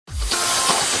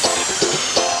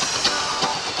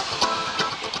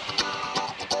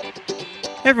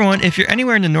everyone, if you're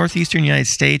anywhere in the northeastern United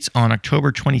States on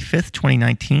October 25th,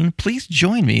 2019, please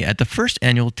join me at the first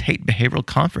annual Tate Behavioral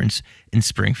Conference in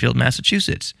Springfield,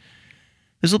 Massachusetts.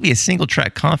 This will be a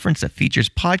single-track conference that features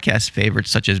podcast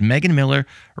favorites such as Megan Miller,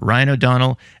 Ryan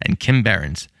O'Donnell, and Kim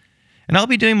Behrens. And I'll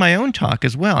be doing my own talk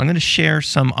as well. I'm going to share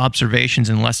some observations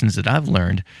and lessons that I've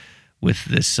learned with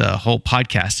this whole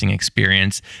podcasting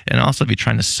experience, and also be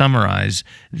trying to summarize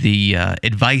the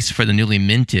advice for the newly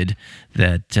minted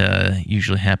that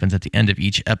usually happens at the end of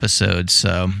each episode.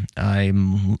 So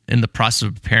I'm in the process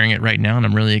of preparing it right now, and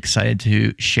I'm really excited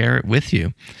to share it with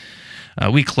you.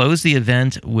 We close the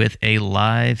event with a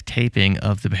live taping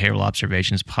of the Behavioral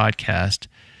Observations podcast,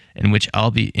 in which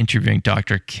I'll be interviewing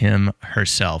Dr. Kim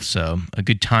herself. So a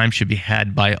good time should be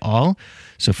had by all.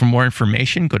 So for more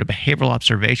information, go to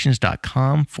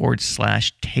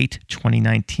behavioralobservations.com/Tate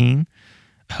 2019.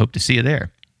 I hope to see you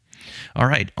there. All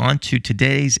right, on to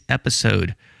today's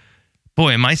episode.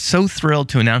 Boy, am I so thrilled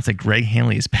to announce that Greg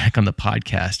Hanley is back on the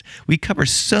podcast. We cover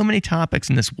so many topics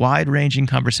in this wide-ranging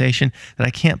conversation that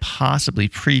I can't possibly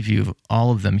preview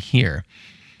all of them here.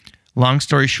 Long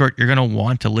story short, you're going to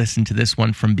want to listen to this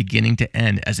one from beginning to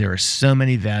end, as there are so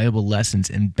many valuable lessons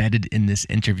embedded in this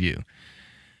interview.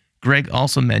 Greg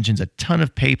also mentions a ton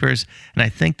of papers, and I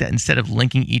think that instead of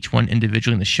linking each one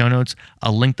individually in the show notes,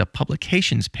 I'll link the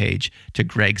publications page to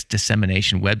Greg's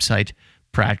dissemination website,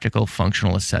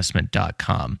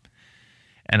 practicalfunctionalassessment.com.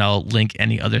 And I'll link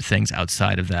any other things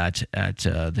outside of that at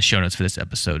the show notes for this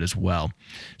episode as well.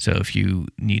 So if you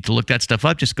need to look that stuff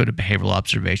up, just go to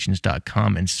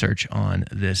behavioralobservations.com and search on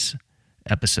this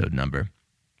episode number.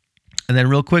 And then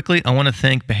real quickly, I want to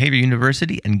thank Behavior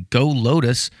University and Go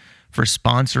Lotus for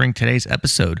sponsoring today's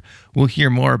episode. We'll hear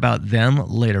more about them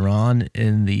later on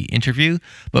in the interview,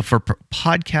 but for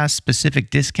podcast-specific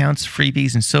discounts,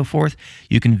 freebies, and so forth,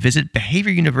 you can visit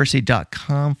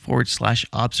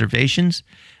behavioruniversity.com/observations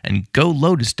and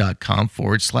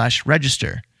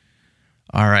golotus.com/register.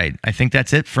 All right, I think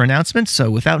that's it for announcements, so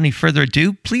without any further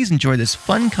ado, please enjoy this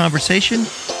fun conversation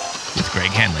with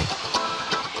Greg Hanley.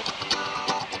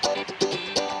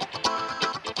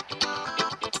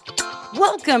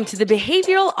 Welcome to the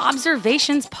Behavioral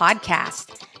Observations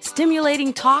Podcast,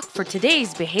 stimulating talk for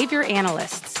today's behavior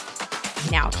analysts.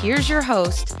 Now here's your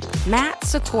host, Matt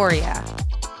Sicoria.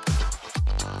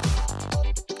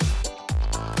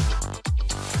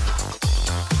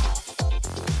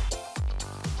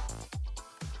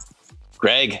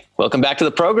 Greg, welcome back to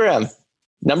the program.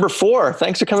 Number 4.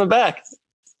 Thanks for coming back.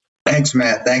 Thanks,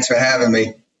 Matt. Thanks for having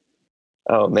me.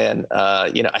 Oh, man.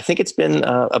 I think it's been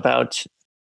about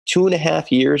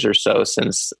 2.5 years or so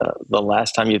since the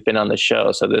last time you've been on the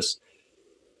show. So this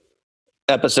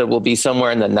episode will be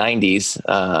somewhere in the 90s.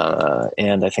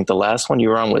 And I think the last one you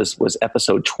were on was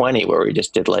episode 20, where we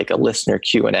just did like a listener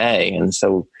Q&A. And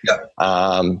so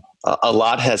a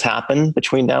lot has happened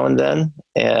between now and then.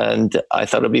 And I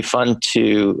thought it'd be fun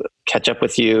to catch up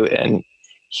with you and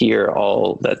hear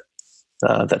all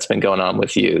that's been going on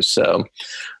with you. So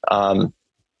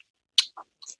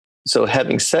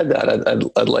having said that,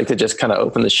 I'd like to just kind of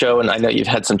open the show. And I know you've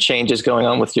had some changes going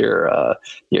on with your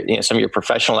some of your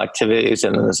professional activities,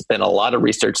 and there's been a lot of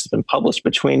research that's been published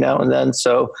between now and then.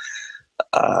 So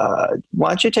why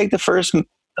don't you take the first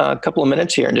couple of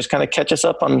minutes here and just kind of catch us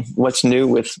up on what's new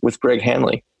with Greg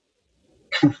Hanley?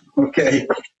 Okay.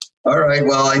 All right.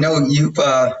 Well, I know you've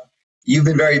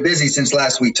been very busy since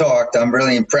last we talked. I'm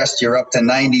really impressed. You're up to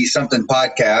 90-something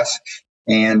podcasts,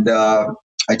 and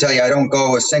I tell you, I don't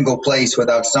go a single place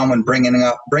without someone bringing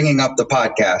up the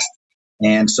podcast.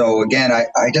 And so again,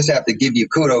 I just have to give you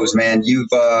kudos, man. You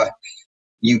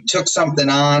took something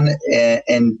on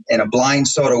in a blind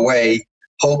sort of way,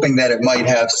 hoping that it might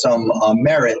have some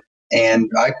merit. And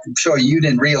I'm sure you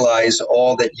didn't realize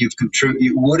all that you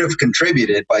would have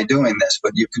contributed by doing this,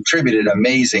 but you've contributed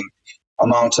amazing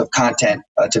amounts of content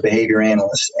to behavior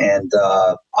analysts. And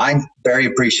I'm very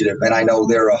appreciative. And I know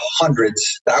there are hundreds,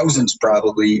 thousands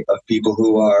probably, of people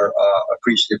who are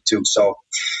appreciative too. So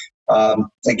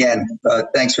again,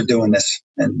 thanks for doing this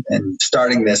and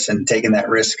starting this and taking that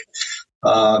risk.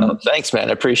 Thanks, man.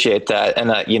 I appreciate that. And,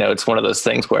 it's one of those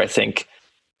things where I think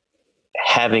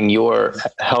having your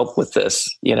help with this,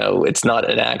 it's not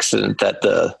an accident that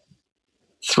the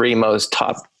 3 most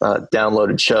top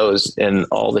downloaded shows in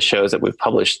all the shows that we've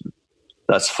published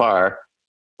thus far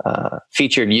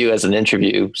featured you as an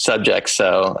interview subject.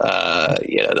 So,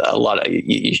 a lot of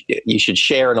you should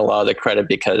share in a lot of the credit,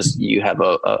 because you have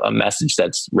a message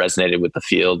that's resonated with the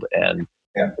field. And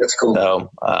yeah, that's cool.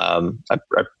 So,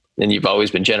 and you've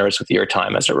always been generous with your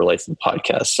time as it relates to the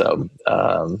podcast. So,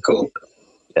 cool.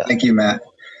 Yeah. Thank you, Matt.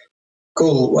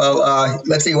 Cool. Well,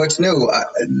 let's see what's new.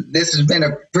 This has been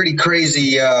a pretty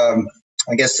crazy, I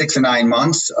guess, 6 to 9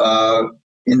 months,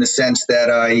 in the sense that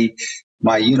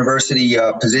my university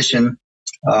position,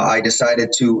 I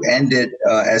decided to end it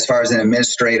as far as an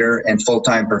administrator and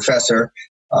full-time professor,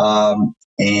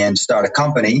 and start a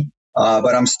company.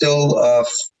 But I'm still a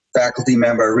faculty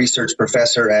member, a research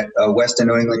professor at Western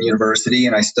New England University,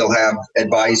 and I still have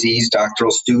advisees, doctoral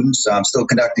students. I'm still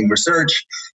conducting research,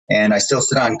 and I still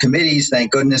sit on committees,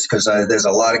 thank goodness, because there's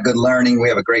a lot of good learning. We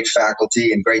have a great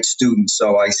faculty and great students,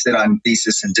 so I sit on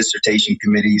thesis and dissertation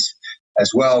committees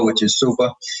as well, which is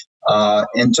super.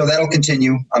 And so that'll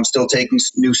continue. I'm still taking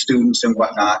new students and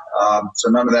whatnot, so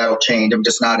none of that will change. I'm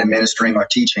just not administering or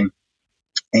teaching,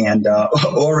 and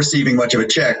or receiving much of a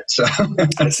check. So,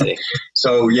 I see.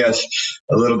 So yes,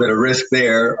 a little bit of risk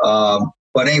there.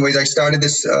 But anyways, I started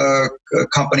this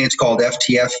company. It's called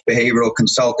FTF Behavioral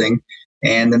Consulting,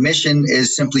 and the mission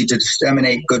is simply to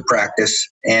disseminate good practice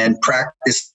and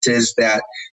practices that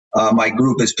my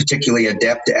group is particularly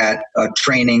adept at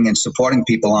training and supporting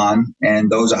people on. And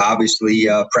those are obviously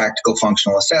practical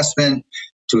functional assessment,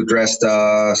 to address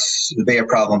the severe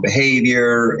problem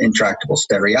behavior, intractable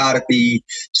stereotypy,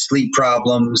 sleep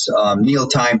problems,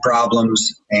 mealtime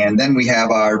problems. And then we have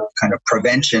our kind of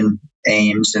prevention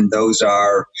aims, and those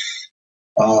are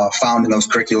found in those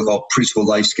curricula called preschool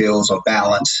life skills or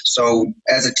balance. So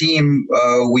as a team,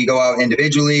 we go out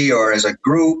individually or as a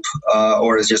group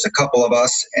or as just a couple of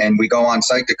us, and we go on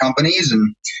site to companies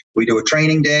and we do a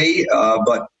training day.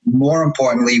 But more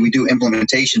importantly, we do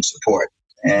implementation support.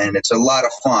 And it's a lot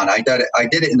of fun. I did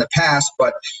it in the past,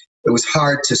 but it was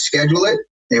hard to schedule it.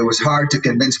 It was hard to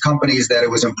convince companies that it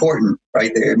was important,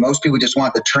 right? Most people just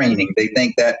want the training. They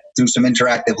think that through some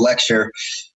interactive lecture,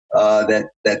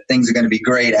 that things are going to be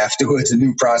great afterwards, and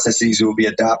new processes will be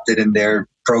adopted in their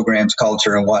programs,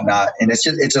 culture, and whatnot. And it's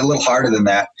a little harder than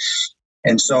that.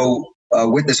 And so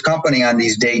with this company on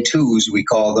these day twos, we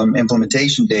call them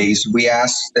implementation days, we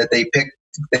ask that they pick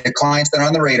the clients that are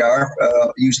on the radar,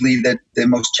 usually the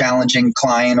most challenging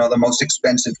client or the most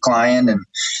expensive client, and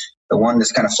the one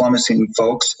that's kind of flummoxing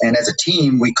folks. And as a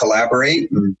team, we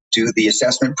collaborate and do the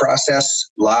assessment process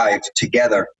live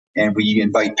together. And we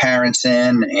invite parents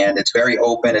in, and it's very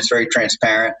open, it's very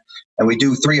transparent. And we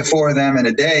do 3 or 4 of them in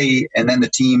a day, and then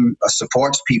the team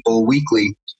supports people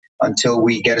weekly until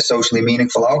we get a socially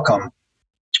meaningful outcome,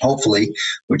 hopefully,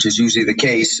 which is usually the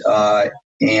case.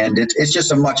 And it's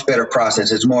just a much better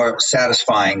process. It's more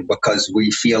satisfying because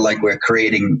we feel like we're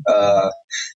creating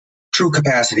true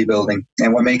capacity building,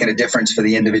 and we're making a difference for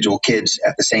the individual kids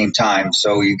at the same time.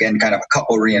 So you get kind of a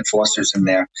couple reinforcers in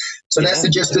there. So that's the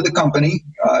gist of the company.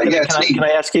 Can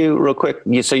I ask you real quick?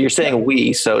 So you're saying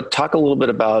we, so talk a little bit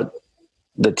about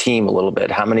the team a little bit.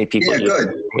 How many people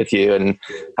are with you, and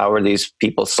how are these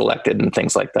people selected and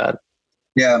things like that?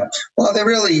 Yeah, well,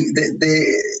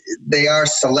 they are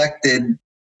selected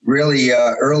really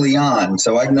early on.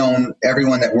 So I've known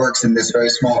everyone that works in this very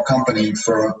small company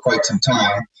for quite some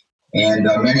time, and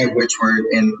many of which were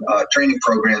in training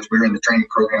programs. We were in the training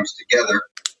programs together.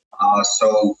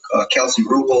 So Kelsey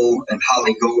Rupel and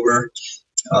Holly Gober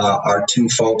are 2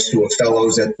 folks who are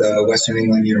fellows at Western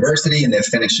England University, and they're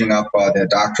finishing up their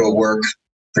doctoral work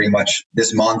pretty much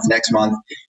this month, next month.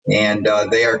 And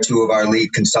they are 2 of our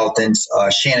lead consultants.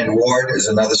 Shannon Ward is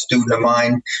another student of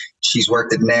mine. She's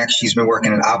worked at NEC. She's been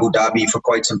working in Abu Dhabi for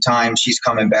quite some time. She's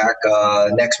coming back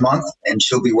next month, and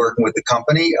she'll be working with the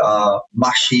company.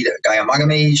 Mahshid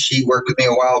Gayamagami, she worked with me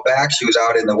a while back. She was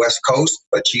out in the West Coast,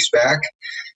 but she's back,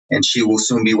 and she will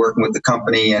soon be working with the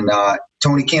company. And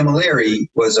Tony Camilleri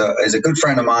is a good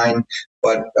friend of mine,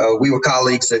 but we were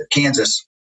colleagues at Kansas.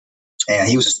 And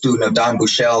he was a student of Don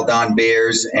Bushell, Don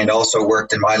Beers, and also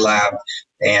worked in my lab.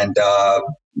 And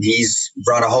he's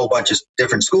run a whole bunch of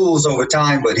different schools over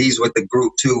time, but he's with the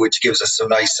group too, which gives us some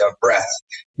nice breadth.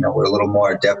 You know, we're a little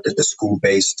more adept at the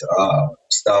school-based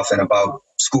stuff and about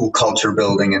school culture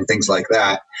building and things like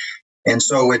that. And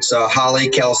so it's Holly,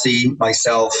 Kelsey,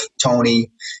 myself, Tony,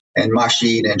 and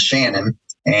Mahshid and Shannon.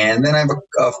 And then I have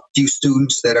a few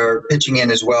students that are pitching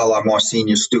in as well, our more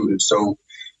senior students. So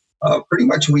pretty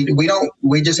much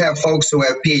we just have folks who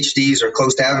have PhDs or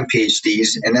close to having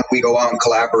PhDs, and then we go out and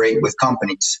collaborate with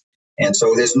companies. And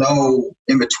so there's no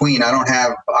in between. I don't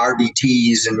have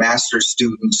RBTs and master's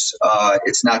students.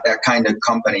 It's not that kind of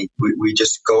company. We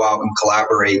just go out and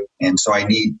collaborate. And so I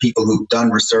need people who've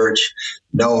done research,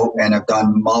 know, and have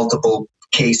done multiple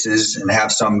cases and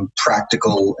have some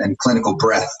practical and clinical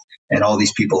breadth. And all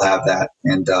these people have that.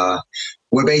 And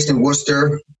we're based in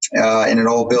Worcester in an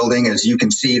old building. As you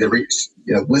can see, the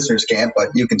listeners can't, but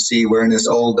you can see we're in this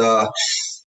old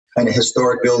kind of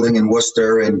historic building in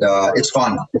Worcester, and it's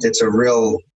fun. It's a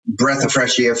real breath of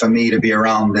fresh air for me to be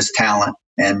around this talent,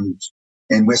 and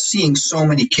we're seeing so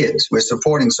many kids. We're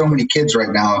supporting so many kids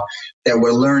right now that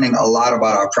we're learning a lot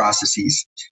about our processes.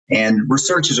 And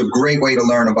research is a great way to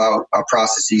learn about our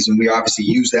processes, and we obviously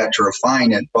use that to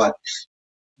refine it. But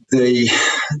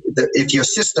if you're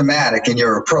systematic in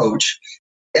your approach,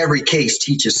 every case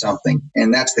teaches something,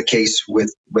 and that's the case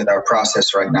with our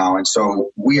process right now. And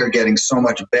so we are getting so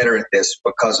much better at this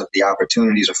because of the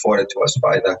opportunities afforded to us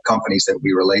by the companies that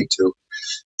we relate to.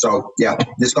 So yeah,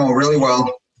 this is going really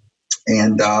well,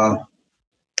 and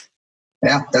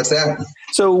yeah, that's that.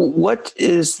 So what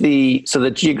is the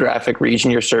geographic region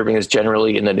you're serving is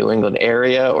generally in the New England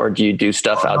area, or do you do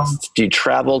stuff out? Do you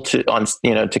travel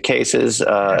to cases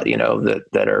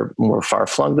that are more far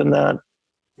flung than that?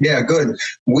 Yeah, good.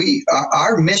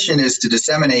 Our mission is to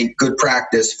disseminate good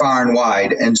practice far and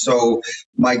wide. And so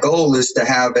my goal is to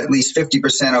have at least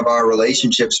 50% of our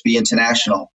relationships be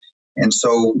international. And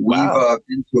so we've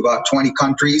been to about 20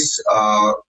 countries.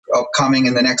 Upcoming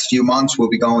in the next few months, we'll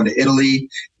be going to Italy,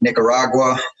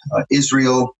 Nicaragua,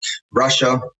 Israel,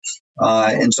 Russia.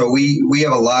 And so we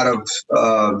have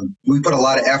we put a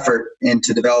lot of effort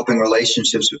into developing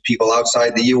relationships with people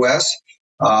outside the U.S.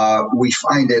 We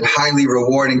find it highly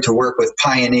rewarding to work with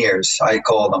pioneers, I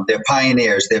call them. They're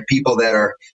pioneers. They're people that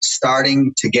are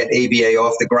starting to get ABA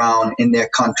off the ground in their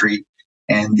country.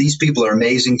 And these people are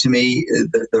amazing to me,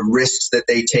 the risks that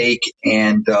they take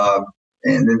and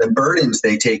the burdens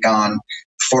they take on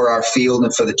for our field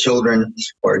and for the children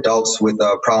or adults with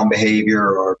problem behavior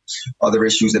or other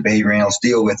issues that behavior analysts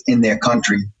deal with in their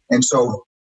country. And so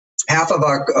half of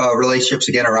our relationships,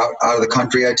 again, are out of the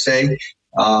country, I'd say.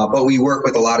 But we work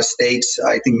with a lot of states.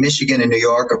 I think Michigan and New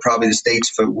York are probably the states,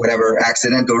 for whatever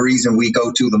accidental reason, we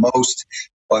go to the most.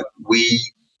 But we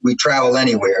travel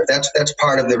anywhere. That's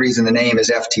part of the reason the name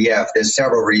is FTF. There's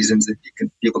several reasons that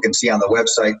people can see on the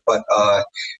website. But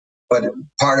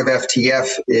part of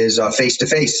FTF is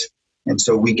face-to-face. And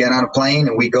so we get on a plane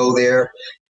and we go there.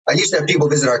 I used to have people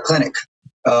visit our clinic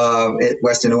at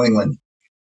Western New England.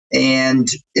 And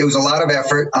it was a lot of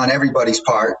effort on everybody's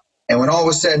part. And when all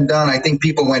was said and done, I think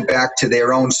people went back to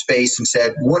their own space and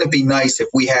said, wouldn't it be nice if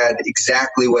we had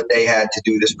exactly what they had to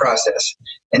do this process?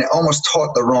 And it almost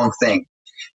taught the wrong thing.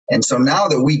 And so now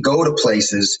that we go to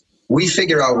places, we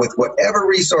figure out with whatever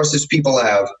resources people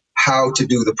have, how to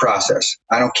do the process.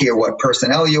 I don't care what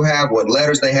personnel you have, what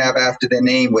letters they have after their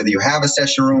name, whether you have a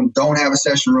session room, don't have a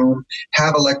session room,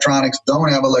 have electronics, don't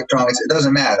have electronics, it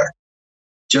doesn't matter.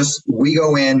 Just we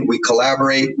go in, we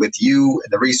collaborate with you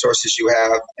and the resources you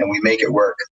have, and we make it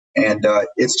work. And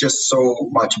it's just so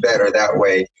much better that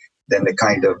way than the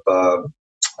kind of,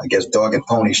 dog and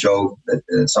pony show that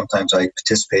sometimes I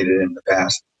participated in the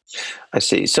past. I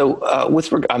see. So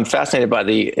I'm fascinated by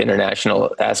the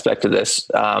international aspect of this.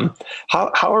 How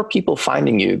are people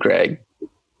finding you, Greg?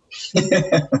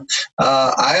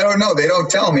 I don't know. They don't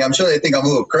tell me. I'm sure they think I'm a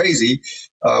little crazy,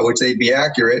 which they'd be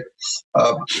accurate.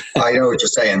 I know what you're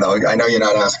saying, though. I know you're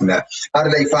not asking that. How do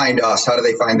they find us? How do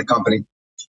they find the company?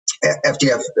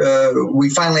 FTF, we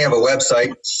finally have a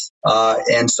website.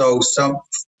 And so some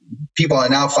people are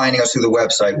now finding us through the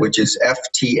website, which is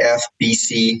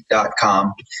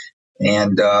ftfbc.com.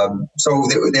 And so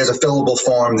there's a fillable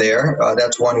form there.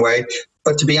 That's one way.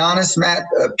 But to be honest, Matt,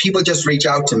 people just reach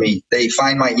out to me. They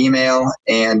find my email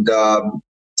and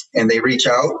they reach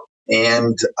out.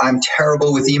 And I'm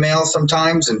terrible with emails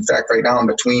sometimes. In fact, right now I'm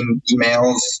between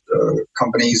emails,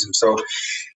 companies. And so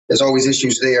there's always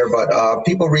issues there. But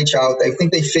people reach out. I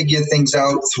think they figure things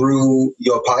out through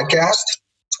your podcast.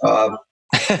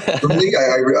 Really,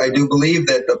 I do believe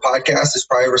that the podcast is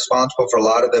probably responsible for a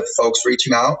lot of the folks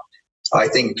reaching out. I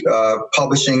think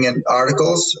publishing in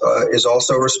articles is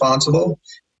also responsible.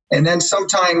 And then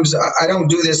sometimes I don't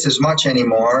do this as much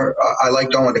anymore. I like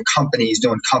going to companies,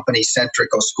 doing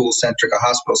company-centric or school-centric or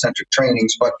hospital-centric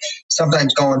trainings, but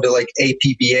sometimes going to like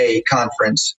APBA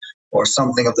conference or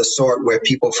something of the sort where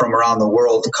people from around the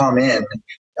world come in.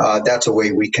 That's a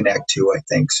way we connect too, I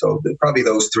think. So probably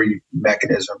those three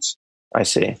mechanisms. I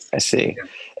see. Yeah.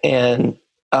 And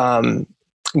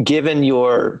given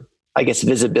your, I guess,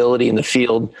 visibility in the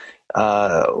field,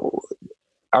 are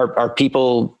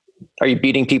you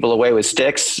beating people away with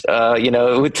sticks,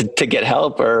 to get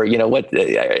help, or, what?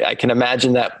 I can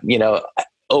imagine that,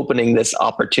 opening this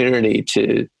opportunity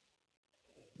to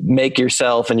make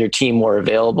yourself and your team more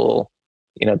available,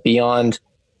 beyond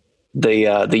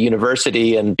the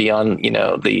university and beyond,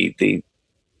 the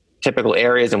typical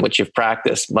areas in which you've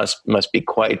practiced must be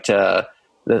quite, there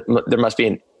must be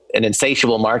an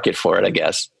insatiable market for it, I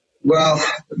guess. Well,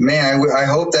 man, I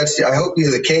hope that's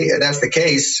the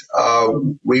case.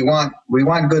 We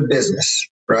want good business,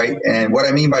 right? And what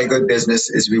I mean by good business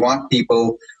is we want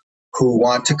people who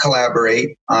want to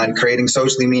collaborate on creating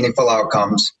socially meaningful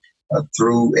outcomes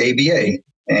through ABA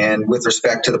and with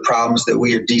respect to the problems that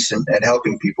we are decent at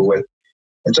helping people with.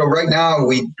 And so right now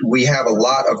we have a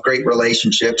lot of great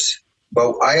relationships,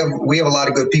 but we have a lot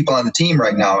of good people on the team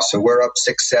right now. So we're up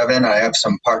 6, 7. I have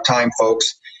some part-time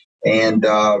folks. And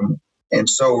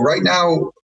so right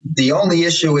now, the only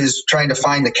issue is trying to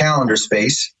find the calendar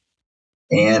space.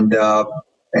 And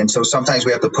so sometimes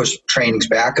we have to push trainings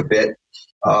back a bit.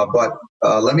 But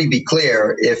let me be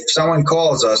clear, if someone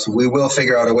calls us, we will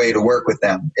figure out a way to work with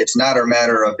them. It's not a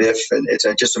matter of if, it's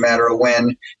just a matter of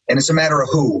when, and it's a matter of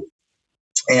who.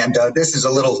 And this is a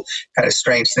little kind of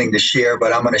strange thing to share,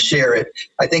 but I'm going to share it.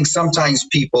 I think sometimes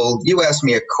you asked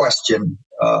me a question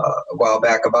a while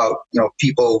back about,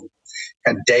 people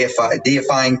kind of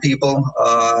deifying people,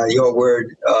 your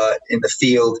word in the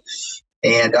field.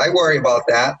 And I worry about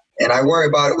that. And I worry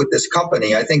about it with this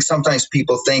company. I think sometimes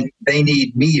people think they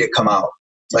need me to come out.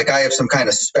 Like I have some kind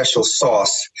of special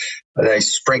sauce that I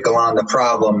sprinkle on the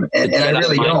problem. And I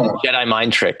really don't. Jedi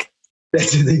mind trick.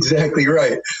 That's exactly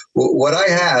right. What I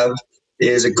have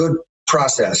is a good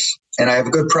process. And I have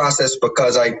a good process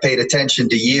because I paid attention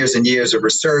to years and years of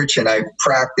research, and I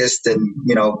practiced and,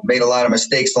 made a lot of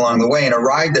mistakes along the way and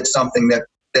arrived at something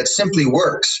that simply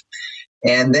works.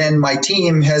 And then my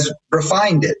team has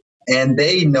refined it and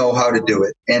they know how to do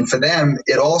it. And for them,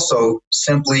 it also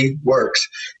simply works.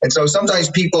 And so sometimes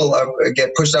people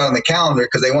get pushed out on the calendar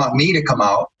because they want me to come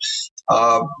out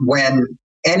when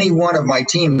any one of my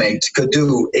teammates could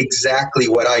do exactly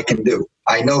what I can do.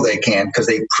 I know they can because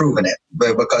they've proven it,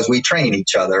 but because we train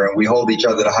each other and we hold each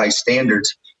other to high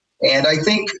standards. And I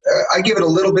think I give it a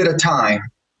little bit of time,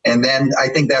 and then I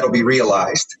think that'll be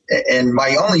realized. And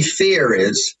my only fear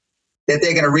is that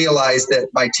they're going to realize that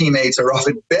my teammates are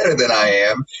often better than I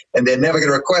am, and they're never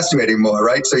going to request me anymore,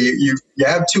 right? So you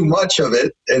have too much of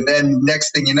it, and then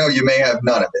next thing you know, you may have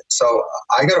none of it. So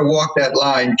I got to walk that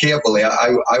line carefully.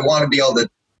 I want to be able to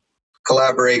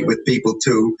collaborate with people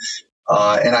too,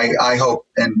 and I hope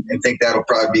and think that'll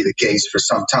probably be the case for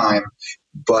some time.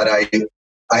 But I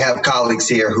have colleagues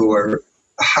here who are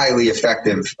highly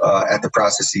effective at the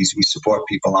processes we support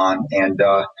people on,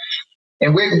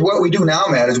 and what we do now,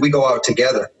 Matt, is we go out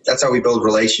together. That's how we build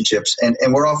relationships.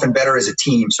 And we're often better as a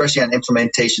team, especially on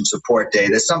implementation support day.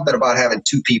 There's something about having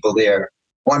two people there,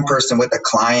 one person with the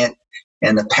client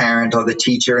and the parent or the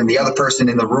teacher, and the other person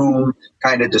in the room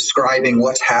kind of describing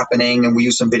what's happening. And we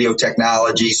use some video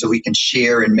technology so we can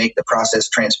share and make the process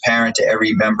transparent to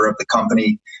every member of the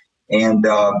company. And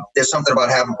there's something about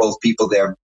having both people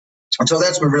there. And so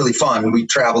that's been really fun. We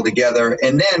travel together,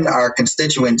 and then our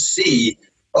constituents see,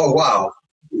 oh, wow,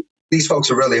 these folks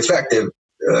are really effective.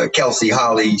 Kelsey,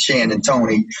 Holly, Shannon,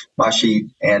 Tony, Mashi.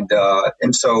 And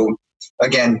so,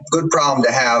 again, good problem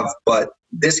to have. But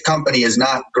this company is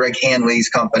not Greg Hanley's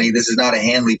company. This is not a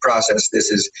Hanley process.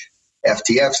 This is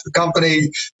FTF's the company.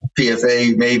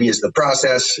 PFA maybe is the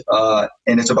process.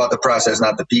 And it's about the process,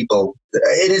 not the people.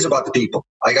 It is about the people.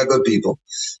 I got good people.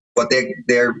 But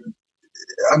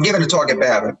I'm giving a talk at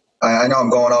Babbitt. I know I'm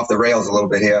going off the rails a little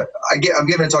bit here. I'm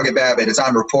giving a talk at Babbitt. It's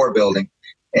on rapport building.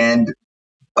 And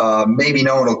maybe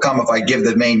no one will come if I give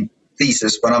the main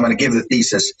thesis, but I'm going to give the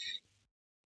thesis.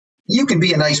 You can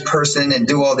be a nice person and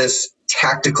do all this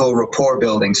tactical rapport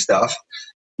building stuff.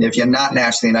 If you're not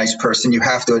naturally a nice person, you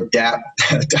have to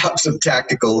adopt some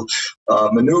tactical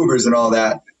maneuvers and all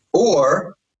that.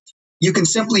 Or you can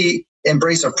simply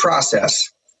embrace a process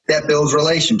that builds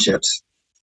relationships.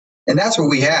 And that's what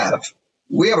we have.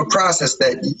 We have a process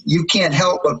that you can't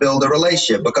help but build a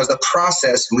relationship because the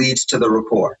process leads to the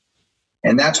rapport.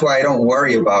 And that's why I don't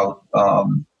worry about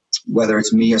whether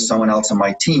it's me or someone else on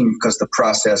my team, because the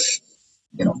process,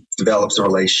 develops a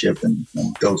relationship and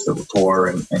builds the rapport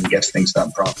and gets things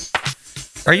done properly.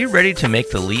 Are you ready to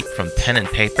make the leap from pen and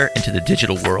paper into the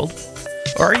digital world?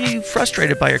 Or are you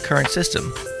frustrated by your current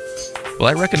system? Well,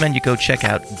 I recommend you go check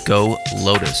out Go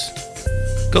Lotus.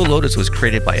 Go Lotus was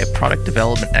created by a product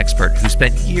development expert who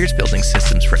spent years building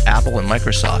systems for Apple and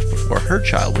Microsoft before her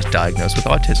child was diagnosed with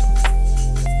autism.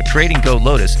 By creating Go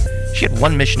Lotus, she had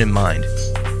one mission in mind: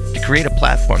 to create a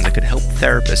platform that could help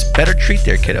therapists better treat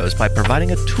their kiddos by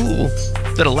providing a tool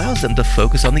that allows them to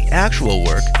focus on the actual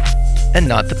work and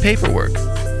not the paperwork.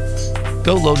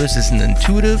 Go Lotus is an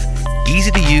intuitive,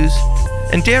 easy to use,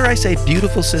 and dare I say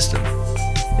beautiful system.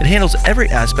 It handles every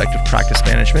aspect of practice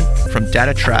management, from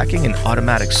data tracking and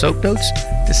automatic soap notes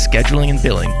to scheduling and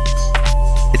billing.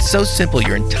 It's so simple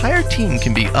your entire team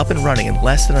can be up and running in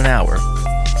less than an hour.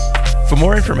 For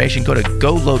more information, go to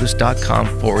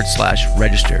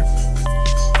golotus.com/register.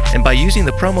 And by using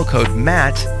the promo code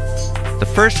MATT, the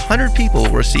first 100 people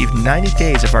will receive 90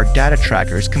 days of our data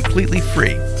trackers completely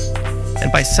free. And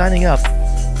by signing up,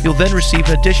 you'll then receive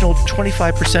an additional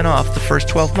 25% off the first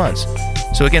 12 months.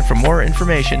 So again, for more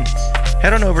information,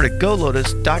 head on over to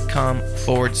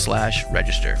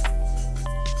golotus.com/register.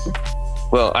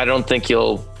 Well, I don't think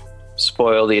you'll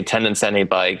spoil the attendance any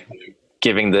by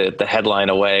giving the headline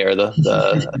away, or the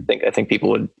I think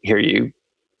people would hear you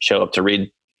show up to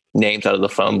read names out of the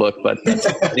phone book, but that's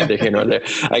neither here nor there.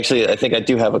 Actually, I think I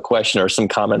do have a question or some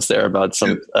comments there about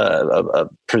some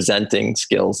presenting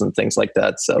skills and things like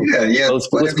that. So let's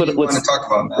talk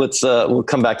about that. We'll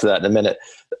come back to that in a minute.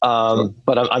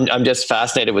 But I'm just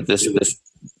fascinated with the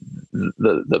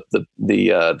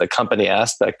company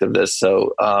aspect of this.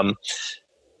 So,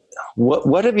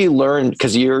 what have you learned?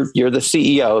 Because you're the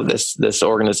CEO of this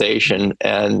organization,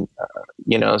 and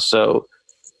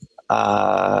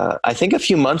I think a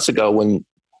few months ago, when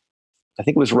I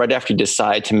think it was right after you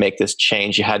decided to make this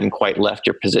change, you hadn't quite left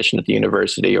your position at the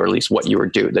university, or at least what you were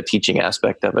doing, the teaching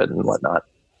aspect of it and whatnot.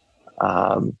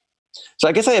 So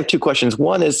I guess I have two questions.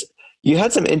 One is, you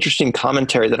had some interesting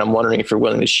commentary that I'm wondering if you're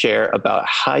willing to share about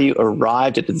how you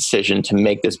arrived at the decision to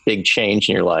make this big change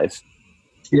in your life.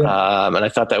 Yeah. And I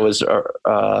thought that was,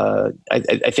 I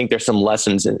think there's some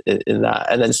lessons in that.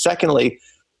 And then secondly,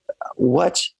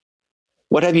 what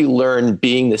have you learned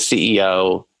being the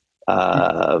CEO,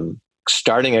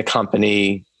 starting a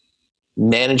company,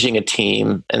 managing a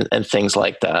team, and things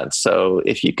like that? So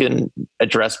if you can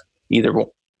address either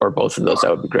or both of those,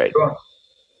 that would be great. Sure.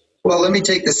 Well, let me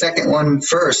take the second one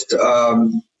first.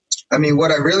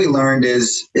 What I really learned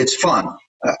is it's fun.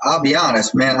 I'll be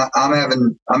honest, man. I'm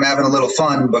having a little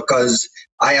fun because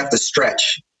I have to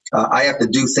stretch. I have to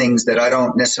do things that I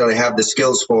don't necessarily have the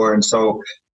skills for, and so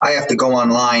I have to go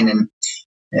online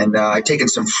and I've taken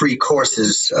some free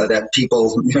courses that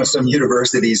people, some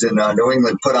universities in New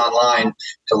England put online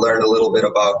to learn a little bit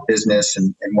about business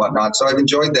and whatnot. So I've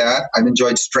enjoyed that. I've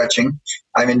enjoyed stretching.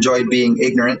 I've enjoyed being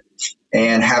ignorant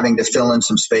and having to fill in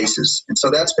some spaces. And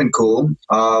so that's been cool.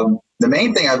 The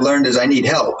main thing I've learned is I need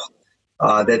help,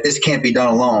 that this can't be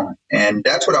done alone. And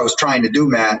that's what I was trying to do,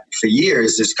 Matt, for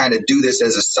years, is kind of do this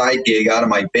as a side gig out of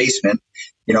my basement,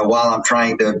 while I'm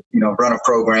trying to, run a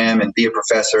program and be a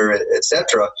professor, et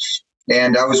cetera.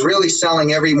 And I was really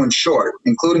selling everyone short,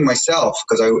 including myself,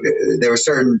 because there were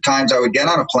certain times I would get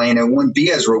on a plane and it wouldn't be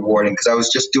as rewarding because I was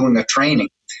just doing a training.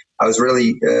 I was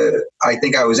really, I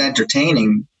think I was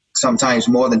entertaining sometimes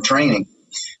more than training.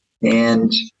 And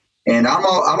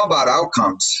I'm about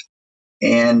outcomes.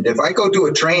 And if I go do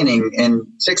a training and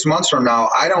 6 months from now,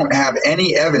 I don't have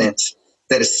any evidence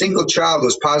that a single child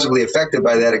was positively affected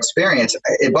by that experience,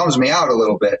 it bums me out a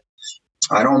little bit.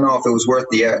 I don't know if it was worth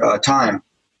the time.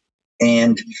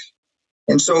 And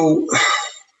so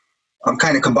I'm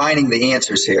kind of combining the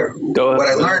answers here. Go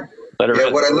ahead.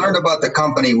 What I learned about the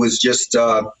company was just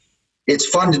it's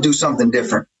fun to do something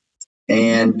different.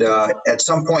 And at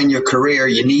some point in your career,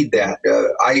 you need that.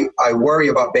 I worry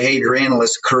about behavior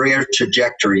analysts' career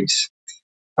trajectories.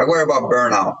 I worry about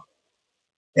burnout.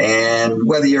 And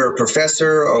whether you're a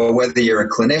professor or whether you're a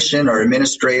clinician or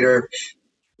administrator,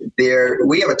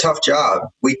 we have a tough job.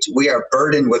 We are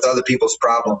burdened with other people's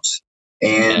problems.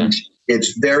 And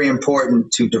it's very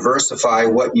important to diversify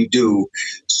what you do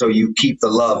so you keep the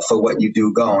love for what you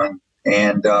do going.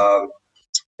 And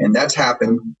that's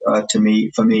happened for me,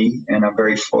 and I'm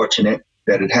very fortunate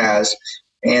that it has.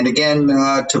 And again,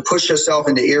 to push yourself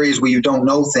into areas where you don't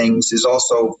know things is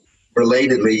also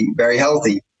relatedly very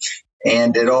healthy.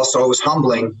 And it also was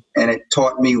humbling, and it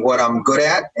taught me what I'm good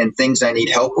at and things I need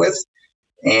help with.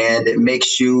 And it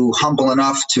makes you humble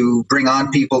enough to bring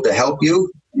on people to help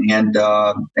you. And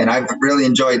I've really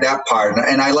enjoyed that part.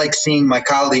 And I like seeing my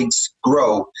colleagues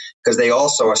grow because they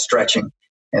also are stretching.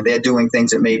 And they're doing things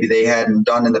that maybe they hadn't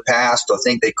done in the past or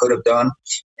think they could have done,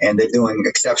 and they're doing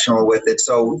exceptional with it.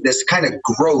 So this kind of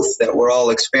growth that we're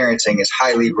all experiencing is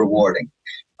highly rewarding.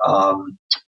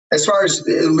 As far as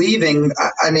leaving,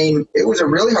 it was a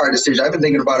really hard decision. I've been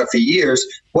thinking about it for years.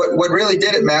 What really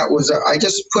did it, Matt, was I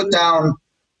just put down,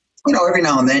 every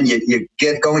now and then you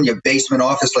go in your basement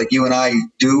office like you and I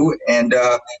do, and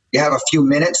you have a few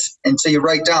minutes, and so you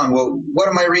write down, well, what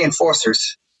are my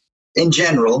reinforcers in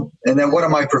general, and then what are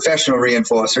my professional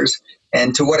reinforcers,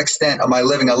 and to what extent am I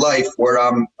living a life where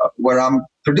I'm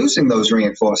producing those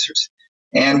reinforcers?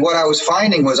 And what I was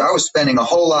finding was I was spending a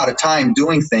whole lot of time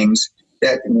doing things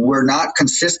that were not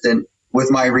consistent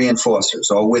with my reinforcers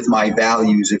or with my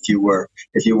values, if you will.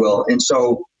 And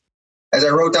so as I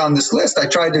wrote down this list, I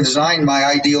tried to design my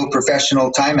ideal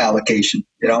professional time allocation.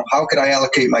 How could I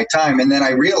allocate my time? And then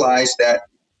I realized that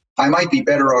I might be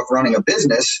better off running a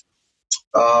business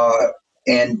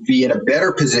and be in a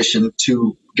better position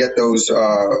to get those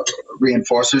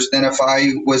reinforcers than if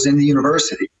I was in the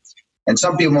university. And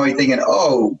some people might be thinking,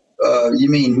 you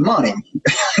mean money?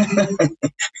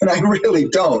 And I really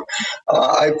don't.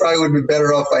 I probably would be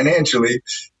better off financially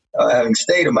having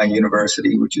stayed at my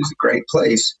university, which is a great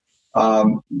place.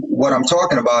 What I'm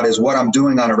talking about is what I'm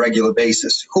doing on a regular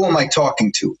basis. Who am I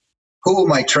talking to? Who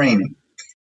am I training?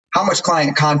 How much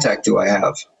client contact do I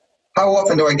have? How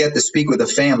often do I get to speak with a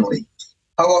family?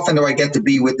 How often do I get to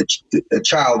be with the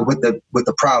child with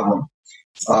the problem?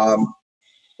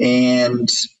 And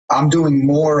I'm doing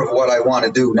more of what I want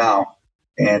to do now.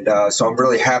 And so I'm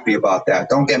really happy about that.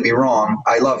 Don't get me wrong.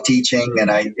 I love teaching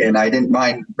and I didn't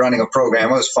mind running a program.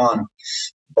 It was fun.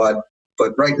 But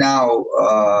right now,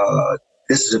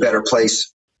 this is a better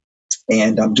place.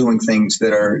 And I'm doing things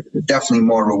that are definitely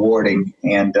more rewarding.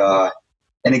 And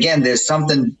again, there's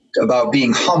something about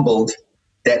being humbled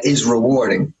that is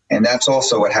rewarding. And that's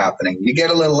also what's happening. You get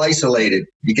a little isolated.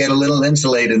 You get a little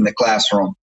insulated in the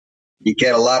classroom. You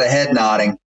get a lot of head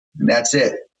nodding, and that's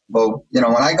it. Well, when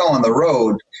I go on the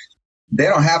road, they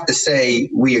don't have to say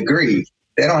we agree.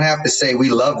 They don't have to say we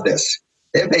love this.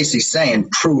 They're basically saying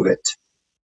prove it.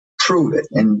 Prove it.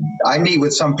 And I meet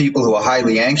with some people who are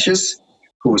highly anxious,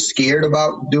 who are scared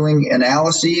about doing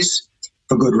analyses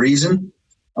for good reason.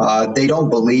 They don't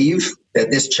believe that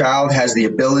this child has the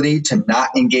ability to not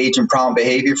engage in problem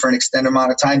behavior for an extended amount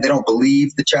of time. They don't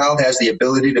believe the child has the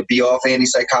ability to be off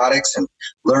antipsychotics and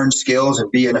learn skills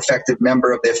and be an effective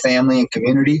member of their family and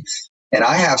community. And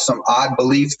I have some odd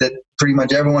belief that pretty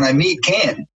much everyone I meet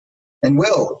can and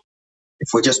will, if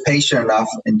we're just patient enough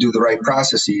and do the right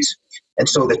processes. And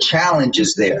so the challenge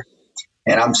is there.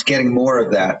 And I'm just getting more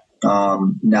of that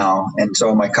now. And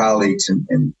so my colleagues,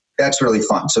 and that's really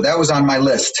fun. So that was on my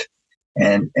list.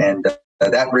 And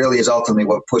that really is ultimately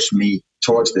what pushed me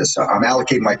towards this. I'm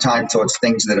allocating my time towards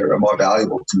things that are more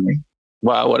valuable to me.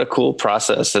 Wow, what a cool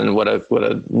process, and what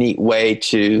a neat way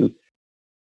to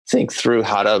think through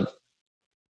how to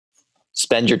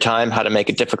spend your time, how to make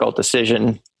a difficult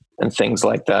decision, and things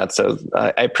like that. So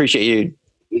I appreciate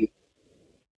you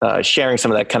sharing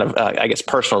some of that kind of, I guess,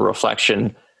 personal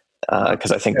reflection,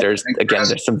 because I think there's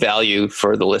some value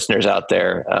for the listeners out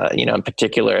there, in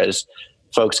particular as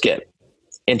folks get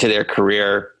into their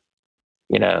career,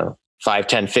 5,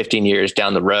 10, 15 years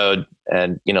down the road.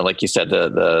 And, like you said,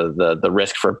 the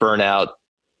risk for burnout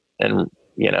and,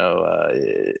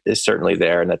 is certainly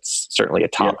there. And that's certainly a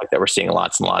topic that we're seeing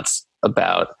lots and lots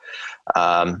about.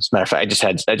 As a matter of fact,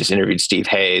 I just interviewed Steve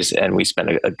Hayes, and we spent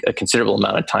a considerable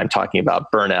amount of time talking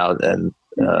about burnout and,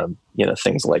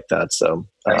 things like that. So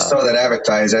I saw that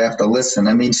advertised. I have to listen.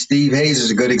 I mean, Steve Hayes is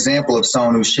a good example of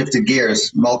someone who shifted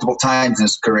gears multiple times in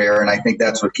his career. And I think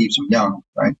that's what keeps him young,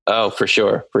 right? Oh, for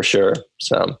sure. For sure.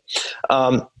 So,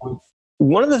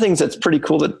 one of the things that's pretty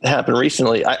cool that happened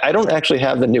recently, I don't actually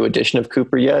have the new edition of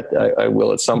Cooper yet. I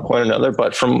will at some point or another,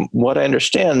 but from what I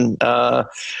understand,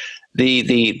 the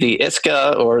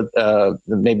ISCA, or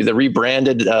maybe the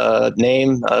rebranded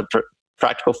name,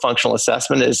 Practical Functional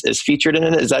Assessment, is featured in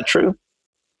it. Is that true?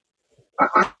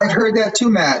 I've heard that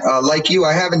too, Matt. Like you,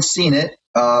 I haven't seen it,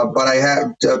 but I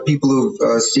have people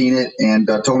who've seen it and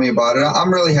told me about it.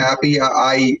 I'm really happy.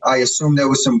 I assume there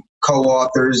was some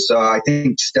co-authors. I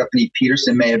think Stephanie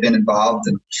Peterson may have been involved,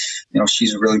 and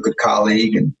she's a really good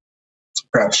colleague, and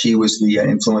perhaps she was the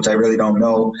influence. I really don't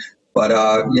know. But,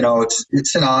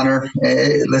 it's an honor.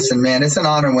 Listen, man, it's an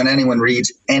honor when anyone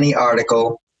reads any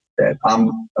article that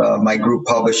my group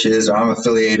publishes or I'm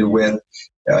affiliated with.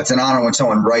 It's an honor when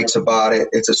someone writes about it.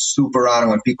 It's a super honor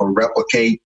when people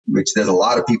replicate, which there's a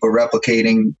lot of people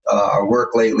replicating our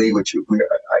work lately, which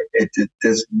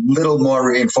there's little more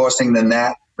reinforcing than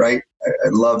that, right? I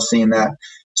love seeing that.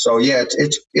 So, yeah,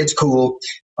 it's cool.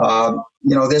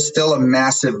 There's still a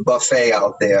massive buffet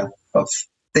out there of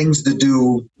things to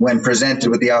do when presented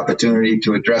with the opportunity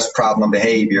to address problem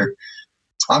behavior.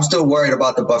 I'm still worried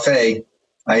about the buffet.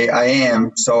 I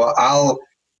am. So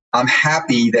I'm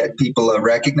happy that people are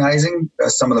recognizing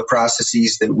some of the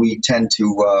processes that we tend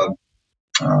to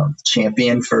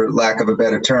champion, for lack of a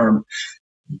better term.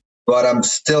 But I'm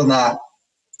still not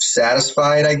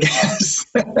satisfied, I guess.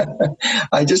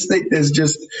 I just think there's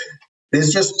just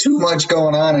too much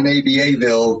going on in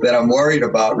ABAville that I'm worried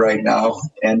about right now.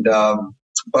 And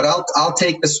but I'll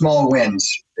take the small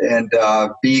wins, and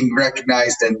being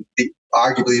recognized in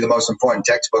arguably the most important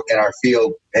textbook in our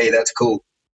field. Hey, that's cool.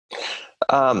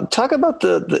 Talk about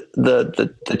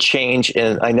the change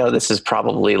in, I know this is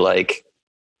probably like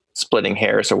splitting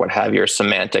hairs or what have you, or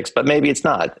semantics, but maybe it's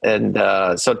not. And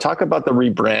so talk about the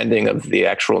rebranding of the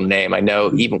actual name. I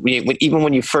know even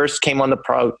when you first came on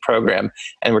the program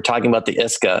and we're talking about the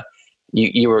ISCA,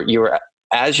 you were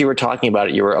as you were talking about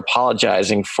it, you were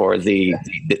apologizing for the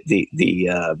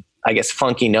I guess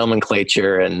funky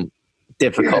nomenclature and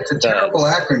difficult. Yeah, it's a terrible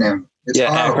acronym. It's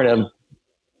acronym.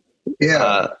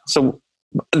 Yeah. So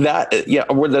that,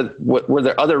 were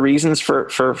there other reasons for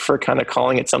kind of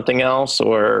calling it something else,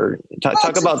 or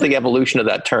talk about the evolution of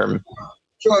that term?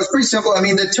 Sure, it's pretty simple. I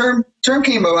mean, the term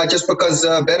came about just because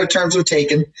better terms were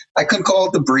taken. I couldn't call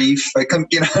it the brief. I couldn't,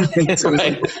 it was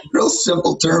like real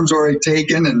simple terms already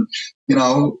taken, and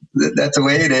that's the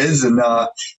way it is. And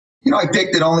I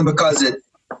picked it only because it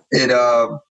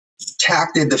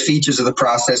tacted the features of the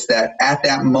process that at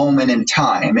that moment in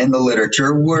time in the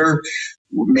literature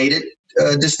made it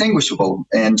distinguishable.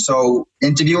 And so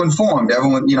interview informed,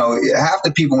 everyone, half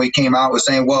the people when we came out was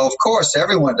saying, well, of course,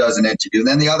 everyone does an interview. And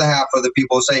then the other half of the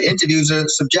people say interviews are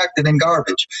subjective and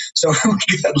garbage. So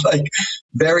we got like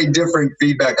very different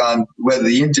feedback on whether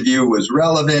the interview was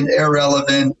relevant,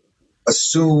 irrelevant,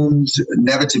 assumed,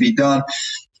 never to be done.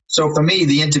 So for me,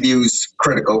 the interview is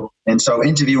critical. And so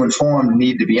interview informed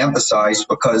need to be emphasized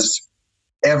because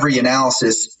every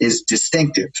analysis is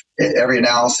distinctive. Every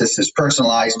analysis is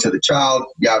personalized to the child.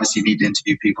 You obviously need to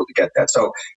interview people to get that.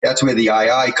 So that's where the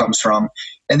II comes from.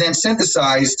 And then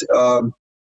synthesized,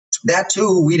 that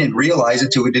too, we didn't realize it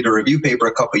until we did a review paper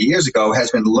a couple of years ago,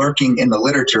 has been lurking in the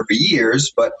literature for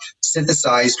years, but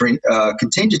synthesized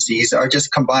contingencies are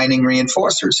just combining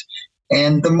reinforcers.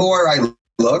 And the more I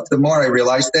looked, the more I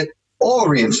realized that all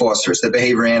reinforcers that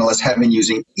behavior analysts have been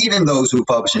using, even those who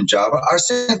publish in Java, are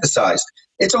synthesized.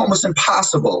 It's almost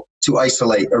impossible to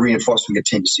isolate a reinforcement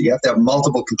contingency. You have to have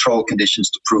multiple control conditions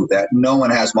to prove that. No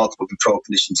one has multiple control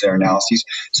conditions in their analyses.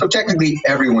 So technically,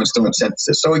 everyone's doing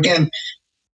synthesis. So again,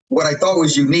 what I thought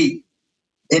was unique,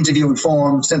 interview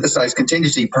informed, synthesized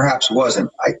contingency, perhaps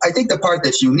wasn't. I think the part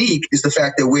that's unique is the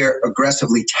fact that we're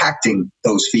aggressively tacting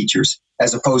those features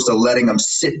as opposed to letting them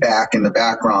sit back in the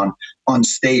background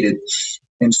unstated.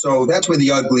 And so that's where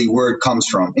the ugly word comes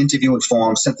from, interview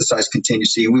informed, synthesized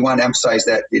contingency. We want to emphasize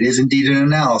that it is indeed an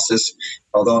analysis,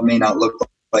 although it may not look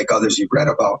like others you've read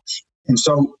about. And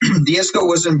so the ISCO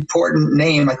was an important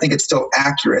name. I think it's still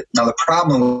accurate. Now, the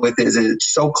problem with it is that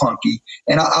it's so clunky.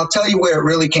 And I'll tell you where it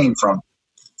really came from.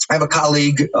 I have a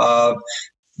colleague,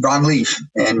 Ron Leaf,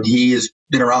 and he has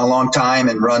been around a long time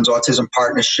and runs Autism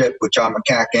Partnership with John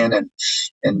McCacken,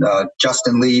 and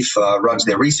Justin Leaf runs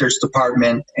their research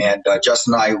department, and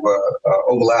Justin and I were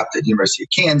overlapped at University of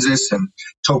Kansas, and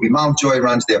Toby Mountjoy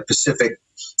runs their Pacific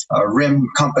Rim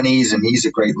companies, and he's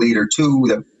a great leader too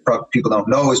that probably people don't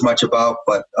know as much about,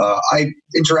 but I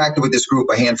interacted with this group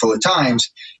a handful of times,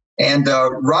 and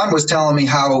Ron was telling me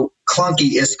how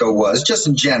clunky ISCO was, just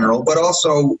in general, but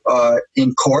also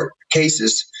in court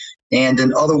cases and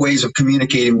in other ways of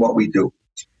communicating what we do.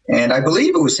 And I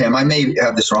believe it was him. I may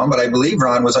have this wrong, but I believe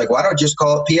Ron was like, why don't you just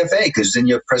call it PFA? Because in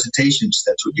your presentations,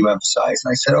 that's what you emphasize.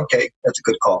 And I said, okay, that's a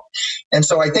good call. And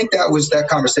so I think that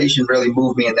conversation really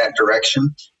moved me in that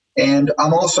direction. And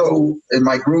I'm also, in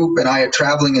my group, and I are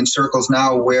traveling in circles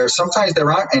now where sometimes there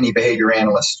aren't any behavior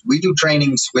analysts. We do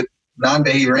trainings with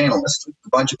non-behavior analysts, a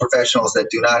bunch of professionals that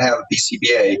do not have a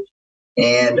BCBA.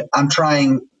 And I'm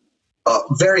trying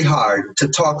very hard to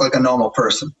talk like a normal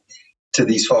person to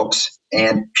these folks.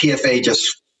 And PFA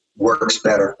just works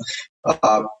better.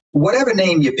 Whatever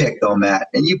name you pick, though, Matt,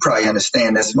 and you probably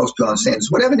understand this, most people understand this,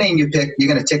 whatever name you pick, you're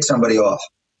going to tick somebody off.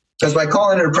 Because by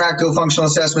calling it a practical functional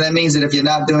assessment, that means that if you're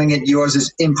not doing it, yours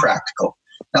is impractical.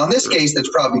 Now, in this case, that's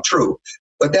probably true.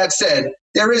 But that said,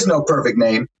 there is no perfect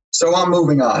name, so I'm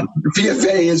moving on.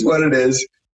 PFA is what it is.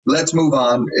 Let's move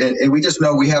on. And we just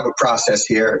know we have a process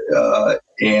here,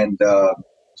 and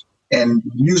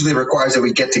usually it requires that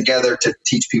we get together to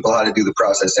teach people how to do the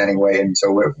process anyway. And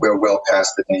so we're well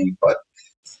past the name. But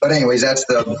anyways, that's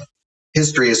the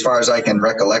history as far as I can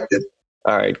recollect it.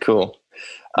 All right, cool.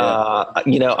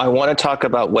 Yeah. I want to talk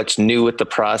about what's new with the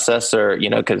processor,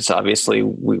 because obviously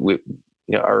we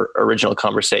our original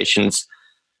conversations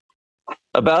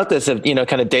about this have,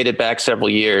 kind of dated back several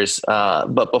years.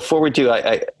 But before we do,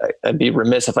 I'd be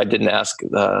remiss if I didn't ask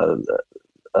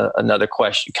another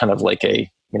question, kind of like a,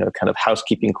 kind of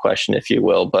housekeeping question, if you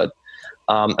will. But,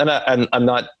 and I'm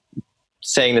not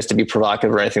saying this to be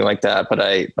provocative or anything like that, but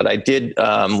I did,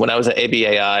 when I was at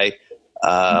ABAI,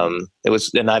 It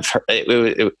was, and I've heard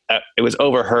it was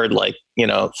overheard like,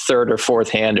 third or fourth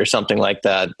hand or something like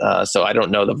that. So I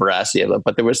don't know the veracity of it,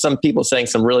 but there were some people saying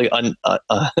some really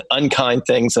unkind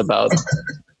things about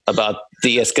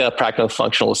the ISCA, practical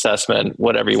functional assessment,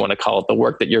 whatever you want to call it, the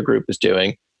work that your group is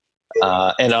doing,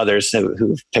 and others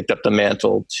who've picked up the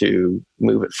mantle to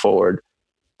move it forward.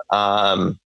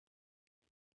 I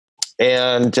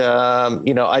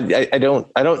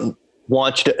don't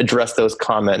want you to address those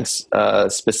comments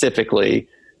specifically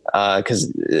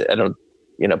because I don't,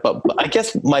 but I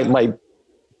guess my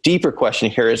deeper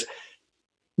question here is,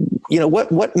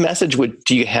 what message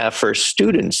do you have for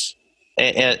students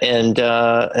and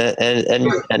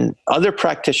other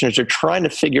practitioners are trying to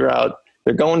figure out,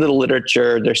 they're going to the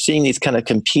literature, they're seeing these kind of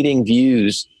competing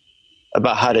views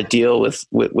about how to deal with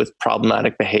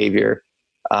problematic behavior.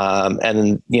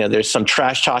 And there's some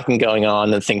trash talking going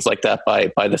on and things like that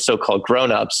by the so-called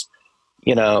grown-ups.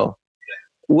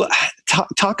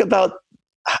 Talk about,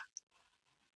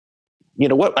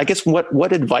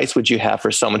 what advice would you have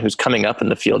for someone who's coming up in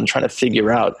the field and trying to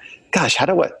figure out, gosh, how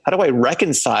do I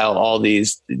reconcile all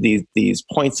these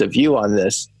points of view on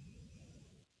this?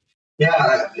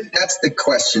 Yeah, that's the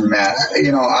question, Matt.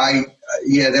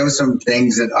 There was some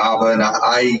things at ABA, and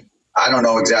I don't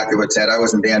know exactly what said. I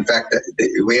wasn't there. In fact,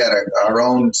 we had our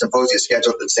own symposium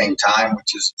scheduled at the same time,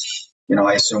 which is,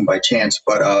 I assume by chance.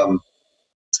 But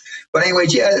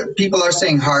anyways, yeah, people are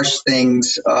saying harsh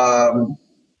things.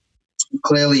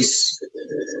 Clearly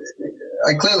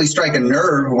strike a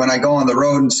nerve when I go on the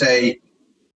road and say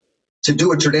to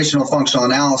do a traditional functional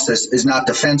analysis is not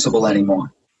defensible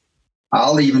anymore.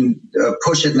 I'll even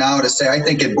push it now to say I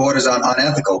think it borders on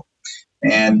unethical.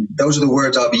 And those are the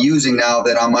words I'll be using now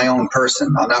that I'm my own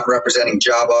person. I'm not representing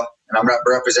JABA, and I'm not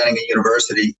representing a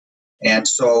university. And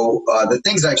so the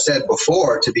things I've said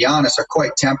before, to be honest, are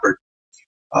quite tempered.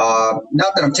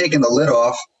 Not that I'm taking the lid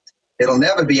off. It'll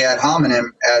never be ad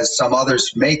hominem as some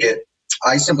others make it.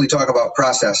 I simply talk about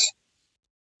process.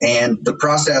 And the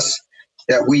process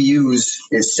that we use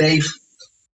is safe,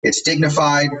 it's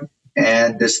dignified,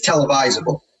 and it's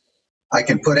televisable. I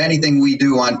can put anything we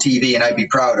do on TV and I'd be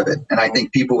proud of it. And I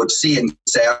think people would see it and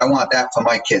say, I want that for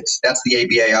my kids. That's the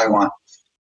ABA I want.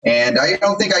 And I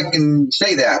don't think I can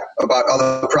say that about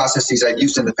other processes I've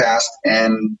used in the past.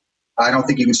 And I don't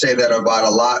think you can say that about a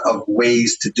lot of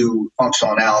ways to do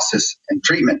functional analysis and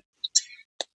treatment.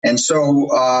 And so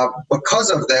because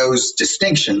of those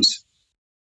distinctions,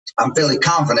 I'm fairly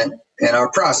confident in our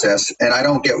process, and I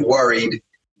don't get worried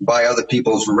by other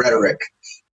people's rhetoric.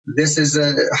 This is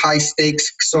a high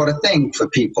stakes sort of thing for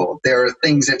people. There are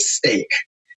things at stake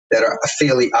that are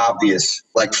fairly obvious,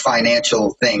 like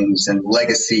financial things and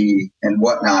legacy and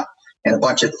whatnot, and a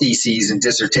bunch of theses and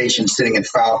dissertations sitting in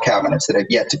file cabinets that have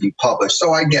yet to be published.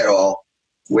 So I get all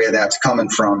where that's coming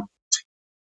from.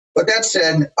 But that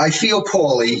said, I feel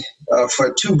poorly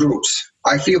for two groups.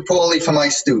 I feel poorly for my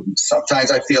students.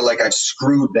 Sometimes I feel like I've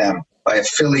screwed them by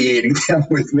affiliating them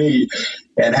with me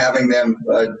and having them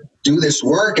do this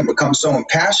work and become so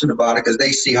impassioned about it because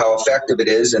they see how effective it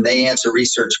is and they answer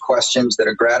research questions that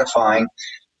are gratifying.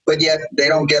 But yet they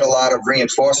don't get a lot of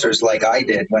reinforcers like I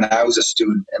did when I was a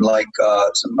student and like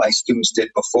some of my students did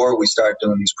before we started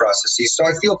doing these processes. So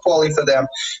I feel poorly for them.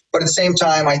 But at the same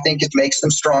time, I think it makes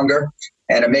them stronger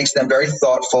and it makes them very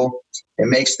thoughtful. It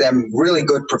makes them really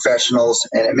good professionals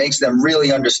and it makes them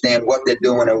really understand what they're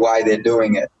doing and why they're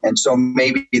doing it. And so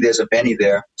maybe there's a penny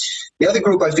there. The other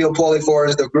group I feel poorly for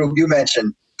is the group you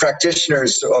mentioned,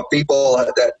 practitioners or people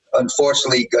that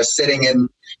unfortunately are sitting in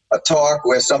a talk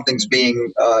where something's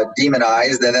being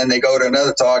demonized and then they go to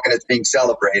another talk and it's being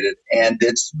celebrated. And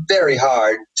it's very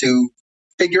hard to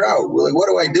figure out, really, what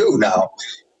do I do now?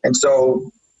 And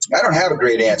so I don't have a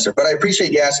great answer, but I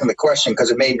appreciate you asking the question because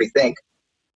it made me think.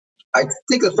 I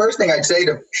think the first thing I'd say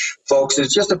to folks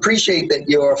is just appreciate that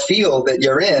your field that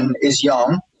you're in is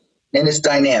young and is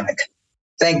dynamic.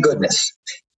 Thank goodness.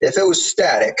 If it was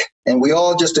static and we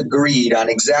all just agreed on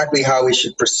exactly how we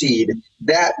should proceed,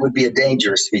 that would be a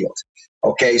dangerous field.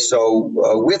 Okay, so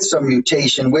with some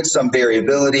mutation, with some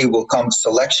variability will come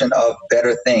selection of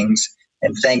better things,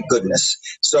 and thank goodness.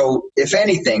 So if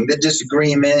anything, the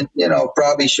disagreement,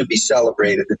 probably should be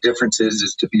celebrated. The differences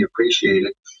is to be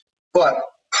appreciated. But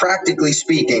practically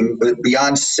speaking,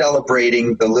 beyond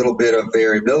celebrating the little bit of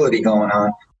variability going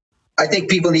on, I think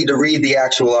people need to read the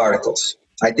actual articles.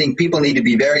 I think people need to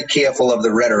be very careful of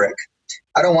the rhetoric.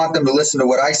 I don't want them to listen to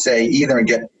what I say either and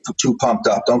get too pumped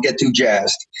up. Don't get too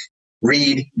jazzed.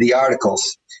 Read the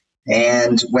articles.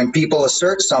 And when people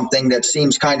assert something that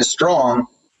seems kind of strong,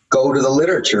 go to the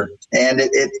literature. And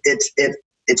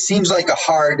it seems like a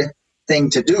hard thing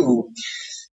to do.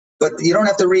 But you don't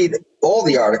have to read all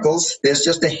the articles. There's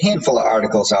just a handful of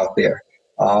articles out there.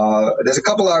 There's a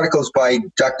couple articles by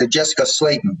Dr. Jessica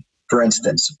Slayton, for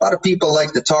instance. A lot of people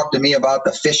like to talk to me about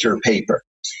the Fisher paper.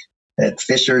 That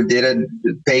Fisher did a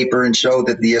paper and showed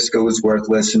that the ISCA was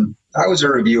worthless. And I was a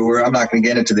reviewer. I'm not going to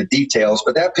get into the details,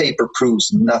 but that paper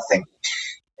proves nothing.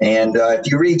 And if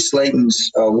you read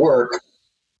Slayton's work,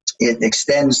 it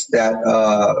extends that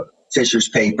Fisher's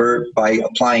paper by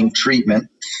applying treatment.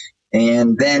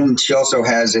 And then she also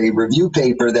has a review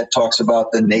paper that talks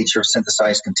about the nature of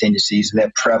synthesized contingencies and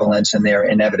their prevalence and their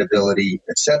inevitability,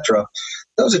 etc.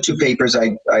 Those are two papers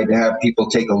I'd have people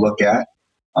take a look at.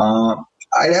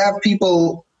 I'd have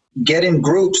people get in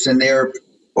groups in their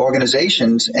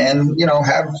organizations and,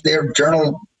 have their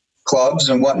journal clubs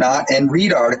and whatnot and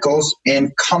read articles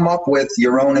and come up with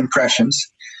your own impressions.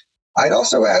 I'd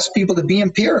also ask people to be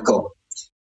empirical.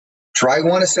 Try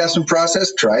one assessment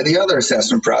process, try the other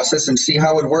assessment process, and see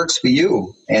how it works for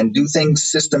you, and do things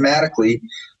systematically.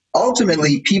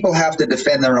 Ultimately, people have to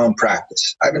defend their own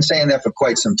practice. I've been saying that for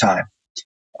quite some time.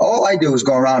 All I do is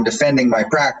go around defending my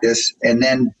practice and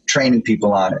then training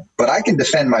people on it. But I can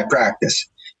defend my practice.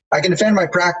 I can defend my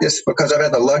practice because I've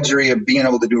had the luxury of being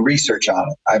able to do research on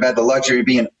it. I've had the luxury of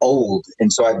being old,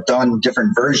 and so I've done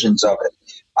different versions of it.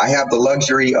 I have the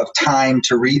luxury of time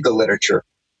to read the literature.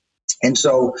 And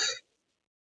so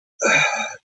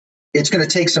it's going to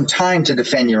take some time to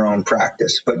defend your own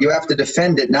practice, but you have to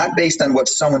defend it not based on what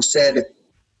someone said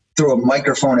through a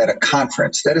microphone at a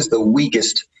conference. That is the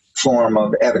weakest form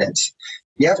of evidence.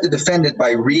 You have to defend it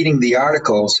by reading the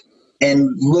articles and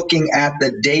looking at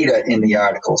the data in the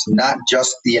articles, not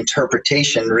just the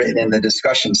interpretation written in the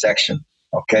discussion section.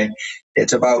 Okay?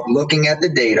 It's about looking at the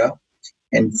data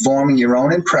and forming your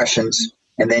own impressions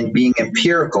and then being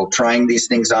empirical, trying these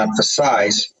things on for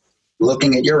size,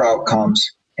 looking at your outcomes,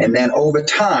 and then over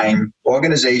time,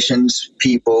 organizations,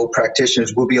 people,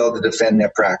 practitioners will be able to defend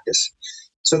their practice.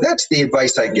 So that's the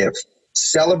advice I give.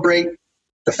 Celebrate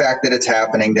the fact that it's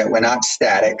happening, that we're not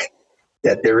static,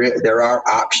 that there are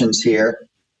options here.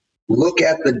 Look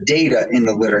at the data in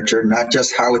the literature, not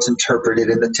just how it's interpreted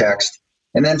in the text.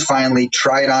 And then finally,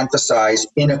 try it on for size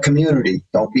in a community.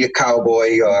 Don't be a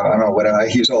cowboy. I don't know what I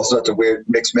use all sorts of weird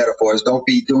mixed metaphors. Don't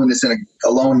be doing this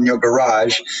alone in your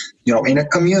garage. In a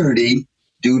community,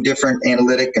 do different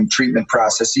analytic and treatment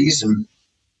processes and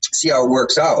see how it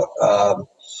works out.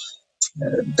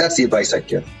 That's the advice I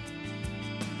give.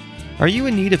 Are you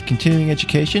in need of continuing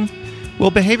education?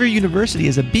 Well, Behavior University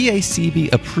is a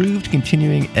BACB approved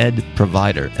continuing ed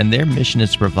provider, and their mission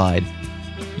is to provide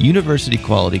university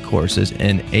quality courses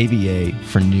and ABA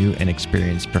for new and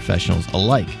experienced professionals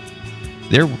alike.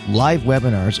 Their live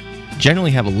webinars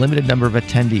generally have a limited number of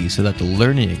attendees so that the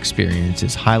learning experience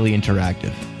is highly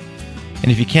interactive.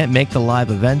 And if you can't make the live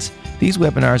events, these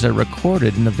webinars are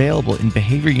recorded and available in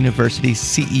Behavior University's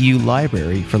CEU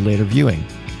library for later viewing.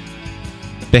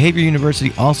 Behavior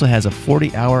University also has a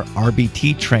 40-hour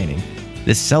RBT training.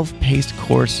 This self-paced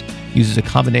course uses a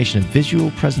combination of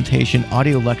visual presentation,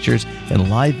 audio lectures, and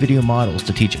live video models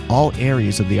to teach all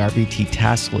areas of the RBT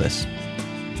task list.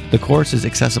 The course is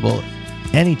accessible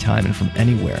anytime and from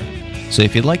anywhere. So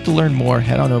if you'd like to learn more,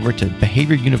 head on over to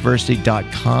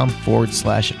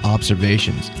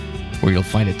behavioruniversity.com/observations, where you'll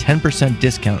find a 10%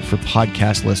 discount for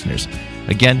podcast listeners.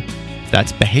 Again,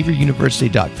 that's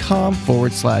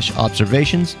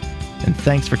behavioruniversity.com/observations, and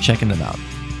thanks for checking them out.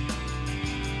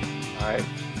 All right.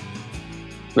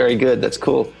 Very good. That's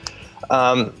cool.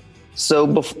 So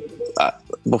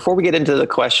before we get into the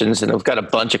questions, and I've got a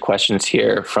bunch of questions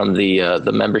here from the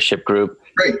membership group.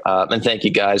 Great. And thank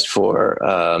you guys for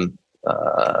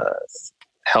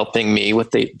helping me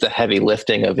with the heavy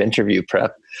lifting of interview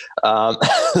prep.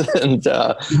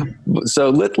 So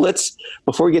let's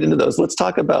before we get into those, let's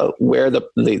talk about where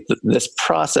this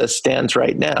process stands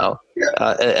right now,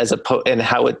 and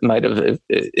how it might have,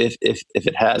 if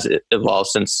it has evolved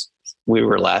since we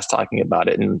were last talking about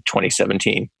it in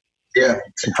 2017. Yeah,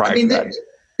 I mean, there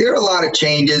are a lot of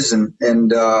changes, and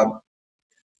I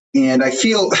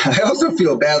also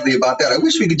feel badly about that. I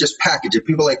wish we could just package it.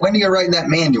 People are like, when are you writing that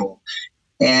manual?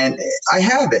 And I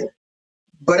have it,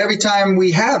 but every time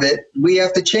we have it, we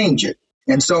have to change it.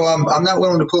 And so I'm not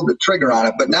willing to pull the trigger on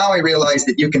it. But now I realize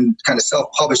that you can kind of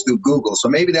self-publish through Google. So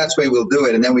maybe that's the way we'll do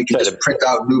it. And then we can just print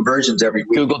out new versions every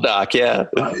week. Google Doc, yeah.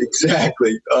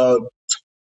 Exactly.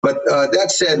 But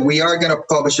that said, we are going to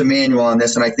publish a manual on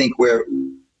this, and I think we're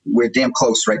damn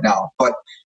close right now. But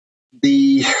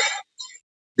the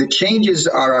changes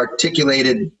are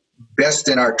articulated best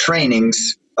in our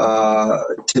trainings,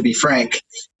 to be frank,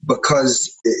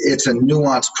 because it's a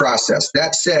nuanced process.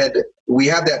 That said, we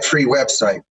have that free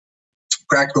website,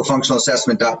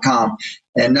 practicalfunctionalassessment.com.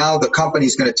 And now the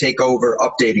company's going to take over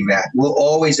updating that. We'll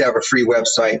always have a free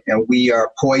website, and we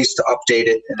are poised to update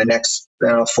it in the next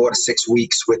 4 to 6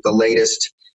 weeks with the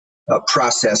latest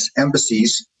process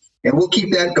emphases. And we'll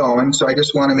keep that going. So I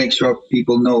just want to make sure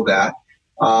people know that.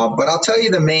 But I'll tell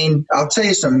you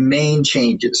some main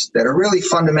changes that are really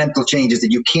fundamental changes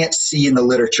that you can't see in the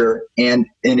literature. And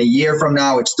in a year from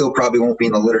now, it still probably won't be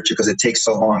in the literature because it takes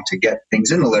so long to get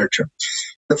things in the literature.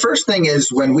 The first thing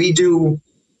is when we do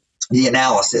the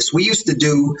analysis, we used to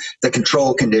do the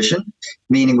control condition,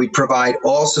 meaning we provide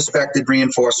all suspected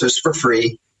reinforcers for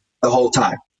free the whole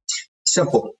time.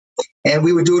 Simple. And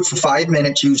we would do it for 5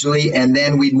 minutes usually, and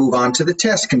then we'd move on to the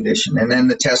test condition. And then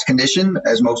the test condition,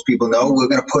 as most people know, we're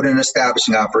going to put an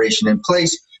establishing operation in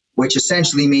place, which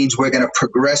essentially means we're going to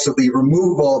progressively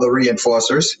remove all the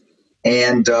reinforcers.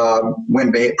 And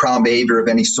when problem behavior of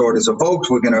any sort is evoked,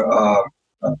 we're going to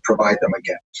provide them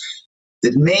again.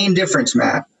 The main difference,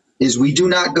 Matt, is we do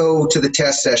not go to the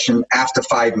test session after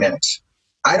 5 minutes.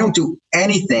 I don't do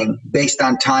anything based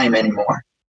on time anymore.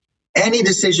 Any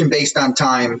decision based on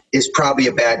time is probably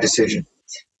a bad decision.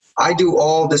 I do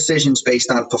all decisions based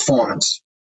on performance.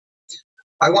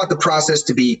 I want the process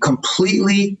to be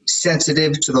completely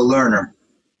sensitive to the learner.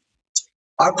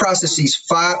 Our processes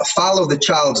follow the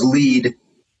child's lead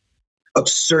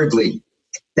absurdly.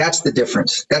 That's the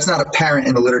difference. That's not apparent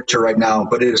in the literature right now,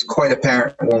 but it is quite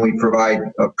apparent when we provide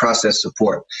process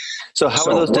support. So how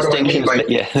are those distinctions?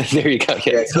 Yeah, there you go.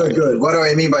 Yeah, good. What do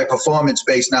I mean by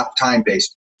performance-based, not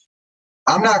time-based?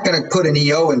 I'm not going to put an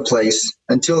EO in place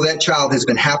until that child has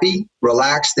been happy,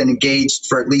 relaxed, and engaged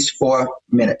for at least 4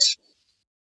 minutes.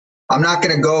 I'm not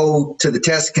going to go to the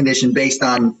test condition based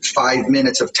on 5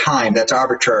 minutes of time. That's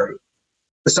arbitrary.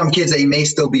 For some kids, they may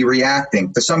still be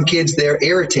reacting. For some kids, they're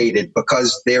irritated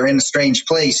because they're in a strange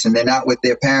place and they're not with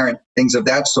their parent, things of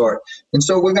that sort. And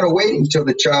so we're going to wait until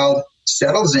the child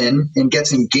settles in and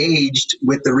gets engaged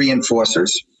with the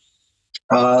reinforcers.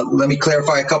 Let me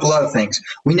clarify a couple other things.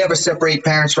 We never separate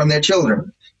parents from their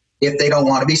children if they don't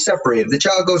want to be separated. If the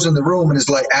child goes in the room and is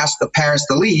like, ask the parents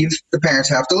to leave, the parents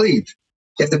have to leave.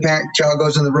 If the child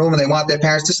goes in the room and they want their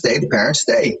parents to stay, the parents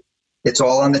stay. It's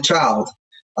all on the child.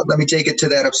 Let me take it to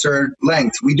that absurd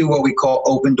length. We do what we call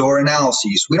open door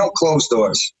analyses. We don't close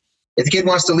doors. If the kid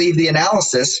wants to leave the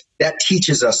analysis, that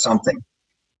teaches us something.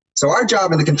 So our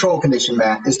job in the control condition,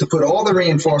 Matt, is to put all the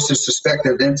reinforcers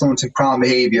suspected of influencing problem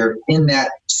behavior in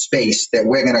that space that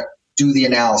we're going to do the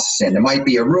analysis in. It might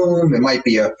be a room, it might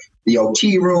be the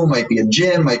OT room, might be a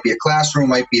gym, might be a classroom,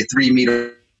 might be a 3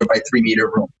 meter by 3 meter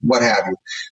room, what have you.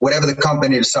 Whatever the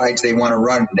company decides they want to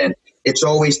run it in, it's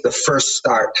always the first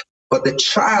start. But the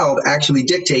child actually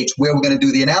dictates where we're going to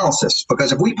do the analysis.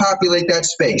 Because if we populate that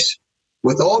space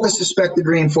with all the suspected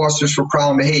reinforcers for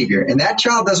problem behavior, and that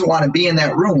child doesn't want to be in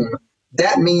that room,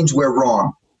 that means we're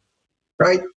wrong,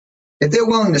 right? If they're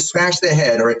willing to smash their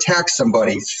head or attack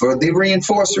somebody for the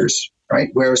reinforcers, right,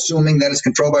 we're assuming that it's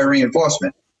controlled by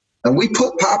reinforcement. And we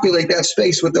populate that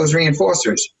space with those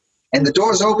reinforcers, and the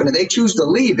door's open and they choose to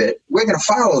leave it, we're going to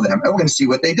follow them and we're going to see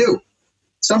what they do.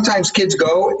 Sometimes kids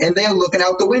go and they're looking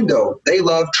out the window. They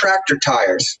love tractor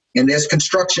tires and there's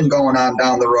construction going on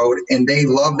down the road and they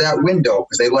love that window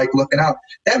because they like looking out.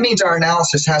 That means our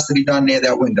analysis has to be done near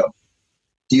that window.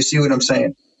 Do you see what I'm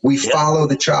saying? We follow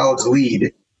the child's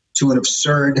lead to an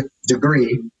absurd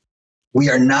degree.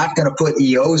 We are not going to put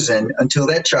EOs in until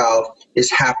that child is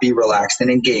happy, relaxed,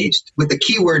 and engaged, with the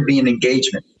key word being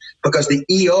engagement, because the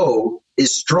EO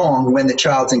is strong when the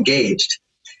child's engaged.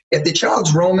 If the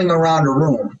child's roaming around a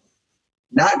room,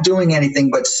 not doing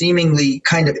anything but seemingly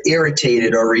kind of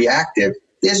irritated or reactive,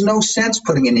 there's no sense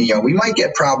putting in EO. We might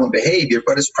get problem behavior,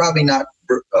 but it's probably not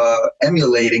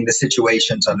emulating the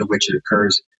situations under which it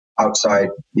occurs outside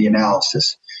the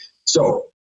analysis. So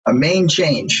a main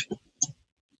change,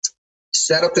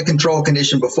 set up the control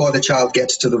condition before the child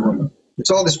gets to the room. It's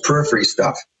all this periphery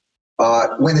stuff.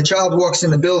 When the child walks in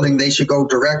the building, they should go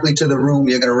directly to the room.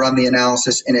 You're going to run the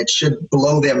analysis, and it should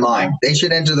blow their mind. They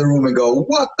should enter the room and go,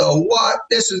 what the what?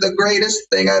 This is the greatest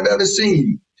thing I've ever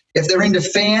seen. If they're into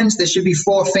fans, there should be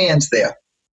 4 fans there.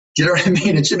 Do you know what I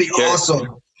mean? It should be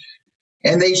awesome.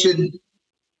 And they should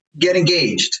get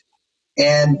engaged.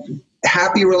 And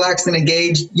happy, relaxed, and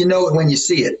engaged, you know it when you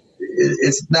see it.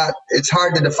 It's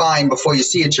hard to define before you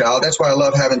see a child. That's why I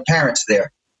love having parents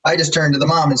there. I just turn to the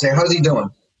mom and say, how's he doing?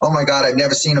 Oh my God, I've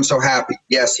never seen him so happy.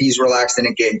 Yes, he's relaxed and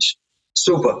engaged.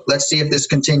 Super. Let's see if this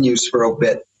continues for a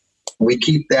bit. We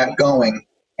keep that going.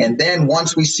 And then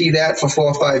once we see that for 4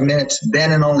 or 5 minutes,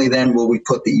 then and only then will we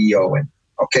put the EO in.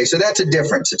 Okay, so that's a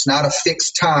difference. It's not a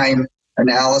fixed time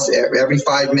analysis. Every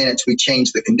 5 minutes we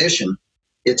change the condition.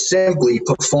 It's simply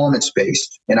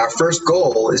performance-based. And our first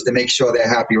goal is to make sure they're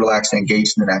happy, relaxed, and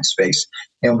engaged in that space.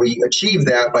 And we achieve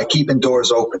that by keeping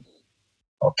doors open.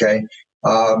 Okay.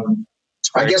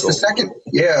 I guess the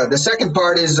second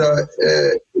part is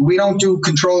we don't do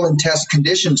control and test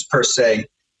conditions per se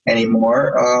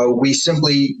anymore. We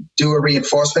simply do a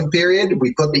reinforcement period.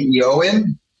 We put the EO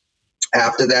in.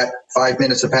 After that, 5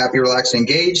 minutes of happy, relaxed,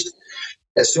 engaged.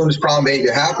 As soon as problem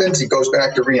behavior happens, it goes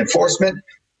back to reinforcement.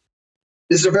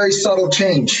 This is a very subtle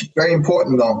change, very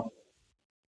important though.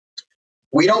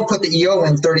 We don't put the EO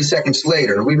in 30 seconds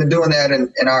later. We've been doing that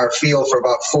in our field for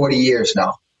about 40 years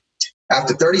now.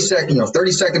 After 30 seconds,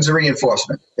 30 seconds of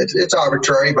reinforcement. It's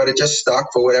arbitrary, but it just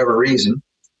stuck for whatever reason.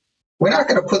 We're not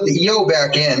going to put the EO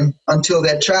back in until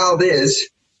that child is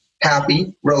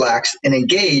happy, relaxed, and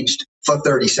engaged for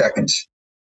 30 seconds.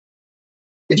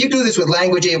 If you do this with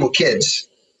language-able kids,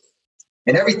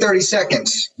 and every 30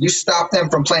 seconds, you stop them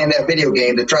from playing that video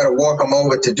game to try to walk them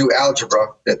over to do algebra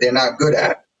that they're not good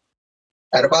at.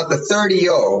 At about the 30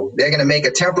 EO, they're going to make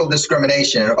a temporal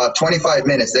discrimination. In about 25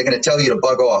 minutes, they're going to tell you to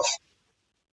bug off.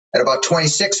 At about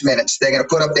 26 minutes, they're going to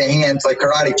put up their hands like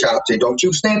karate chops. Say, don't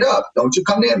you stand up. Don't you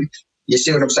come in. You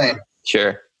see what I'm saying?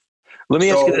 Sure. Let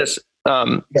me ask you this.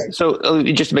 So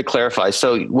just to clarify,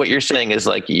 so what you're saying is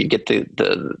like you get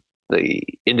the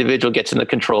individual gets in the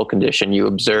control condition, you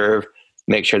observe,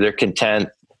 make sure they're content.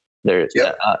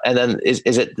 And then is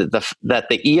it that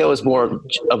the EO is more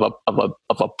of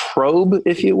a probe,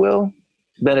 if you will,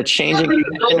 than a changing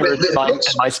condition, or am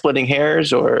I splitting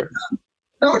hairs or?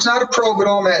 No, it's not a probe at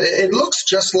all, Matt. It looks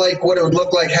just like what it would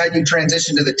look like had you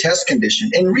transitioned to the test condition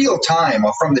in real time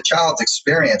or from the child's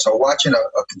experience or watching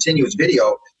a continuous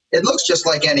video. It looks just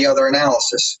like any other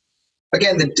analysis.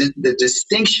 Again, the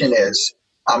distinction is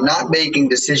I'm not making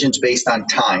decisions based on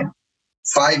time.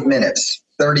 5 minutes,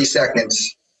 30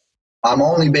 seconds. I'm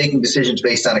only making decisions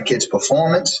based on a kid's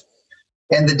performance.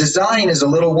 And the design is a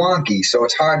little wonky, so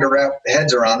it's hard to wrap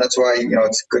heads around. That's why,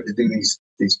 it's good to do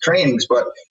these trainings. But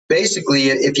basically,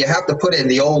 if you have to put it in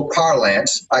the old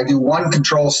parlance, I do one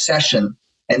control session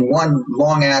and one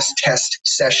long-ass test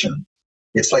session.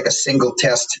 It's like a single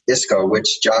test ISCO,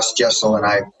 which Josh Jessel and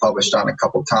I published on a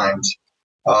couple times.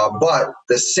 But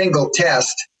the single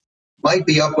test might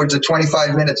be upwards of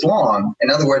 25 minutes long. In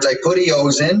other words, I put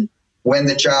EOs in when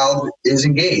the child is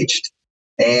engaged.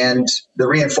 And the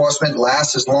reinforcement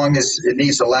lasts as long as it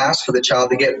needs to last for the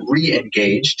child to get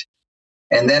re-engaged.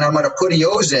 And then I'm going to put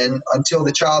EOs in until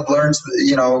the child learns,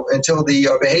 until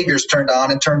the behavior is turned on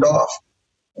and turned off.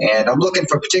 And I'm looking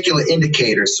for particular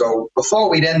indicators. So before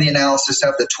we'd end the analysis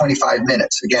after 25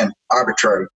 minutes, again,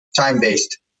 arbitrary,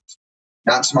 time-based,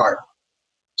 not smart.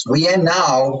 We end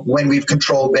now when we've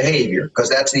controlled behavior, because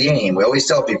that's the aim. We always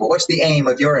tell people, what's the aim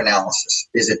of your analysis?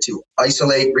 Is it to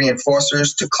isolate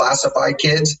reinforcers, to classify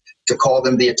kids, to call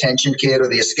them the attention kid or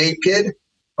the escape kid?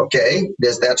 Okay,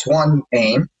 that's one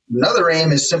aim. Another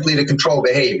aim is simply to control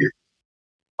behavior.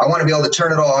 I want to be able to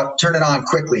turn it on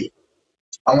quickly.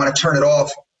 I want to turn it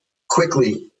off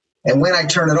quickly. And when I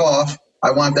turn it off,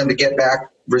 I want them to get back,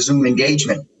 resume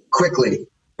engagement quickly,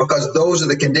 because those are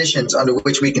the conditions under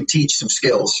which we can teach some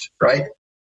skills, right?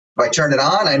 If I turn it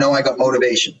on, I know I got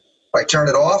motivation. If I turn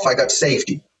it off, I got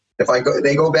safety. If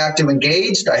they go back to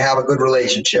engaged, I have a good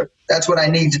relationship. That's what I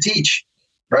need to teach,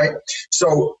 right?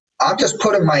 So I'm just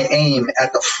putting my aim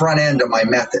at the front end of my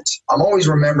methods. I'm always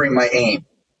remembering my aim.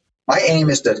 My aim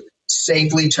is to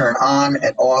safely turn on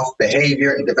and off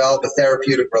behavior and develop a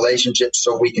therapeutic relationship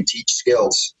so we can teach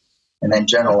skills and then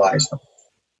generalize them.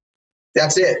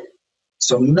 That's it.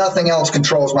 So nothing else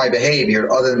controls my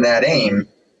behavior other than that aim.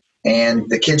 And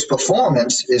the kid's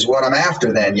performance is what I'm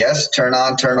after then. Yes, turn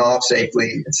on, turn off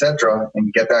safely, etc.,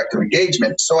 and get back to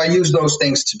engagement. So I use those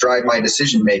things to drive my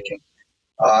decision making.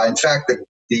 In fact,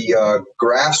 the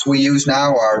graphs we use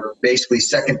now are basically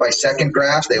second-by-second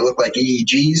graphs. They look like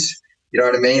EEGs. You know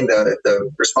what I mean?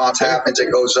 The response happens,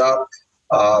 it goes up.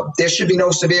 There should be no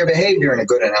severe behavior in a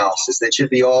good analysis. They should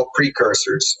be all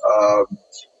precursors.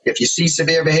 If you see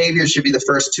severe behavior, it should be the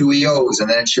first two EOs, and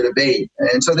then it should abate.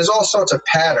 And so there's all sorts of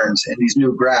patterns in these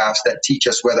new graphs that teach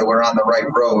us whether we're on the right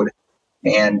road.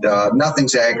 And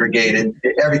nothing's aggregated.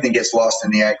 Everything gets lost in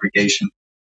the aggregation.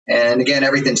 And again,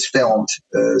 everything's filmed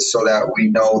so that we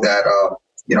know that,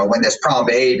 when there's problem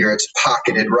behavior, it's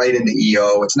pocketed right in the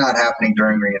EO. It's not happening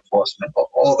during reinforcement,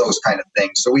 all those kind of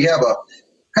things. So we have a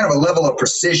kind of a level of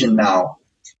precision now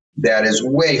that is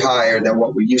way higher than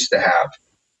what we used to have.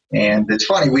 And it's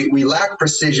funny, we lack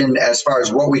precision as far as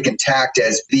what we can tact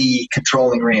as the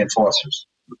controlling reinforcers.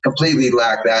 We completely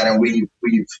lack that, and we've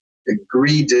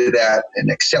agreed to that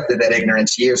and accepted that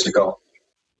ignorance years ago.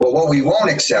 But what we won't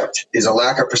accept is a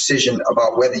lack of precision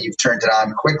about whether you've turned it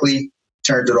on quickly,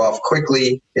 turned it off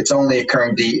quickly. It's only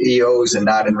occurring to EOs and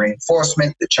not in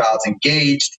reinforcement. The child's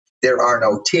engaged. There are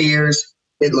no tears.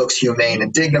 It looks humane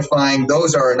and dignifying.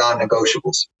 Those are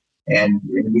non-negotiables. And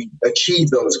we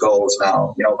achieve those goals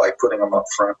now, by putting them up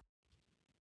front.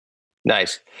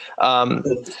 Nice.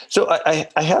 So I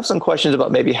have some questions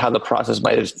about maybe how the process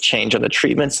might have changed on the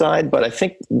treatment side, but I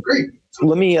think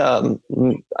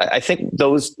I think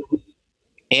those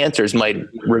answers might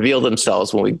reveal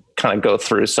themselves when we kind of go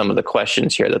through some of the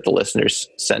questions here that the listeners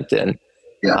sent in.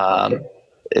 Yeah.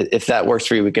 If that works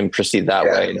for you, we can proceed that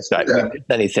way. And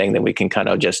if anything, then we can kind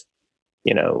of just,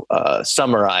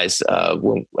 summarize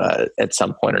at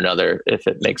some point or another, if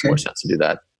it makes more sense to do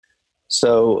that.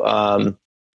 So,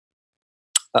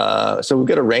 so we've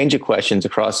got a range of questions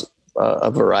across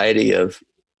a variety of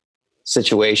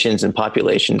situations and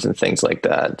populations and things like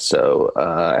that. So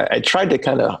I tried to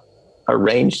kind of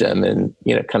arrange them and,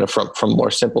 kind of from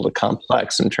more simple to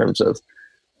complex in terms of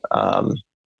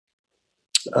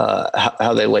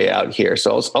how they lay out here.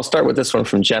 So I'll start with this one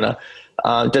from Jenna.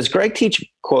 Does Greg teach,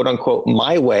 quote unquote,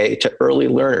 my way to early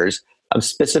learners? I'm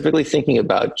specifically thinking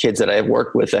about kids that I have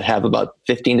worked with that have about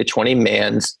 15 to 20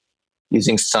 mans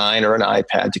using sign or an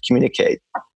iPad to communicate.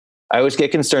 I always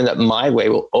get concerned that my way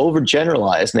will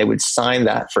overgeneralize and they would sign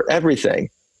that for everything.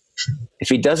 If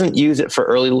he doesn't use it for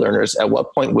early learners, at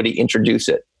what point would he introduce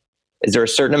it? Is there a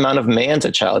certain amount of mans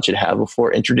a child should have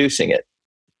before introducing it?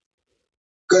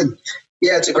 Good.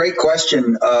 Yeah, it's a great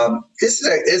question. This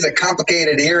is a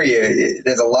complicated area.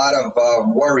 There's a lot of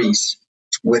worries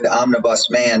with omnibus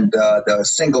man, the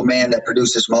single man that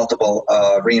produces multiple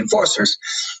reinforcers.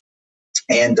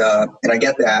 And I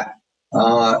get that.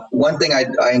 One thing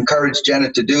I encourage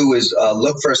Jenna to do is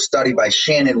look for a study by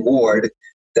Shannon Ward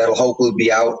that'll hopefully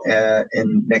be out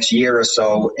in next year or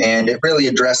so. And it really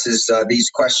addresses these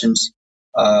questions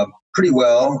pretty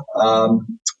well.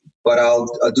 But I'll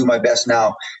do my best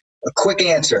now. A quick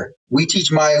answer. We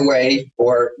teach my way,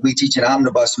 or we teach an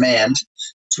omnibus man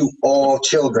to all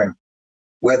children,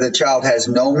 whether the child has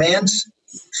no mans,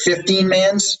 15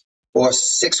 mans, or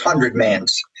 600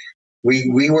 mans.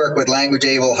 We work with language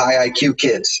able, high IQ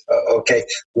kids. Okay.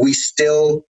 We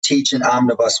still teach an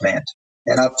omnibus man.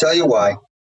 And I'll tell you why.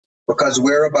 Because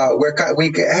we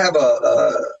have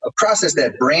a process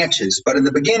that branches, but in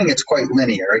the beginning it's quite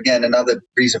linear. Again, another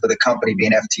reason for the company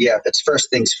being FTF. It's first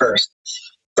things first.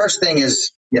 First thing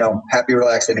is, happy,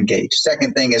 relaxed, and engaged.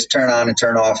 Second thing is turn on and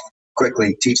turn off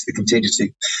quickly, teach the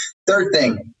contingency. Third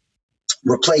thing,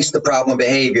 replace the problem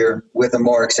behavior with a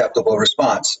more acceptable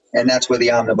response. And that's where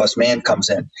the omnibus man comes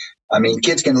in. I mean,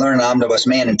 kids can learn omnibus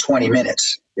man in 20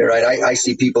 minutes. You're right. I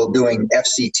see people doing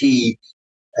FCT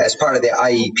as part of their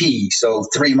IEP. So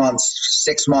 3 months,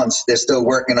 6 months, they're still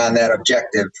working on that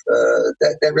objective.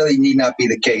 That really need not be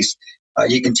the case.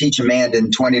 You can teach a man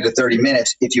in 20 to 30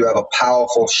 minutes if you have a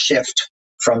powerful shift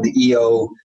from the EO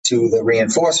to the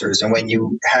reinforcers. And when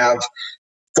you have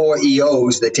 4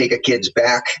 EOs that take a kid's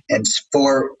back and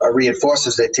 4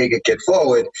 reinforcers that take a kid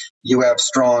forward, you have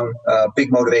strong,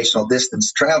 big motivational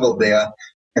distance traveled there.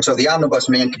 And so the omnibus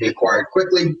man can be acquired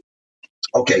quickly.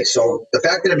 Okay, so the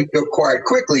fact that it can be acquired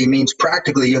quickly means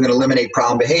practically you're going to eliminate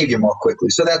problem behavior more quickly.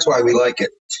 So that's why we like it.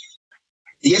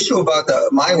 The issue about the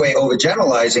my way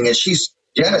overgeneralizing is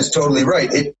Jenna's totally right.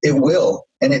 It will,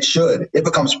 and it should. It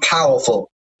becomes powerful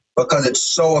because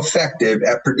it's so effective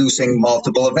at producing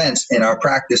multiple events in our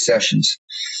practice sessions.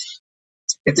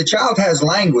 If the child has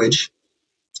language,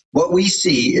 what we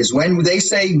see is when they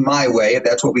say my way, if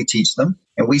that's what we teach them,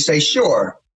 and we say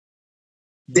sure,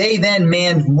 they then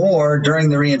man more during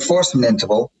the reinforcement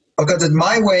interval because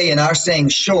my way and our saying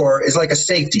sure is like a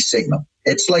safety signal.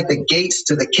 It's like the gates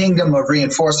to the kingdom of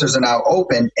reinforcers are now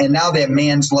open, and now their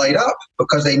mans light up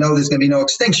because they know there's going to be no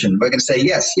extinction. We're going to say,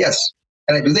 yes, yes.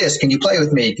 Can I do this? Can you play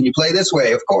with me? Can you play this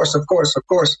way? Of course, of course, of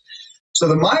course. So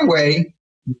the my way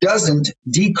doesn't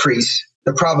decrease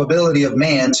the probability of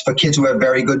mans for kids who have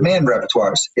very good man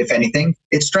repertoires. If anything,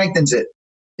 it strengthens it.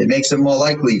 It makes it more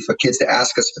likely for kids to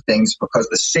ask us for things because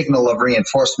the signal of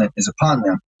reinforcement is upon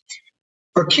them.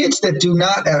 For kids that do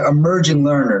not emerging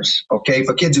learners, okay,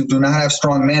 for kids who do not have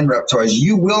strong man repertoires,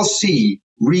 you will see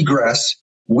regress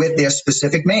with their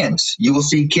specific mans. You will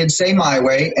see kids say my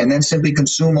way and then simply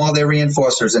consume all their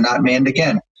reinforcers and not manned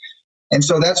again. And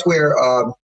so that's where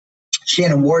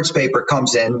Shannon Ward's paper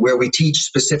comes in, where we teach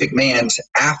specific mans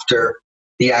after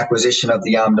the acquisition of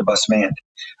the omnibus man.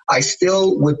 I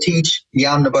still would teach the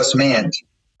omnibus man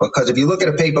because if you look at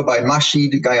a paper by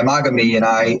Mashid Gayamagami and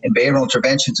I in Behavioral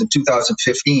Interventions in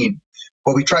 2015,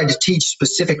 but we tried to teach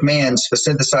specific MANs for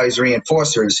synthesized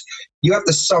reinforcers, you have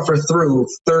to suffer through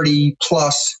 30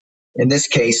 plus, in this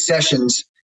case, sessions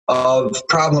of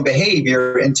problem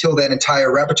behavior until that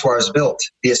entire repertoire is built.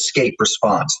 The escape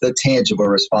response, the tangible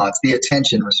response, the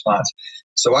attention response.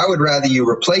 So I would rather you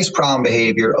replace problem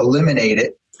behavior, eliminate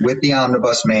it with the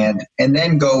omnibus MAN, and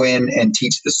then go in and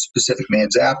teach the specific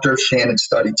MANs after. Shannon's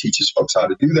study teaches folks how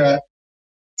to do that.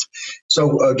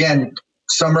 So again,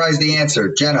 summarize the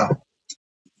answer. Jenna,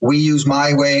 we use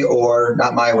my way, or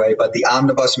not my way, but the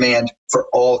omnibus MAN for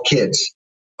all kids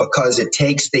because it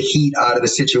takes the heat out of the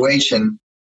situation.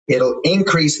 It'll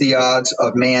increase the odds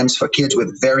of MANs for kids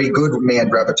with very good MAN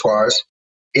repertoires.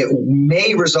 It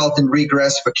may result in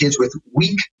regress for kids with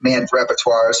weak MAN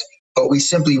repertoires, but we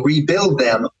simply rebuild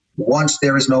them once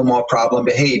there is no more problem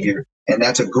behavior. And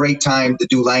that's a great time to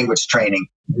do language training,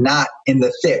 not in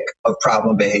the thick of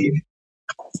problem behavior.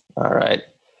 All right.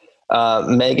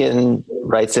 Megan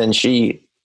writes in, she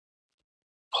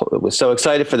was so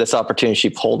excited for this opportunity, she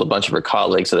polled a bunch of her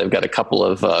colleagues. So they've got a couple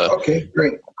of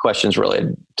great questions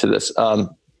related to this.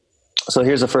 So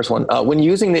here's the first one. When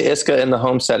using the ISCA in the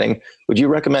home setting, would you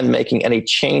recommend making any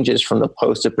changes from the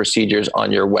posted procedures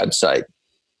on your website?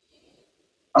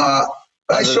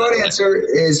 My short answer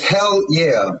is hell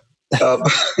yeah.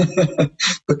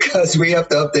 Because we have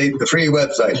to update the free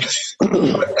website.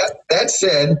 That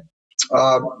said,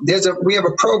 we have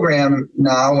a program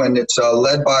now, and it's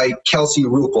led by Kelsey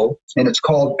Rupel, and it's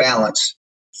called Balance.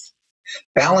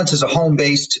 Balance is a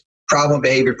home-based problem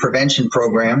behavior prevention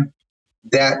program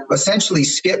that essentially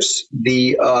skips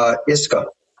the ISCA.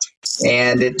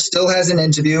 And it still has an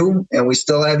interview, and we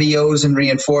still have EOs and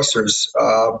reinforcers,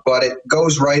 but it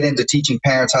goes right into teaching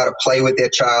parents how to play with their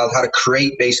child, how to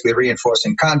create basically a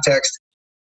reinforcing context,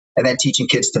 and then teaching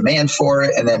kids to MAN for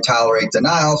it, and then tolerate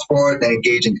denials for it, then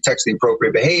engage in contextually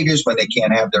appropriate behaviors when they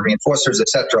can't have their reinforcers,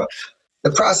 etc.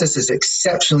 The process is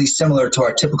exceptionally similar to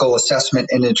our typical assessment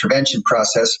and intervention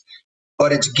process,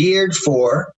 but it's geared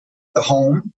for the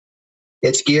home.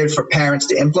 It's geared for parents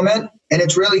to implement, and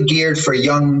it's really geared for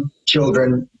young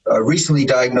children recently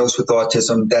diagnosed with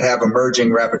autism that have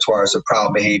emerging repertoires of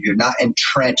problem behavior, not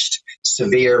entrenched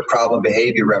severe problem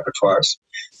behavior repertoires.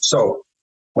 So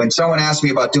when someone asks me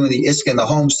about doing the ISCA in the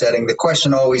home setting, the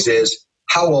question always is,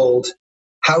 how old,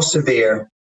 how severe,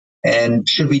 and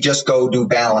should we just go do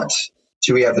Balance?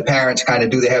 Should we have the parents kind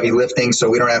of do the heavy lifting so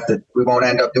we won't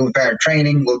end up doing parent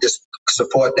training? We'll just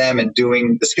support them in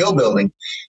doing the skill building.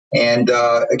 And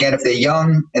again, if they're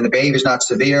young and the behavior is not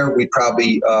severe, we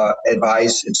probably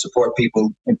advise and support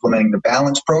people implementing the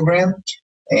Balance program.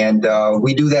 And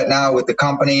we do that now with the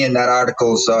company, and that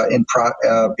article's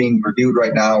being reviewed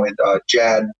right now with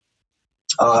JAD.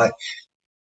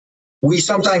 We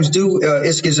sometimes do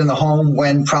ISCAs in the home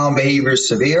when problem behavior is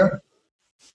severe.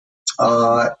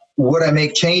 Would I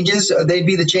make changes? They'd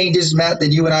be the changes, Matt,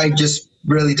 that you and I just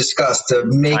really discussed, to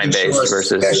making sure,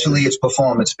 especially it's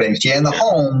performance-based. Yeah, in the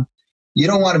home, you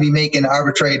don't want to be making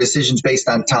arbitrary decisions based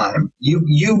on time.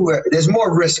 There's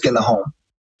more risk in the home,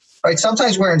 right?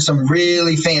 Sometimes we're in some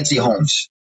really fancy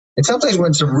homes, and sometimes we're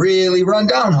in some really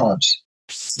run-down homes.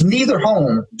 Neither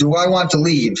home do I want to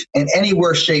leave in any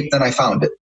worse shape than I found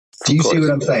it. Do you see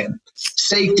what I'm saying?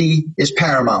 Safety is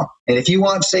paramount, and if you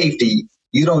want safety,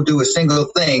 you don't do a single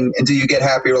thing until you get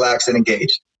happy, relaxed, and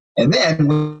engaged. And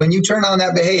then when you turn on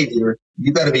that behavior,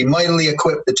 you better be mightily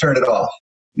equipped to turn it off,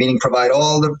 meaning provide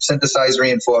all the synthesized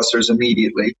reinforcers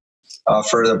immediately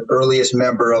for the earliest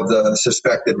member of the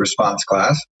suspected response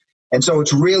class. And so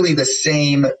it's really the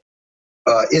same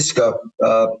ISCA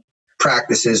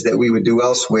practices that we would do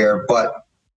elsewhere, but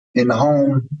in the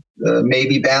home,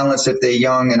 maybe Balance if they're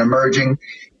young and emerging,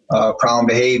 problem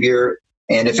behavior,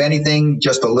 and if anything,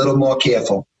 just a little more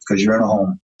careful because you're in a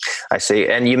home. I see.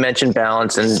 And you mentioned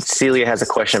Balance, and Celia has a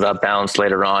question about Balance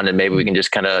later on, and maybe we can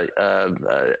just kind of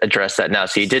address that now.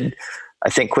 So you did, I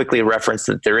think, quickly reference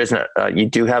that there isn't, you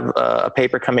do have a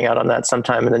paper coming out on that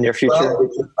sometime in the near future? Well,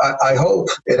 I hope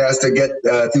it has to get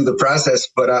through the process,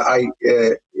 but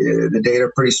the data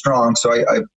are pretty strong, so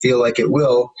I feel like it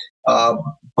will.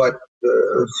 But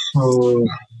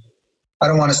I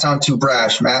don't want to sound too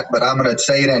brash, Matt, but I'm going to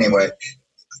say it anyway.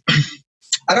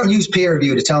 I don't use peer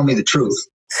review to tell me the truth.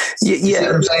 Yeah. You see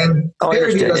what I'm saying? Peer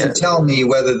review doesn't tell me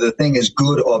whether the thing is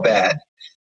good or bad.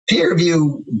 Peer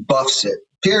review buffs it.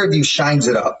 Peer review shines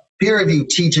it up. Peer review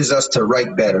teaches us to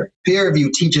write better. Peer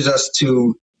review teaches us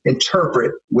to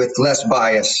interpret with less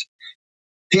bias.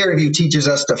 Peer review teaches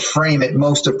us to frame it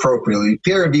most appropriately.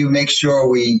 Peer review makes sure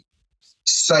we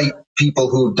cite people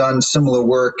who've done similar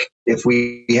work if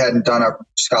we hadn't done our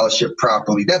scholarship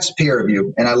properly. That's peer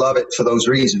review, and I love it for those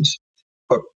reasons.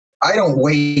 But I don't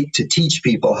wait to teach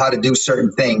people how to do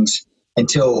certain things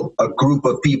until a group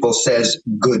of people says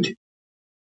good,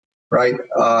 right?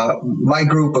 My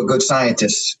group of good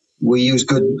scientists, we use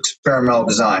good experimental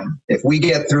design. If we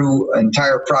get through an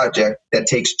entire project that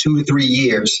takes 2 to 3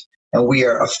 years and we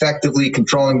are effectively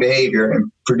controlling behavior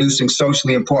and producing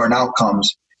socially important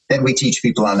outcomes, then we teach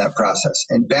people on that process.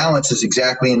 And balance is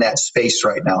exactly in that space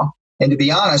right now. And to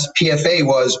be honest, PFA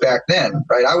was back then,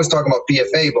 right? I was talking about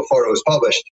PFA before it was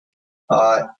published.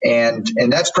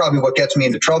 And that's probably what gets me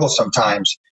into trouble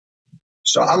sometimes.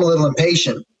 So I'm a little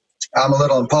impatient. I'm a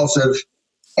little impulsive,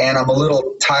 and I'm a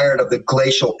little tired of the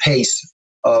glacial pace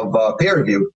of peer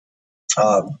review.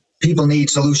 People need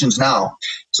solutions now.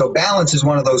 So balance is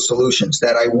one of those solutions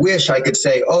that I wish I could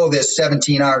say, oh, there's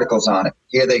 17 articles on it.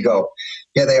 Here they go.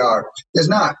 Here they are. There's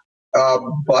not.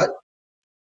 But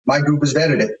my group has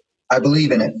vetted it. I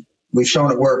believe in it. We've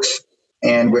shown it works,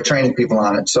 and we're training people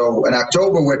on it. So in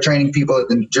October, we're training people at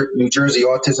the New Jersey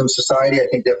Autism Society. I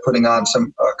think they're putting on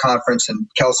some conference, and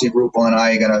Kelsey Rupel and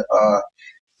I are going to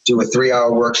do a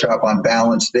 3-hour workshop on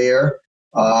balance there.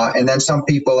 And then some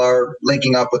people are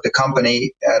linking up with the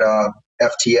company at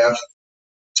FTF,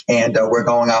 and we're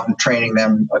going out and training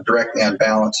them directly on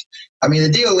balance. I mean, the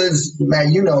deal is,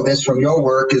 Matt, you know this from your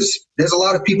work, is there's a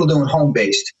lot of people doing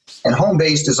home-based. And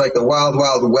home-based is like the wild,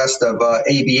 wild west of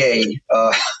ABA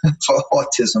for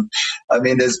autism. I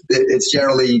mean, it's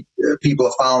generally people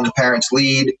are following the parent's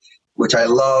lead, which I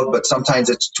love, but sometimes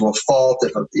it's to a fault.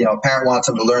 If a parent wants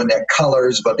them to learn their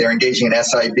colors, but they're engaging in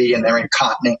SIB and they're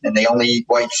incontinent and they only eat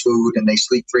white food and they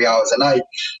sleep 3 hours a night,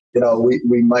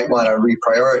 we might want to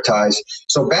reprioritize.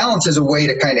 So balance is a way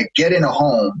to kind of get in a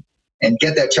home and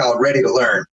get that child ready to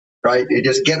learn, right? You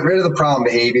just get rid of the problem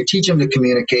behavior, teach them to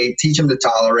communicate, teach them to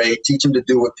tolerate, teach them to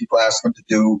do what people ask them to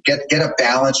do, get a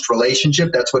balanced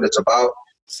relationship. That's what it's about.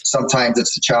 Sometimes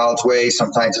it's the child's way,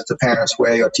 sometimes it's the parent's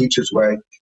way or teacher's way.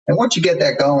 And once you get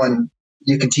that going,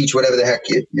 you can teach whatever the heck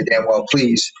you damn well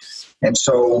please. And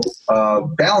so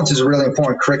balance is a really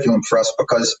important curriculum for us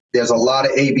because there's a lot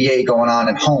of ABA going on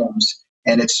in homes,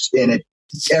 and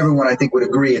everyone I think would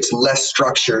agree it's less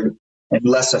structured and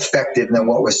less effective than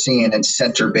what we're seeing in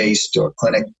center-based or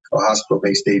clinic or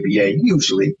hospital-based ABA.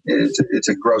 Usually, it's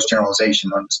a gross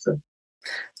generalization, understood.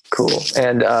 Cool.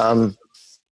 And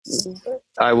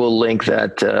I will link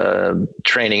that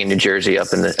training in New Jersey up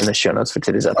in the show notes for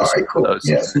today's episode. All right, cool. For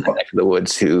those in the neck of the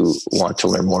woods who want to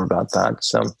learn more about that.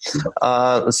 So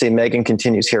let's see, Megan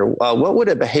continues here. What would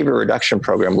a behavior reduction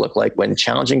program look like when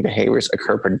challenging behaviors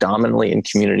occur predominantly in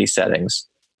community settings?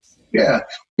 Yeah,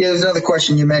 there's another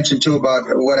question you mentioned too about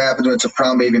what happens when it's a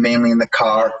problem, maybe mainly in the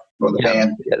car or the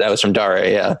van. Yeah, that was from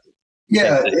Daria,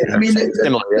 Yeah, I mean,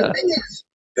 similar, the thing is,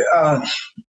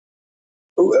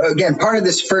 again, part of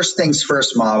this first things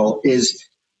first model is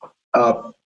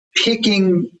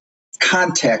picking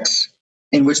contexts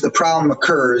in which the problem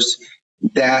occurs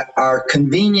that are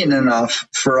convenient enough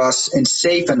for us and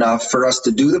safe enough for us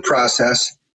to do the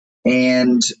process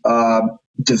and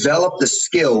develop the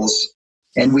skills.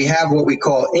 And we have what we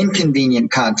call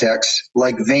inconvenient contexts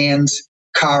like vans,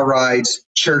 car rides,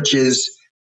 churches,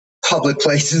 public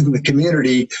places in the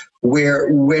community where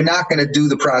we're not going to do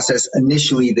the process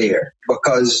initially there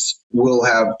because we'll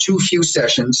have too few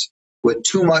sessions with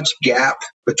too much gap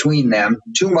between them,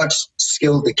 too much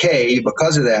skill decay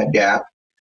because of that gap,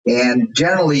 and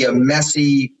generally a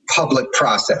messy public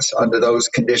process under those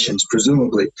conditions,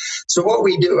 presumably. So what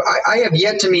we do, I have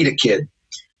yet to meet a kid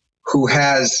who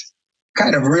has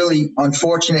kind of really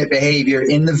unfortunate behavior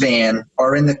in the van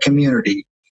or in the community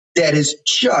that is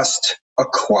just a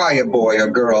quiet boy or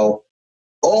girl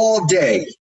all day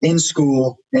in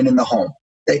school and in the home.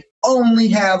 They only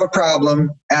have a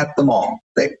problem at the mall.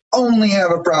 They only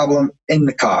have a problem in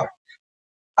the car.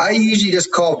 I usually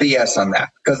just call BS on that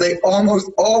because they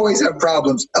almost always have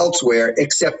problems elsewhere,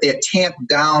 except they're tamped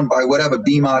down by whatever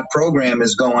BMOD program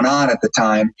is going on at the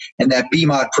time, and that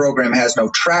BMOD program has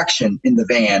no traction in the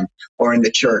van or in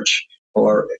the church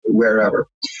or wherever.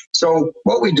 So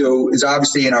what we do is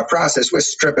obviously in our process, we're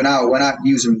stripping out. We're not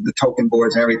using the token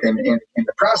boards and everything in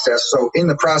the process. So in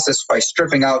the process, by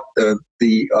stripping out the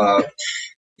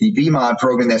BMOD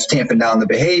program that's tamping down the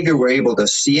behavior, we're able to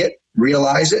see it,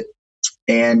 realize it,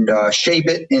 and shape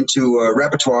it into a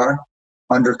repertoire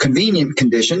under convenient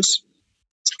conditions.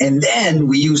 And then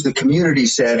we use the community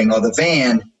setting or the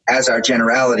van as our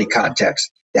generality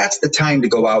context. That's the time to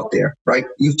go out there, right?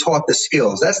 You've taught the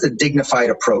skills. That's the dignified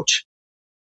approach.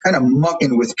 Kind of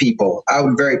mucking with people out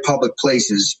in very public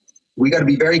places. We got to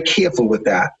be very careful with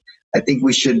that. I think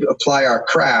we should apply our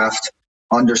craft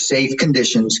under safe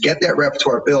conditions, get that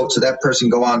repertoire built so that person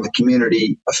go on in the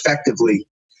community effectively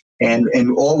And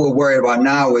all we're worried about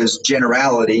now is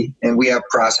generality, and we have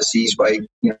processes by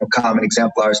common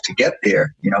exemplars to get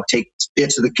there. Take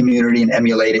bits of the community and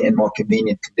emulate it in more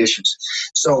convenient conditions.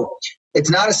 So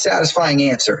it's not a satisfying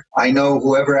answer. I know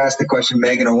whoever asked the question,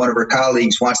 Megan or one of her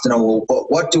colleagues, wants to know, well,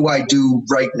 what do I do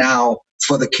right now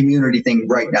for the community thing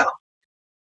right now?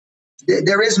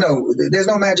 There's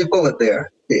no magic bullet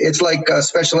there. It's like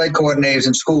special ed coordinators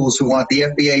in schools who want the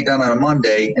FBA done on a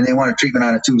Monday and they want a treatment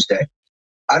on a Tuesday.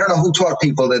 I don't know who taught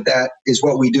people that is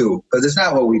what we do, because it's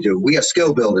not what we do. We are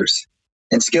skill builders,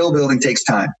 and skill building takes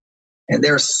time. And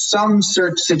there are some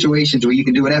certain situations where you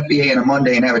can do an FBA on a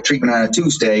Monday and have a treatment on a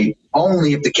Tuesday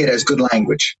only if the kid has good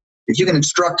language. If you can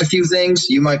instruct a few things,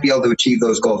 you might be able to achieve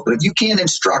those goals. But if you can't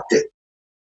instruct it,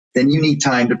 then you need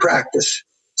time to practice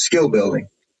skill building.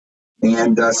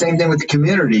 And same thing with the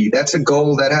community. That's a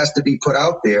goal that has to be put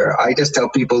out there. I just tell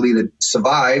people either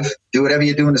survive, do whatever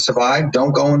you're doing to survive.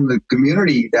 Don't go in the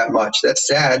community that much. That's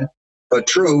sad, but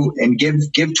true. And give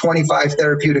 25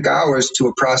 therapeutic hours to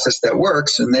a process that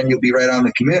works, and then you'll be right on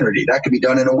the community. That could be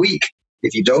done in a week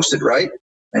if you dose it right.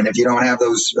 And if you don't have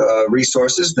those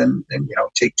resources, then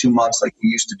take 2 months like we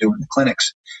used to do in the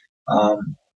clinics.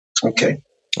 Okay.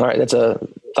 All right. That's a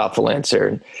thoughtful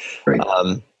answer. Great.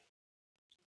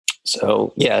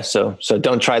 So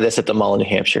don't try this at the Mall in New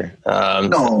Hampshire.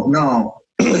 No.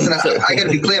 Listen, I got to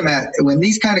be clear, Matt. When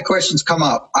these kind of questions come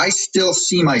up, I still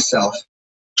see myself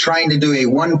trying to do a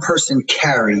one-person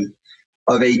carry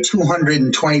of a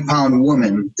 220-pound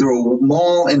woman through a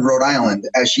mall in Rhode Island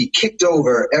as she kicked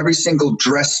over every single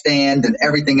dress stand and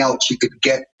everything else she could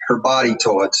get her body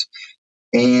towards.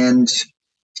 And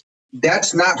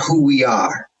that's not who we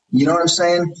are. You know what I'm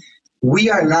saying?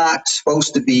 We are not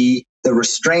supposed to be the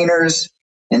restrainers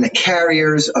and the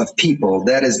carriers of people.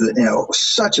 That is,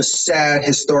 such a sad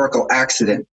historical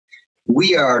accident.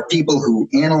 We are people who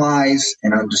analyze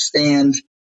and understand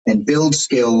and build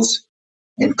skills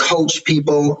and coach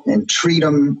people and treat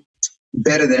them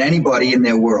better than anybody in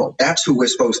their world. That's who we're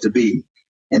supposed to be.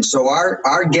 And so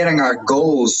our getting our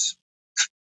goals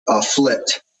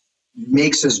flipped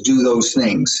makes us do those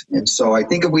things. And so I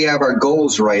think if we have our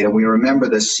goals right and we remember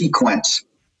the sequence,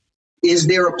 is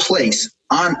there a place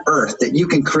on earth that you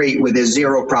can create where there's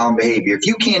zero problem behavior? If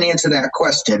you can't answer that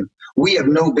question, we have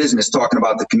no business talking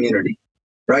about the community,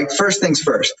 right? First things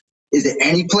first. Is there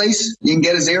any place you can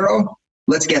get a zero?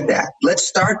 Let's get that. Let's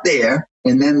start there,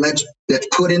 and then let's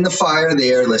put in the fire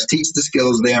there. Let's teach the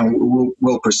skills there, and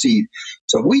we'll proceed.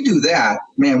 So if we do that,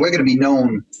 man, we're going to be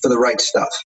known for the right stuff.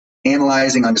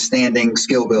 Analyzing, understanding,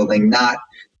 skill building, not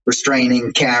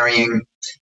restraining, carrying,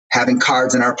 having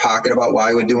cards in our pocket about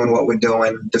why we're doing what we're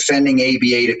doing, defending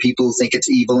ABA to people who think it's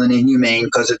evil and inhumane,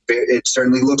 because it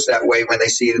certainly looks that way when they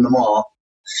see it in the mall.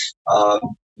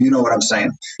 You know what I'm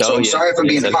saying? So I'm sorry if I'm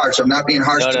being harsh. I'm not being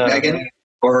harsh to Megan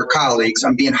or her colleagues.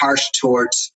 I'm being harsh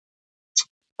towards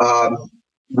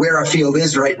where our field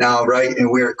is right now, right,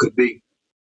 and where it could be.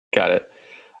 Got it.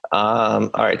 All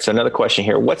right. So another question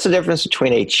here. What's the difference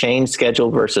between a chain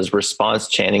schedule versus response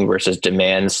chaining versus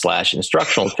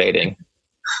demand/instructional fading?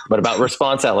 What about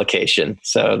response allocation?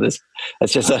 So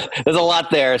there's a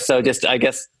lot there. So just, I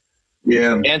guess,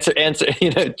 answer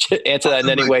that in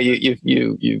any way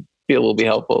you feel will be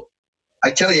helpful.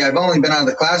 I tell you, I've only been out of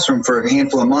the classroom for a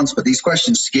handful of months, but these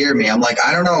questions scare me. I'm like,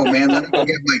 I don't know, man. Let me go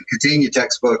get my Catania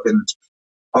textbook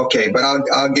but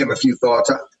I'll give a few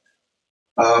thoughts.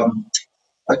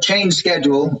 A chain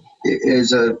schedule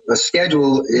is a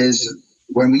schedule is,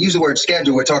 when we use the word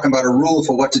schedule, we're talking about a rule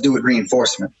for what to do with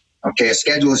reinforcement. Okay, a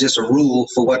schedule is just a rule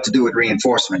for what to do with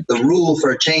reinforcement. The rule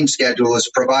for a chain schedule is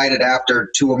provided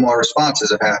after 2 or more responses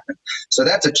have happened. So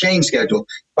that's a chain schedule.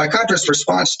 By contrast,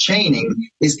 response chaining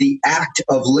is the act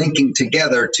of linking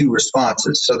together 2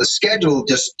 responses. So the schedule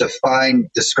just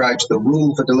describes the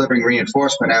rule for delivering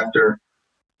reinforcement after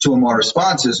 2 or more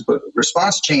responses, but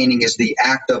response chaining is the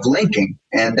act of linking,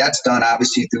 and that's done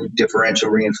obviously through differential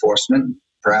reinforcement,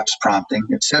 perhaps prompting,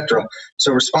 etc.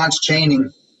 So response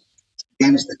chaining,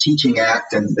 again, is the teaching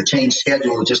act, and the chain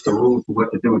schedule is just the rule for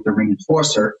what to do with the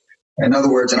reinforcer. In other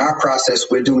words, in our process,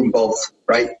 we're doing both,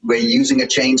 right? We're using a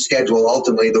chain schedule.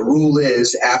 Ultimately, the rule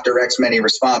is after X many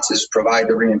responses, provide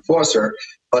the reinforcer,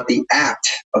 but the act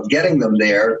of getting them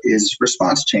there is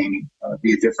response chaining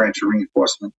via differential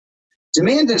reinforcement.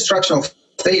 Demand instructional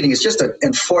fading is just an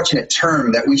unfortunate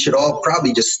term that we should all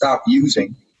probably just stop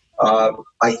using.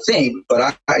 I think,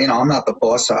 but I'm not the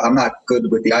boss. I'm not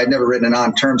good with I've never written an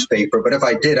on terms paper, but if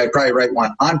I did, I'd probably write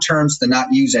one on terms to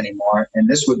not use anymore. And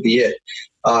this would be it.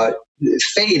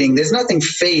 Fading, there's nothing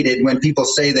faded when people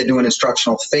say they're doing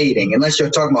instructional fading, unless you're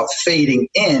talking about fading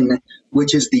in,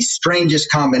 which is the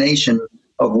strangest combination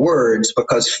of words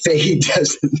because fade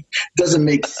doesn't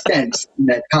make sense in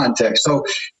that context. So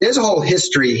there's a whole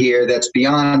history here that's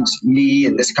beyond me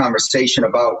in this conversation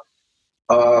about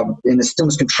in the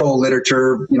stimulus control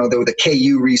literature. There were the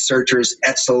KU researchers,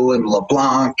 Etzel and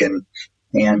LeBlanc and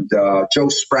Joe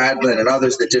Spradlin and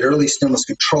others that did early stimulus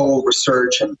control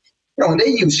research. And when they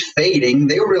used fading,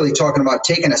 they were really talking about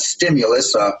taking a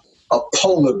stimulus, a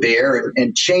polar bear,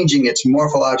 and changing its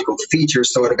morphological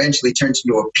features so it eventually turns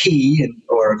into a P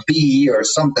or a B or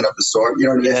something of the sort.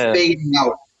 They're fading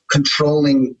out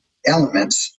controlling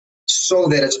elements so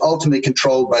that it's ultimately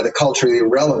controlled by the culturally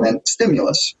relevant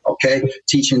stimulus, okay?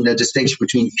 Teaching the distinction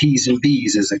between P's and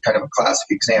B's is a kind of a classic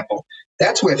example.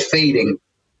 That's where fading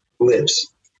lives.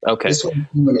 Okay. This one,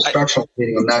 instructional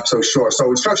fading, I'm not so sure.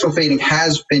 So instructional fading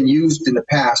has been used in the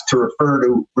past to refer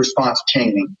to response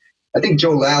chaining. I think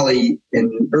Joe Lally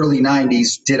in early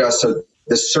 90s did us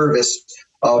the service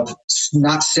of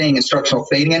not saying instructional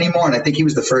fading anymore, and I think he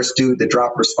was the first dude that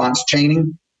dropped response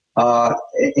chaining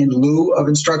in lieu of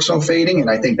instructional fading, and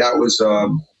I think that was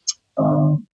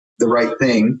the right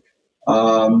thing.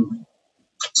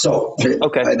 So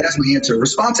that's my answer.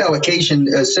 Response allocation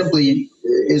simply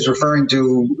is referring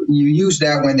to, you use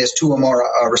that when there's two or more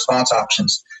response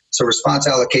options. So response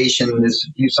allocation is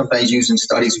sometimes used in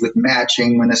studies with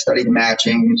matching, when they study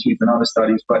matching, it's used in other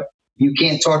studies, but you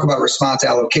can't talk about response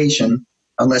allocation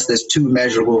unless there's two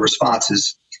measurable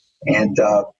responses. And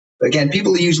again,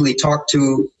 people usually talk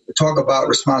about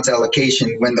response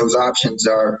allocation when those options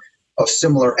are of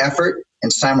similar effort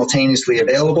and simultaneously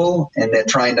available, and they're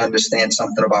trying to understand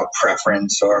something about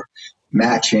preference or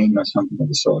matching or something of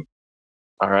the sort.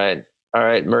 All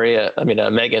right,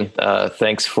 Megan,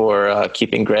 thanks for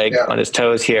keeping Greg on his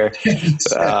toes here.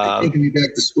 Taking me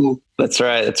back to school. That's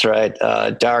right.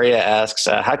 Daria asks,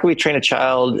 how can we train a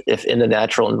child if in the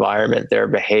natural environment their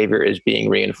behavior is being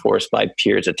reinforced by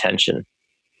peers' attention?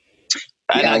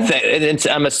 And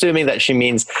I'm assuming that she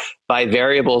means by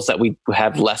variables that we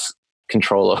have less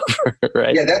control over,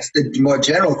 right? Yeah, that's the more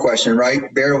general question, right?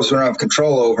 Variables we don't have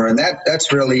control over, and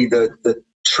that's really the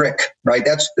trick, right?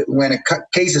 That's when a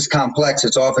case is complex,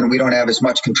 it's often we don't have as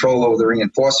much control over the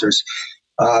reinforcers.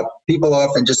 People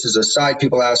often, just as a side,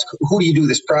 people ask, who do you do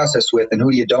this process with and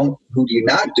who do you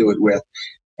not do it with?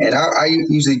 And I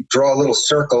usually draw a little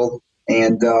circle,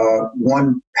 and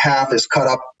one half is cut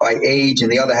up by age and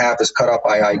the other half is cut up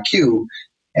by IQ.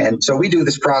 And so we do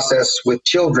this process with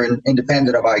children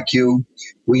independent of IQ.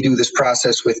 We do this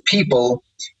process with people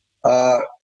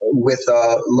with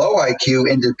low IQ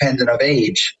independent of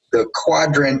age. The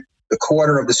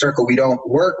quarter of the circle we don't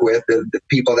work with, the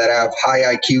people that have high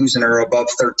IQs and are above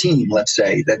 13, let's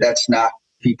say, that's not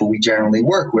people we generally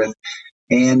work with.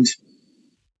 And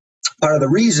part of the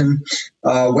reason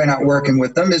we're not working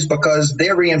with them is because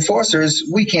their reinforcers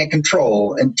we can't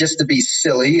control. And just to be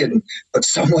silly but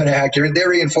somewhat accurate, their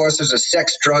reinforcers are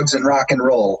sex, drugs, and rock and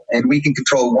roll, and we can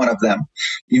control one of them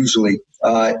usually.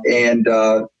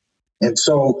 And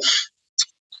so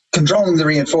controlling the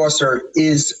reinforcer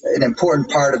is an important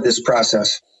part of this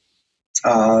process.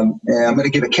 And I'm going to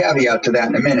give a caveat to that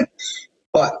in a minute.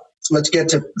 But let's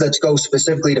go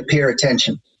specifically to peer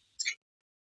attention.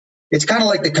 It's kind of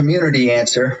like the community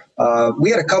answer.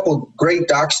 We had a couple great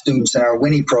doc students in our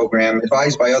Winnie program,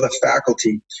 advised by other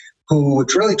faculty, who were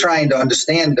really trying to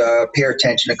understand peer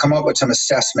attention and come up with some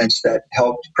assessments that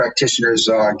helped practitioners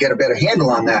get a better handle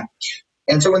on that.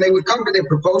 And so when they would come to their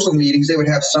proposal meetings, they would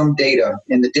have some data,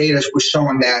 and the data was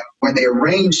showing that when they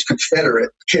arranged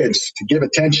Confederate kids to give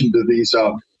attention to these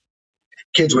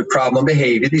kids with problem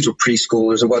behavior, these were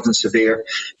preschoolers, it wasn't severe,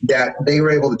 that they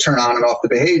were able to turn on and off the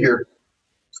behavior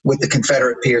with the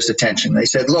Confederate peers' attention. They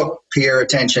said, look, peer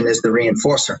attention is the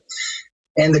reinforcer.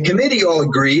 And the committee all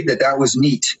agreed that was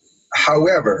neat.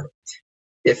 However,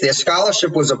 if their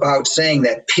scholarship was about saying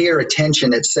that peer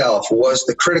attention itself was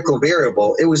the critical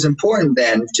variable, it was important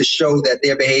then to show that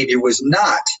their behavior was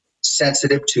not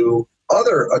sensitive to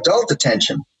other adult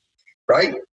attention,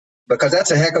 right? Because that's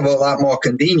a heck of a lot more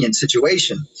convenient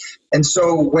situation. And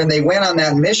so when they went on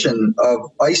that mission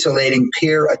of isolating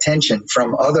peer attention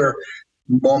from other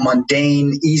more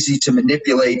mundane, easy to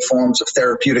manipulate forms of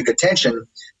therapeutic attention,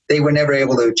 they were never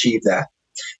able to achieve that.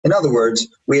 In other words,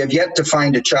 we have yet to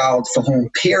find a child for whom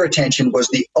peer attention was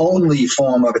the only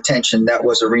form of attention that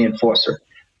was a reinforcer.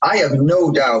 I have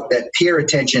no doubt that peer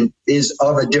attention is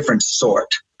of a different sort,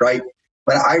 right?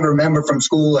 But I remember from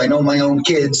school, I know my own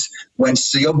kids, when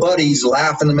your buddies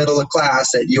laugh in the middle of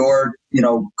class at your,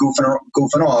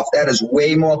 goofing off, that is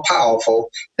way more powerful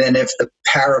than if the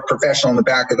paraprofessional in the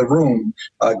back of the room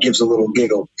gives a little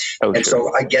giggle. And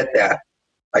so I get that.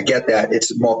 I get that.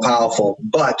 It's more powerful.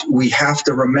 But we have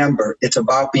to remember it's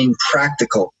about being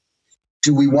practical.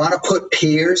 Do we want to put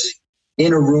peers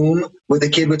in a room with a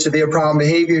kid with severe problem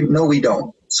behavior? No, we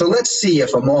don't. So let's see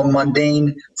if a more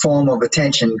mundane form of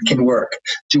attention can work.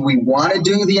 Do we want to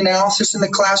do the analysis in the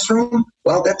classroom?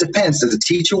 Well, that depends. Does the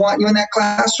teacher want you in that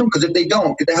classroom? Because if they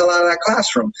don't, get the hell out of that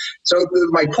classroom. So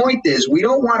my point is, we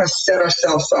don't want to set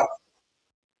ourselves up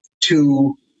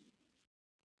to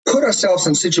put ourselves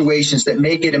in situations that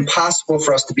make it impossible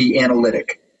for us to be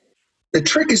analytic. The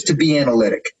trick is to be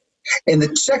analytic. And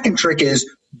the second trick is,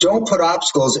 don't put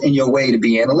obstacles in your way to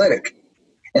be analytic.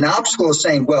 An obstacle is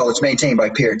saying, well, it's maintained by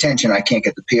peer attention. I can't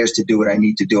get the peers to do what I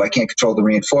need to do. I can't control the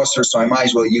reinforcer, so I might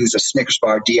as well use a Snickers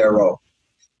bar DRO.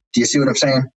 Do you see what I'm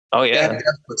saying? Oh, yeah.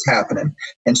 That's what's happening.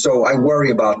 And so I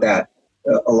worry about that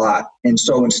a lot. And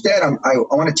so instead, I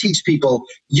want to teach people,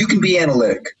 you can be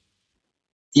analytic.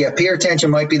 Yeah, peer attention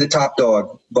might be the top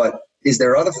dog, but are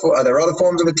there other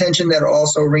forms of attention that are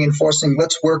also reinforcing?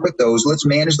 Let's work with those. Let's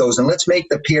manage those. And let's make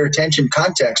the peer attention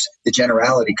context the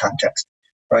generality context,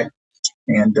 right?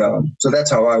 And so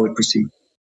that's how I would proceed.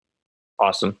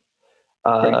 Awesome.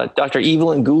 Dr.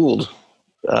 Evelyn Gould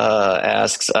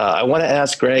asks, I want to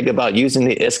ask Greg about using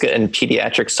the ISCA in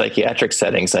pediatric psychiatric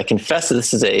settings. I confess that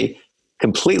this is a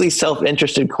completely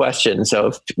self-interested question. So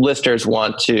if listeners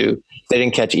want to, if they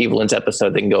didn't catch Evelyn's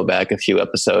episode, they can go back a few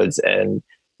episodes and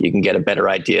you can get a better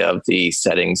idea of the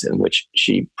settings in which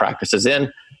she practices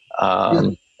in.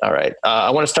 All right. I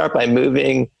want to start by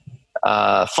moving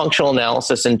functional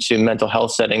analysis into mental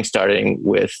health settings, starting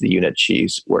with the unit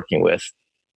she's working with.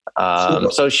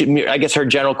 So I guess her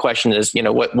general question is,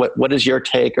 what is your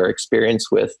take or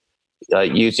experience with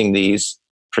using these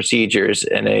procedures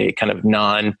in a kind of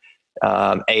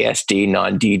non-ASD,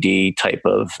 non-DD type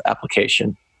of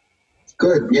application?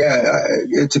 Good. Yeah,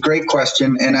 it's a great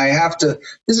question. And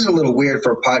this is a little weird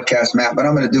for a podcast, Matt, but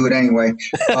I'm going to do it anyway.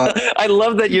 I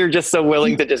love that you're just so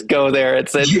willing to just go there.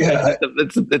 It's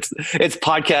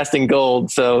podcasting gold.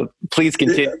 So please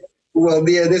continue. Well,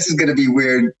 yeah, this is going to be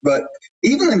weird, but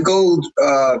Evelyn Gould,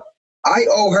 I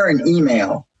owe her an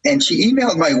email, and she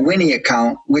emailed my Winnie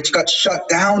account, which got shut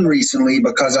down recently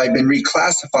because I've been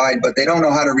reclassified, but they don't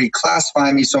know how to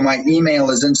reclassify me. So my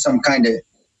email is in some kind of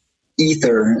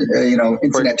ether,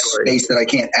 internet space that I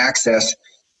can't access.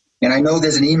 And I know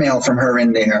there's an email from her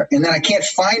in there. And then I can't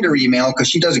find her email because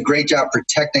she does a great job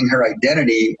protecting her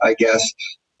identity, I guess.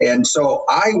 And so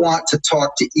I want to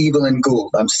talk to Evelyn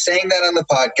Gould. I'm saying that on the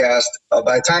podcast.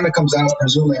 By the time it comes out,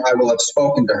 presumably I will have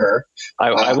spoken to her.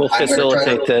 I will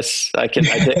facilitate this. I can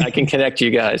connect you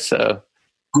guys. So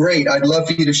great. I'd love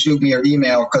for you to shoot me her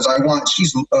email because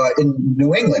she's in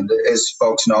New England, as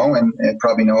folks know, and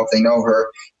probably know if they know her.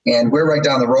 And we're right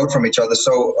down the road from each other.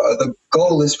 So the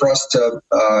goal is for us to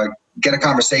get a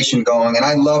conversation going. And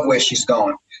I love where she's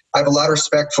going. I have a lot of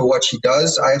respect for what she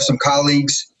does. I have some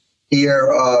colleagues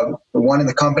here, one in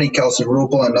the company, Kelsey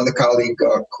Rupel, another colleague,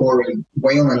 Corey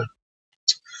Whalen,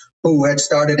 who had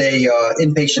started a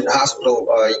inpatient hospital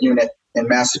unit in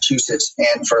Massachusetts,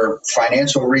 and for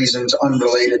financial reasons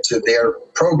unrelated to their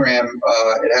program,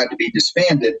 it had to be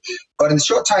disbanded. But in the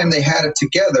short time they had it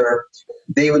together,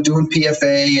 they were doing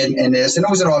PFA and this, and it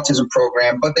was an autism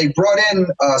program, but they brought in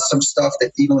some stuff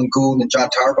that Evelyn Gould and John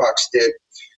Tarbox did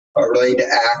related to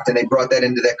ACT, and they brought that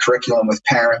into their curriculum with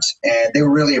parents, and they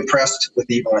were really impressed with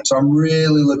Evelyn. So I'm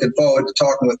really looking forward to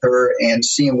talking with her and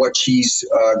seeing what she's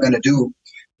going to do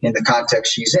in the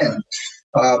context she's in.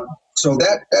 So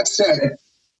that said,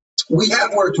 we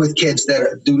have worked with kids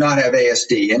that do not have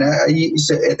ASD. And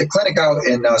at the clinic out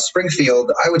in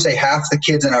Springfield, I would say half the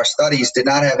kids in our studies did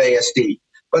not have ASD,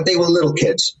 but they were little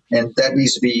kids, and that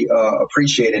needs to be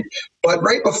appreciated. But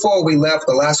right before we left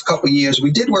the last couple of years,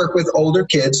 we did work with older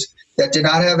kids that did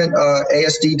not have an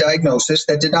ASD diagnosis,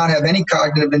 that did not have any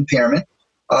cognitive impairment.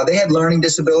 They had learning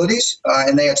disabilities,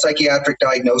 and they had psychiatric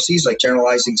diagnoses like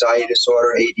generalized anxiety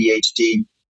disorder, ADHD,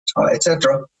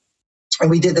 etc. And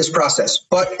we did this process,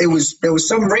 but there was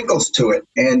some wrinkles to it.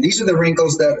 And these are the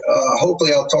wrinkles that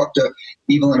hopefully I'll talk to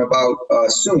Evelyn about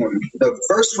soon. The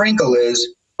first wrinkle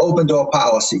is open door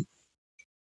policy.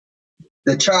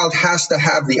 The child has to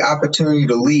have the opportunity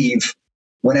to leave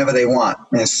whenever they want.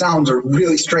 And it sounds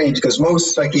really strange because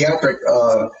most psychiatric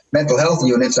mental health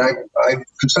units, I've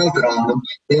consulted on them,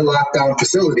 they're locked down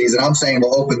facilities, and I'm saying,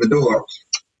 well, open the door.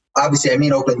 Obviously, I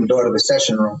mean open the door to the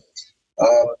session room.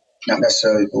 Not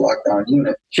necessarily the lockdown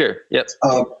unit. Sure, yep.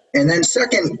 And then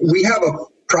second, we have a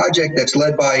project that's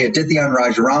led by Adityan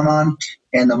Rajaraman,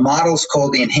 and the model's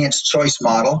called the Enhanced Choice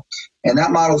Model. And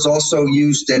that model is also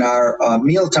used in our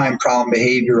mealtime problem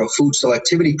behavioral food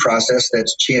selectivity process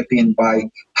that's championed by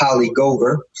Holly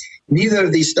Gover. Neither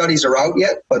of these studies are out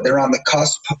yet, but they're on the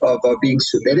cusp of being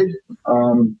submitted.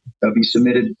 They'll be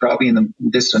submitted probably in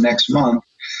this or next month.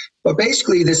 But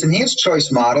basically, this enhanced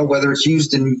choice model, whether it's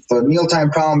used for mealtime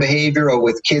problem behavior or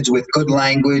with kids with good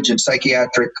language and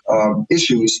psychiatric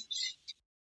issues,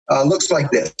 looks like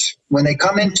this. When they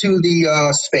come into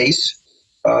the space,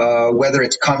 whether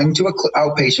it's coming to an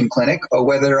outpatient clinic or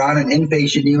whether they're on an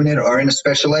inpatient unit or in a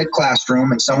special ed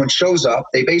classroom and someone shows up,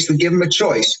 they basically give them a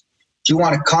choice. Do you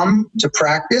want to come to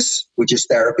practice, which is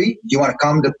therapy? Do you want to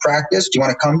come to practice? Do you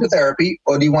want to come to therapy?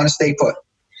 Or do you want to stay put?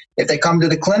 If they come to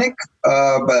the clinic,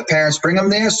 but parents bring them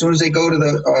there. As soon as they go to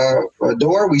the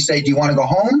door, we say, do you want to go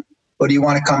home or do you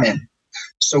want to come in?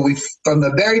 So we, from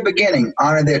the very beginning,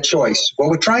 honor their choice. What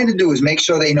we're trying to do is make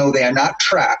sure they know they are not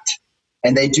trapped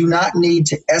and they do not need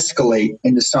to escalate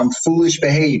into some foolish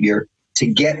behavior to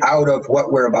get out of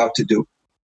what we're about to do.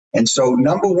 And so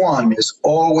number one is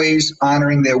always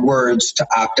honoring their words to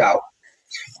opt out.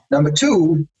 Number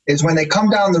two is when they come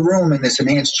down the room in this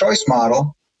enhanced choice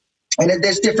model, and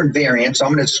there's different variants.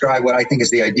 I'm going to describe what I think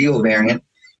is the ideal variant.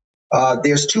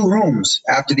 There's two rooms.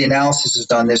 After the analysis is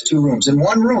done, there's two rooms. In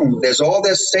one room, there's all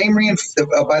this same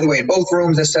by the way, in both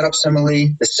rooms, they're set up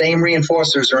similarly. The same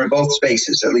reinforcers are in both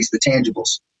spaces, at least the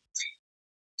tangibles.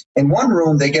 In one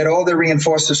room, they get all their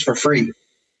reinforcers for free,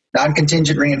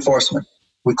 non-contingent reinforcement.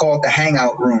 We call it the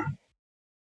hangout room.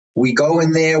 We go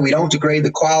in there. We don't degrade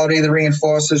the quality of the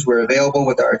reinforcers. We're available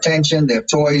with our attention. They have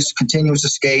toys, continuous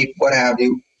escape, what have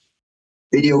you,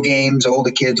 video games, older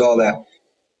kids, all that.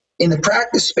 In the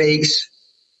practice space,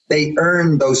 they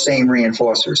earn those same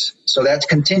reinforcers. So that's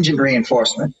contingent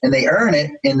reinforcement. And they earn it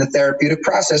in the therapeutic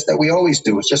process that we always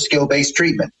do. It's just skill-based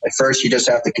treatment. At first, you just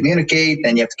have to communicate.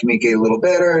 Then you have to communicate a little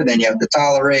better. Then you have to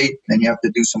tolerate. Then you have to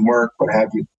do some work, what have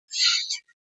you.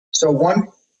 So one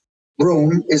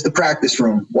room is the practice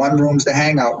room. One room is the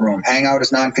hangout room. Hangout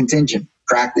is non-contingent.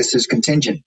 Practice is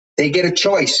contingent. They get a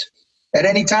choice. At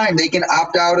any time, they can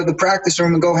opt out of the practice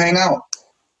room and go hang out.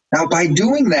 Now, by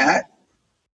doing that,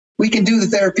 we can do the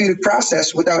therapeutic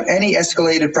process without any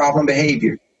escalated problem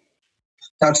behavior.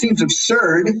 Now, it seems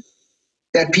absurd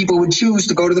that people would choose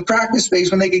to go to the practice space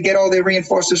when they could get all their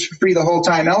reinforcers for free the whole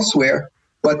time elsewhere,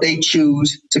 but they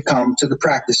choose to come to the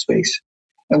practice space.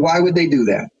 And why would they do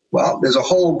that? Well, there's a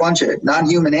whole bunch of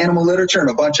non-human animal literature and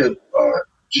a bunch of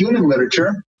human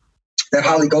literature that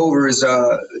Holly Gover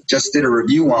just did a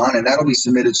review on, and that'll be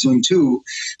submitted soon too,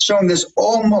 showing there's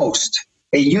almost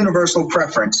a universal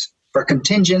preference for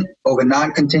contingent over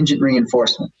non-contingent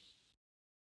reinforcement.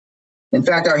 In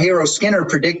fact, our hero Skinner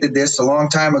predicted this a long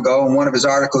time ago in one of his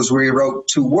articles where he wrote,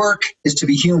 "To work is to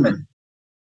be human."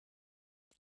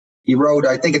 He wrote,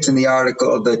 I think it's in the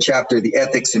article, the chapter, The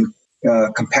Ethics and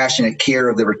Compassionate Care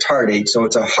of the Retardate. So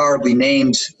it's a horribly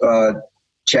named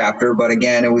chapter, but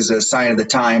again, it was a sign of the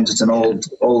times. It's an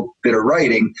old bit of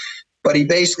writing. But he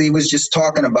basically was just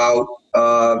talking about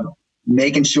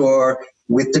making sure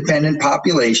with dependent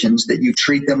populations that you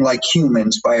treat them like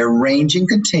humans by arranging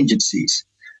contingencies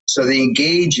so they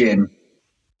engage in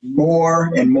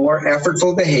more and more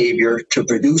effortful behavior to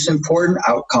produce important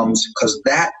outcomes, because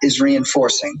that is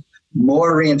reinforcing,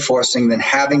 more reinforcing than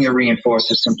having your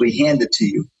reinforcer simply handed to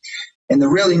you. And the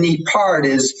really neat part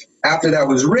is, after that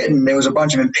was written, there was a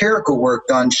bunch of empirical work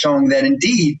done showing that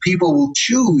indeed people will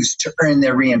choose to earn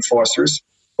their reinforcers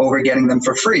over getting them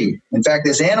for free. In fact,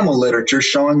 there's animal literature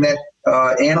showing that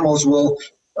animals will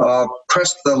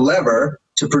press the lever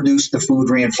to produce the food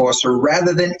reinforcer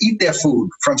rather than eat their food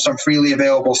from some freely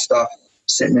available stuff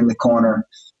sitting in the corner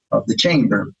of the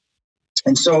chamber.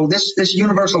 And so this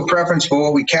universal preference for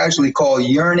what we casually call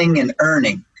yearning and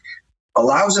earning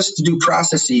allows us to do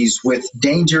processes with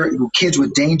kids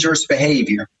with dangerous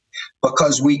behavior,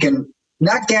 because we can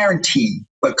not guarantee,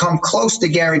 but come close to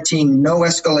guaranteeing no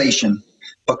escalation,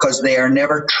 because they are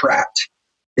never trapped.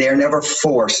 They are never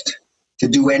forced to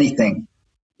do anything.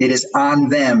 It is on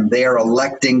them. They are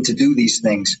electing to do these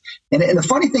things. And the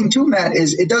funny thing too, Matt,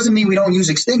 is it doesn't mean we don't use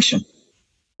extinction.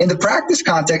 In the practice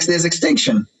context, there's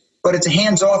extinction, but it's a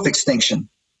hands-off extinction.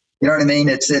 You know what I mean?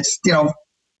 It's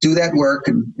do that work,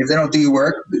 and if they don't do your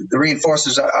work, the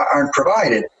reinforcers aren't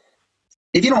provided.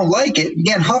 If you don't like it, you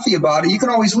get huffy about it, you can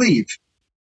always leave,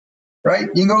 right?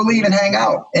 You can go leave and hang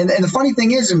out. And the funny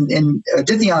thing is, in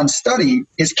Adithyan's study,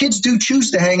 is kids do choose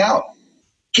to hang out.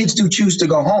 Kids do choose to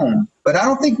go home. But I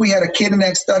don't think we had a kid in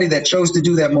that study that chose to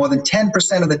do that more than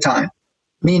 10% of the time,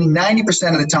 meaning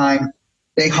 90% of the time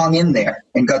they hung in there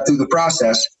and got through the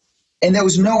process, and there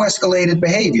was no escalated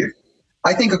behavior.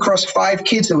 I think across 5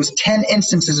 kids, there was 10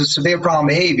 instances of severe problem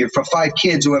behavior for 5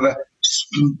 kids who have a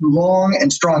long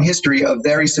and strong history of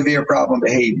very severe problem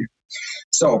behavior.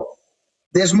 So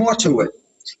there's more to it.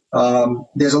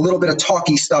 There's a little bit of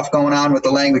talky stuff going on with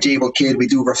the language able kid. We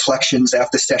do reflections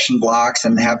after session blocks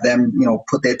and have them,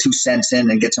 put their 2 cents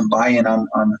in and get some buy-in on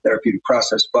the therapeutic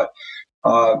process. But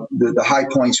the high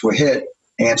points were hit.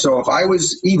 And so if I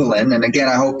was Evelyn, and again,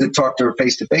 I hope to talk to her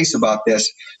face-to-face about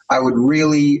this, I would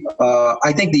really,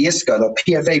 I think the ISCA, the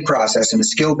PFA process and the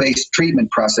skill-based treatment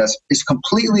process is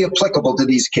completely applicable to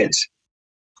these kids.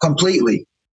 Completely.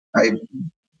 I have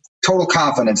total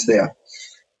confidence there.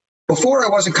 Before, I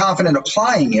wasn't confident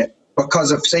applying it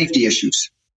because of safety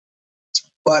issues.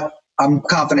 But I'm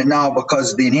confident now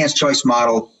because the enhanced choice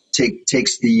model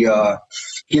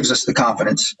gives us the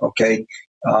confidence, okay?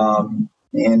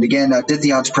 And again,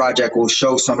 Dithion's project will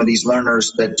show some of these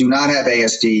learners that do not have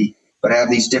ASD, but have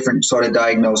these different sort of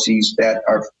diagnoses that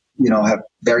are, have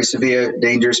very severe,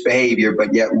 dangerous behavior,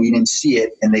 but yet we didn't see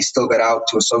it, and they still got out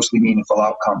to a socially meaningful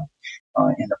outcome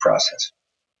in the process.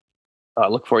 I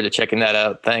look forward to checking that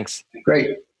out. Thanks.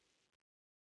 Great.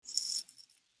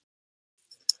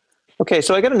 Okay,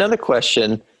 so I got another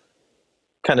question,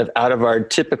 kind of out of our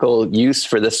typical use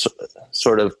for this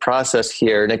sort of process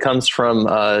here, and it comes from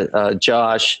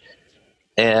Josh,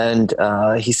 and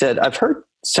he said, I've heard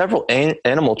several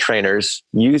animal trainers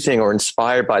using or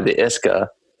inspired by the ISCA,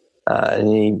 and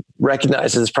he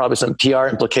recognizes probably some PR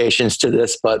implications to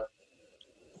this, but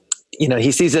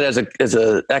he sees it as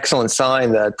an excellent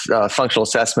sign that functional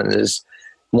assessment is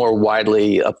more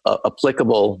widely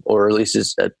applicable, or at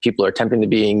least people are attempting to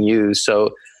being used.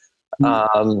 So,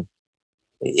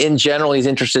 in general, he's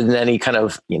interested in any kind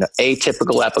of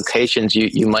atypical applications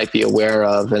you might be aware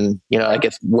of, and I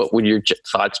guess what would your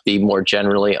thoughts be more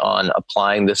generally on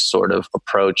applying this sort of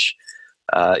approach,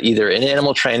 either in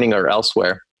animal training or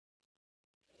elsewhere?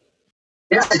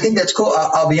 Yeah, I think that's cool.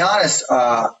 I'll be honest.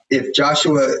 If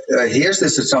Joshua hears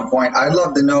this at some point, I'd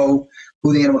love to know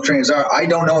who the animal trainers are. I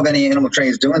don't know of any animal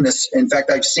trainers doing this. In fact,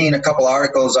 I've seen a couple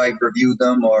articles. I've reviewed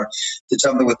them or did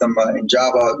something with them in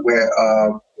Java where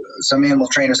some animal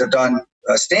trainers have done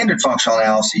standard functional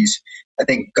analyses. I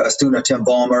think a student of Tim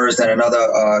Vollmer's and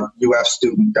another UF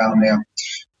student down there.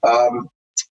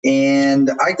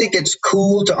 And I think it's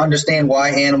cool to understand why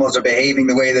animals are behaving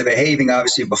the way they're behaving,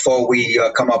 obviously, before we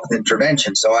come up with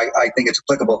intervention. So I think it's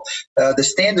applicable. The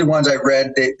standard ones I've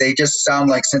read, they just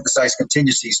sound like synthesized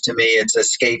contingencies to me. It's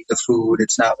escape the food.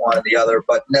 It's not one or the other.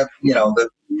 But,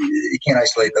 you can't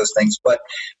isolate those things. But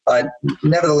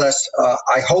nevertheless,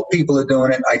 I hope people are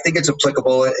doing it. I think it's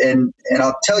applicable. And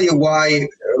I'll tell you why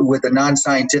with a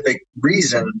non-scientific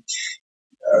reason.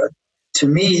 To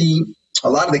me, a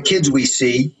lot of the kids we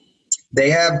see, they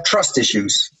have trust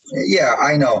issues. Yeah,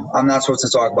 I know. I'm not supposed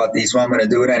to talk about these, so I'm going to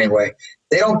do it anyway.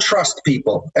 They don't trust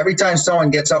people. Every time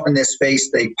someone gets up in this space,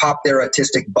 they pop their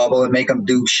autistic bubble and make them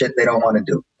do shit they don't want to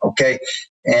do, okay?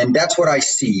 And that's what I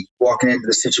see walking into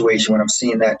the situation when I'm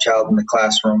seeing that child in the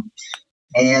classroom.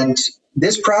 And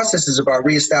this process is about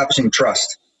reestablishing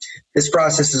trust. This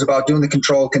process is about doing the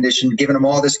control condition, giving them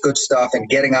all this good stuff and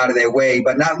getting out of their way,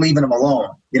 but not leaving them alone.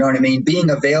 You know what I mean? Being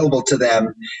available to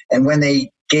them. And when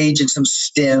they engage in some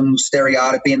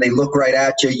stereotypy and they look right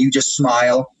at you, you just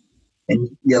smile and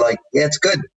you're like, yeah, it's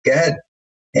good. Go ahead.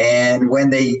 And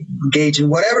when they engage in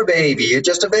whatever behavior, you're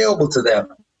just available to them.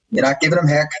 You're not giving them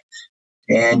heck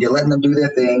and you're letting them do their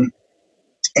thing.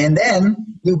 And then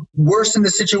you worsen the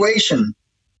situation.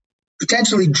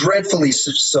 Potentially dreadfully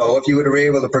so if you were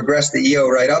able to progress the EO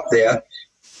right up there.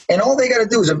 And all they got to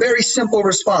do is a very simple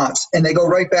response, and they go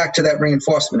right back to that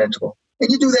reinforcement interval. And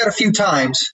you do that a few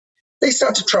times, they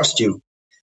start to trust you.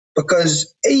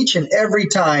 Because each and every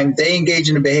time they engage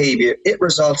in a behavior, it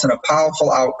results in a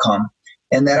powerful outcome.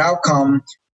 And that outcome,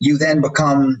 you then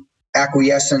become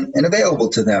acquiescent and available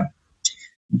to them.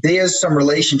 There's some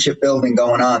relationship building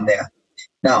going on there.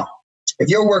 Now, if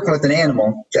you're working with an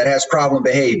animal that has problem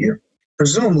behavior,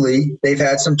 presumably they've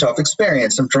had some tough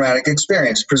experience, some traumatic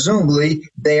experience. Presumably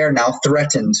they are now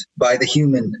threatened by the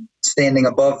human standing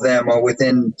above them or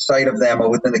within sight of them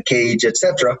or within the cage,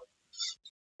 etc.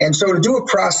 And so to do a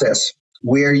process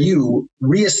where you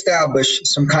reestablish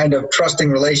some kind of trusting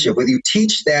relationship, where you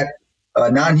teach that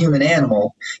non-human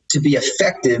animal to be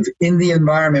effective in the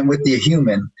environment with the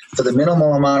human for the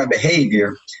minimal amount of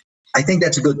behavior, I think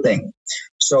that's a good thing.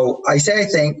 So I say I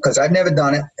think because I've never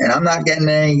done it, and I'm not getting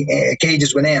any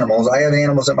cages with animals. I have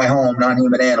animals at my home,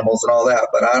 non-human animals and all that,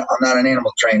 but I'm not an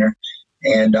animal trainer.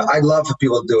 And I'd love for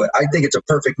people to do it. I think it's a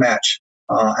perfect match,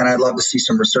 and I'd love to see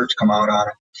some research come out on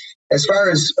it. As far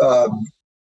as,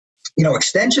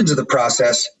 extensions of the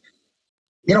process,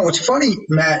 what's funny,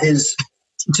 Matt, is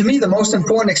to me the most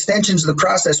important extensions of the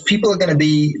process people are going to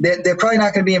be, they're probably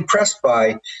not going to be impressed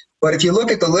by. But if you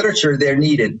look at the literature, they're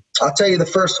needed. I'll tell you the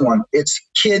first one. It's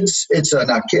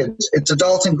not kids. It's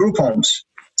adults in group homes.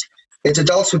 It's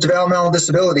adults with developmental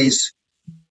disabilities,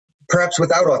 perhaps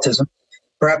without autism,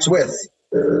 perhaps with.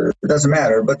 It doesn't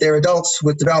matter. But they're adults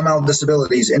with developmental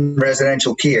disabilities in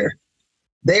residential care.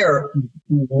 They are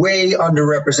way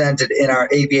underrepresented in our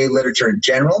ABA literature in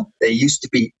general. They used to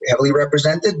be heavily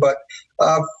represented, but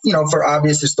for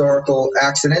obvious historical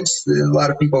accidents, a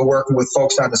lot of people are working with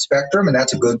folks on the spectrum, and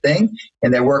that's a good thing.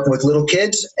 And they're working with little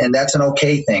kids, and that's an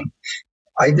okay thing.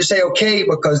 I just say okay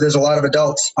because there's a lot of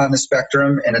adults on the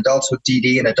spectrum and adults with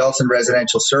DD and adults in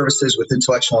residential services with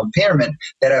intellectual impairment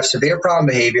that have severe problem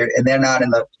behavior, and they're not in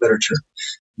the literature.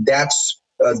 That's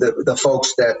the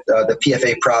folks that the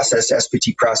PFA process,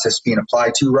 SPT process being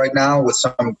applied to right now with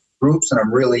some groups, and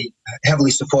I'm really heavily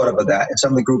supportive of that. And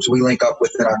some of the groups we link up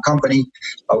with in our company,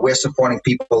 we're supporting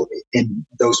people in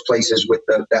those places with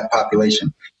that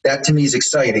population. That to me is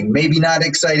exciting. Maybe not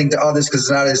exciting to others because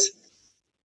it's not as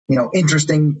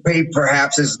interesting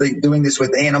perhaps as doing this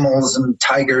with animals and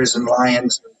tigers and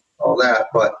lions and all that,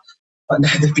 but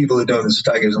the people are doing this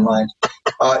with tigers and lions.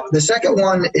 The second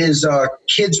one is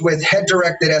kids with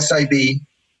head-directed SIB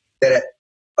that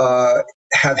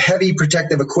have heavy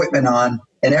protective equipment on,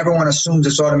 and everyone assumes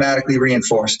it's automatically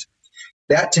reinforced.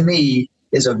 That, to me,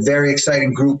 is a very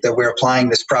exciting group that we're applying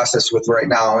this process with right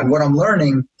now. And what I'm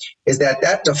learning is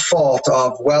that default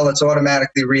of, it's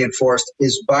automatically reinforced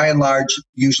is, by and large,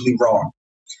 usually wrong.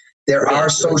 There are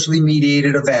socially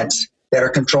mediated events that are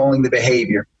controlling the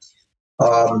behavior.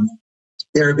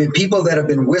 There have been people that have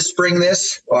been whispering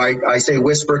this. I say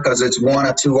whisper because it's one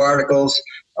or two articles,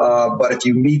 but if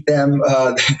you meet them,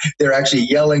 they're actually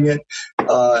yelling it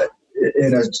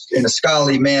in a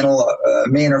scholarly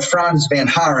manner. Franz van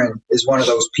Haren is one of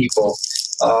those people.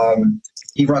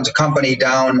 He runs a company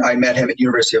down. I met him at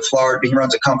University of Florida. He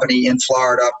runs a company in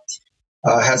Florida,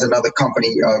 has another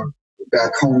company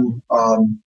back home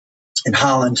in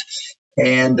Holland.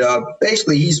 And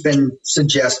basically, he's been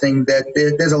suggesting that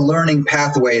there's a learning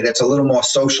pathway that's a little more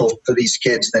social for these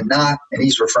kids than not. And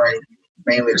he's referring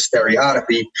mainly to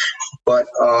stereotypy. But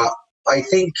I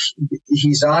think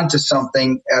he's on to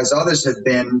something, as others have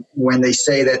been, when they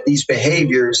say that these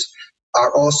behaviors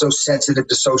are also sensitive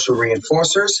to social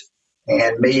reinforcers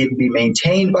and may be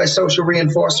maintained by social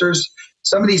reinforcers.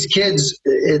 Some of these kids,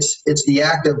 it's the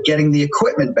act of getting the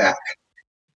equipment back.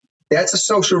 That's a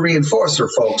social reinforcer,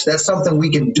 folks. That's something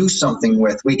we can do something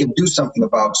with. We can do something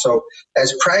about. So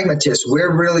as pragmatists,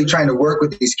 we're really trying to work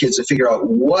with these kids to figure out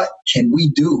what can we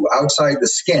do outside the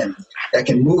skin that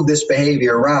can move this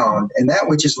behavior around. And that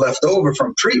which is left over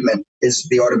from treatment is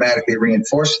the automatically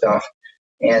reinforced stuff.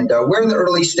 And we're in the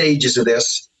early stages of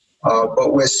this,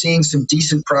 but we're seeing some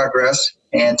decent progress.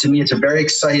 And to me, it's a very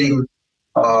exciting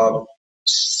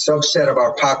subset of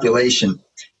our population.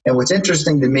 And what's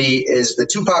interesting to me is the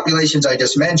two populations I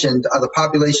just mentioned are the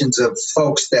populations of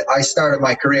folks that I started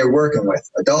my career working with,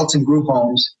 adults in group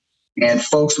homes and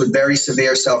folks with very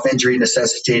severe self-injury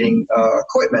necessitating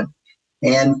equipment.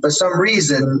 And for some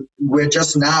reason, we're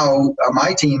just now,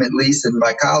 my team at least, and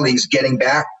my colleagues, getting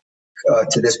back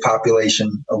to this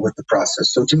population with the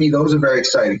process. So to me, those are very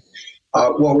exciting.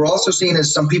 What we're also seeing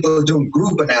is some people are doing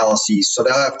group analyses. So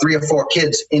they'll have 3 or 4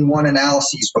 kids in one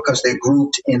analysis because they're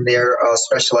grouped in their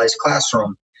specialized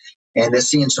classroom. And they're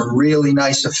seeing some really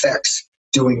nice effects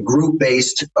doing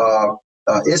group-based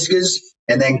ISCAs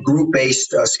and then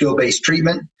group-based skill-based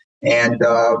treatment. And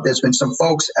there's been some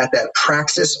folks at that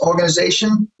Praxis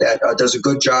organization that does a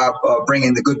good job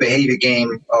bringing the good behavior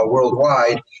game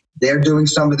worldwide. They're doing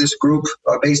some of this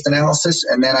group-based analysis.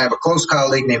 And then I have a close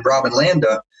colleague named Robin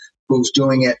Landa, who's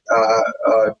doing it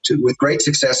with great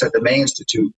success at the May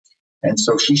Institute. And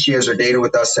so she shares her data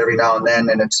with us every now and then,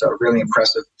 and it's really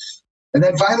impressive. And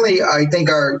then finally, I think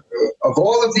of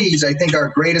all of these, I think our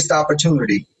greatest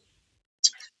opportunity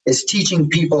is teaching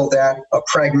people that a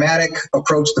pragmatic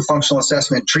approach to functional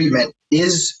assessment treatment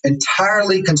is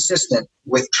entirely consistent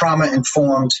with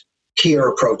trauma-informed care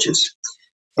approaches.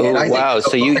 Oh, wow.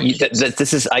 So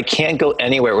this is, I can't go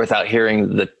anywhere without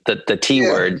hearing the T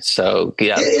word. So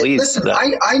yeah, please. Listen,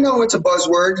 I know it's a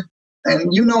buzzword,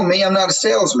 and you know me, I'm not a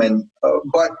salesman,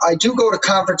 but I do go to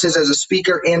conferences as a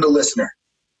speaker and a listener.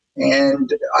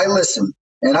 And I listen,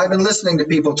 and I've been listening to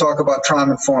people talk about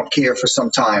trauma-informed care for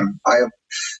some time. I have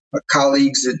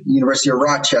colleagues at the University of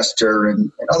Rochester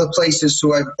and other places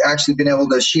who I've actually been able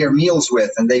to share meals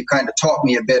with, and they've kind of taught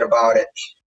me a bit about it.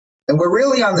 And we're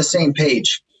really on the same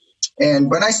page. And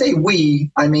when I say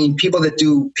we, I mean people that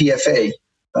do PFA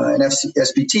and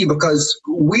SPT, because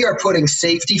we are putting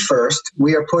safety first.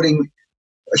 We are putting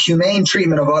humane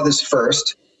treatment of others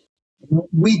first.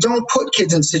 We don't put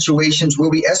kids in situations where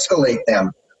we escalate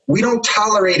them. We don't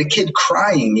tolerate a kid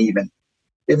crying even.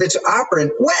 If it's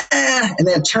operant, wah, and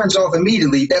then turns off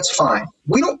immediately, that's fine.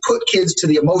 We don't put kids to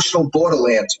the emotional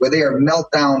borderlands where they are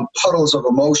meltdown puddles of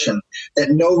emotion that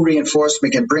no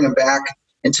reinforcement can bring them back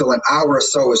until an hour or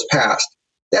so has passed.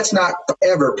 That's not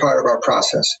ever part of our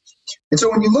process. And so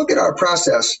when you look at our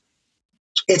process,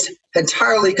 it's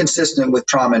entirely consistent with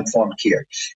trauma-informed care.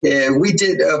 We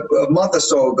did a month or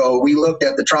so ago, we looked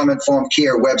at the trauma-informed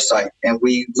care website and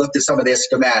we looked at some of their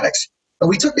schematics. And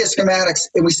we took their schematics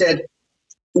and we said,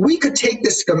 we could take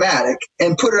this schematic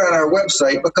and put it on our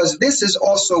website because this is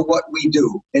also what we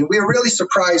do. And we're really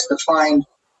surprised to find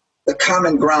the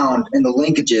common ground and the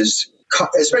linkages,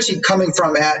 especially coming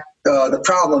from the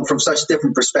problem from such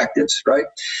different perspectives, right?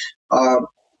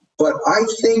 But I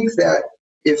think that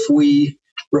if we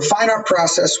refine our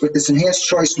process with this enhanced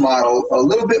choice model a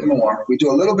little bit more, we do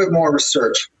a little bit more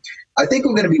research, I think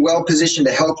we're going to be well positioned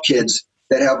to help kids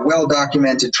that have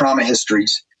well-documented trauma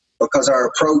histories because our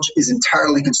approach is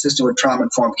entirely consistent with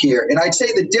trauma-informed care. And I'd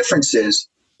say the difference is,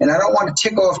 and I don't want to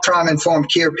tick off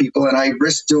trauma-informed care people, and I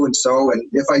risk doing so, and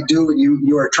if I do, and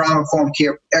you're a trauma-informed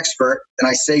care expert, and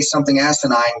I say something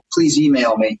asinine, please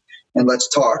email me and let's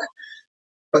talk.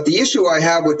 But the issue I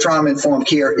have with trauma-informed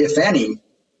care, if any,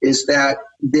 is that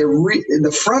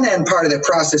the front-end part of the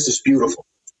process is beautiful.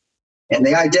 And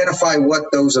they identify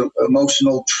what those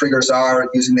emotional triggers are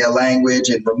using their language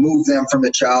and remove them from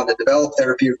the child to develop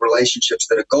therapeutic relationships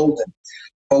that are golden.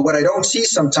 But what I don't see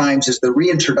sometimes is the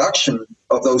reintroduction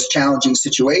of those challenging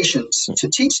situations to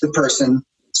teach the person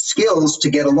skills to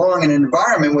get along in an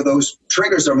environment where those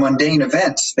triggers are mundane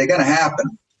events. They're going to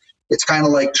happen. It's kind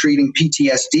of like treating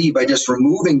PTSD by just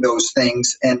removing those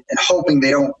things and hoping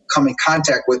they don't come in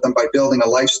contact with them by building a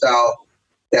lifestyle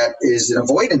that is an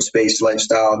avoidance-based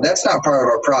lifestyle. That's not part of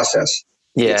our process.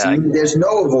 Yeah. There's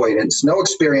no avoidance, no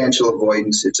experiential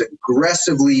avoidance. It's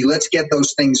aggressively, let's get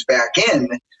those things back in,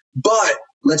 but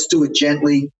let's do it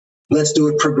gently. Let's do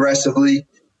it progressively.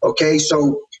 Okay,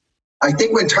 so I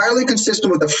think we're entirely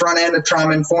consistent with the front end of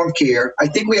trauma-informed care. I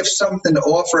think we have something to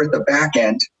offer at the back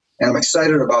end, and I'm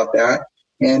excited about that.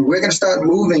 And we're going to start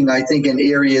moving, I think, in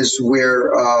areas where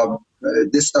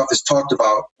this stuff is talked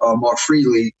about more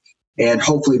freely, and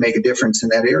hopefully make a difference in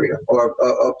that area or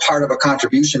a part of a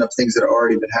contribution of things that have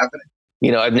already been happening.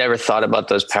 You know, I've never thought about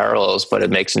those parallels, but it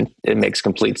makes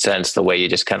complete sense the way you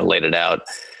just kind of laid it out.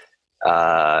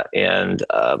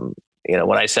 You know,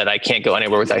 when I said I can't go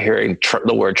anywhere without hearing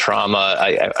the word trauma,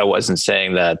 I wasn't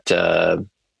saying that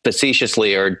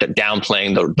facetiously or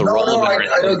downplaying the role.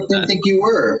 I don't think you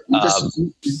were. You just,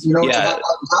 yeah. It's a hot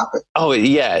topic. Oh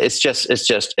yeah, it's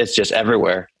just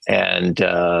everywhere. And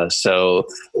so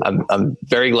I'm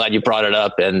very glad you brought it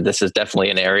up. And this is definitely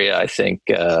an area I think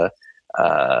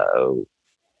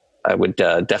I would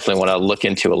definitely want to look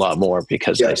into a lot more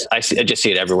because I just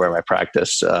see it everywhere in my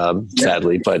practice,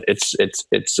 sadly. But it's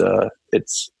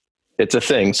a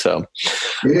thing. So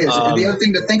it is. And the other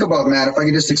thing to think about, Matt, if I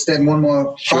could just extend one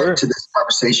more part to this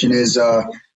conversation is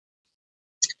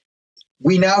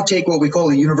we now take what we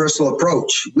call a universal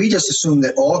approach. We just assume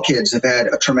that all kids have had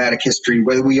a traumatic history,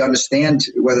 whether we understand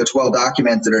whether it's well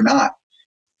documented or not.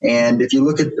 And if you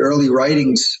look at early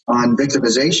writings on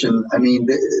victimization, I mean,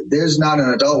 there's not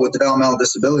an adult with developmental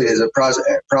disability that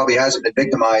probably hasn't been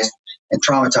victimized and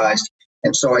traumatized.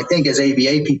 And so I think as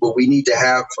ABA people, we need to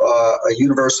have a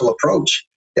universal approach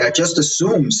that just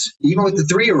assumes, even with the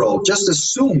 3-year-old, just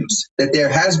assumes that there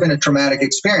has been a traumatic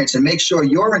experience and make sure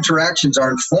your interactions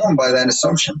are informed by that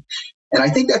assumption. And I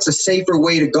think that's a safer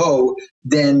way to go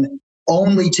than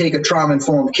only take a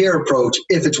trauma-informed care approach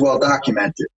if it's well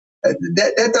documented.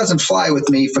 That doesn't fly with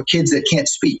me for kids that can't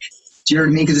speak. Do you know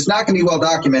what I mean? Because it's not going to be well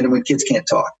documented when kids can't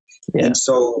talk. Yeah. And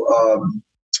so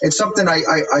it's something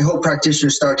I hope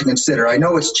practitioners start to consider. I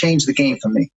know it's changed the game for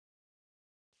me.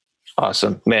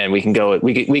 Awesome, man. We can go.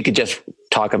 We could just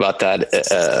talk about that.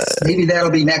 Maybe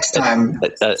that'll be next time.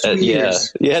 Yeah.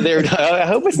 I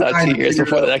hope it's not 2 years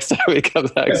before the next time we come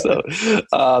back. So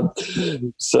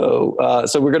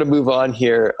we're going to move on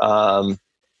here.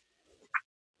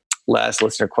 Last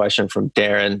listener question from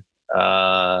Darren.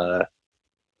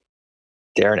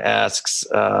 Darren asks,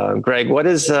 Greg, what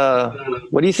do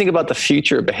you think about the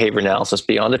future of behavior analysis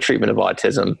beyond the treatment of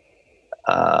autism,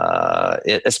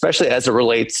 especially as it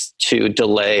relates to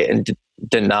delay and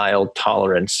denial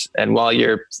tolerance? And while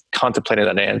you're contemplating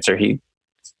that answer, he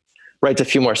writes a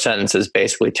few more sentences,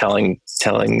 basically telling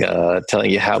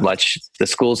you how much the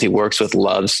schools he works with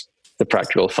loves the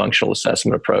practical functional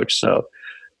assessment approach. So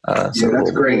that's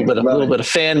great. A little bit of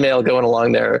fan mail going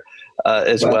along there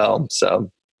as well. So.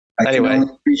 I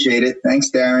appreciate it.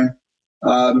 Thanks, Darren.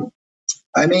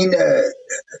 I mean, there's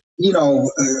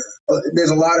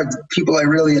a lot of people I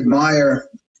really admire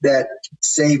that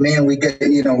say, man, we got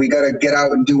to get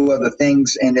out and do other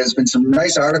things. And there's been some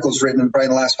nice articles written probably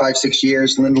in the last 5-6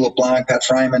 years, Linda LeBlanc, Pat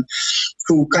Fryman,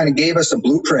 who kind of gave us a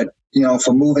blueprint,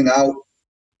 for moving out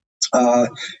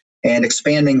and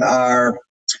expanding our,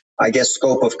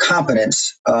 scope of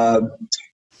competence.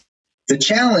 The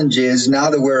challenge is now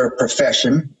that we're a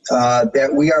profession,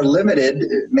 that we are limited,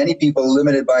 many people are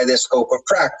limited by their scope of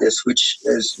practice, which,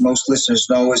 as most listeners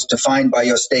know, is defined by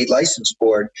your state license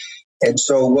board. And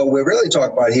so what we're really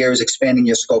talking about here is expanding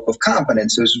your scope of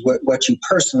competence, is what you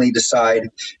personally decide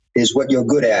is what you're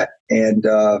good at. And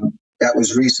that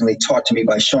was recently taught to me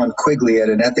by Sean Quigley at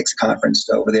an ethics conference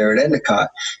over there at Endicott.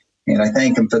 And I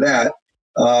thank him for that.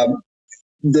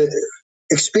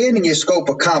 Expanding your scope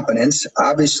of competence,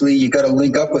 obviously you got to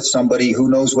link up with somebody who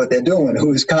knows what they're doing,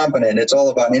 who is competent. It's all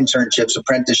about internships,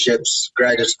 apprenticeships,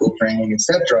 graduate school training,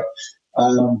 etc.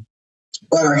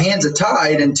 But our hands are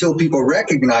tied until people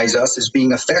recognize us as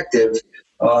being effective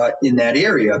in that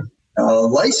area.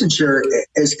 Licensure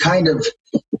has kind of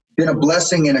been a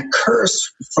blessing and a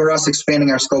curse for us expanding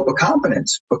our scope of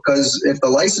competence, because if the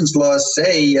license laws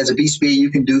say as a BCBA you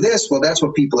can do this, well, that's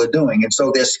what people are doing. And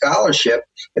so their scholarship,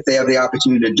 if they have the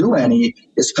opportunity to do any,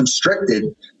 is constricted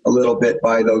a little bit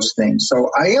by those things. So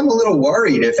I am a little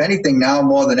worried, if anything now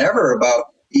more than ever, about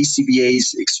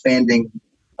BCBAs expanding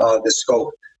the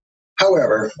scope.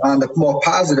 However, on the more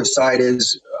positive side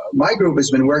is my group has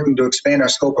been working to expand our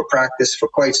scope of practice for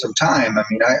quite some time. I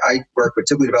mean, I work with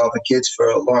typically developing kids for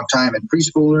a long time in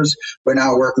preschoolers. We're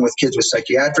now working with kids with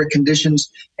psychiatric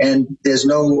conditions, and there's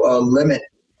no limit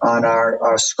on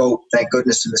our scope, thank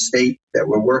goodness, in the state that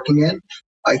we're working in.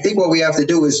 I think what we have to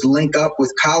do is link up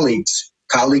with colleagues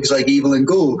like Evelyn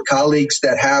Gould, colleagues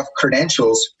that have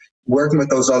credentials working with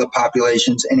those other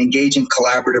populations and engaging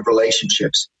collaborative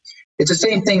relationships. It's the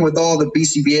same thing with all the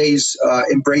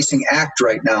BCBAs embracing ACT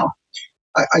right now.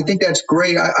 I think that's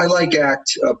great. I like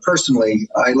ACT personally.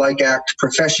 I like ACT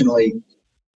professionally.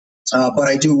 But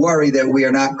I do worry that we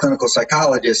are not clinical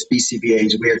psychologists,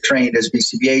 BCBAs. We are trained as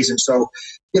BCBAs. And so,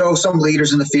 some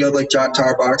leaders in the field like John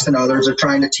Tarbox and others are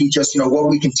trying to teach us, what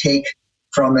we can take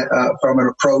from an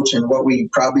approach and what we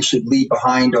probably should leave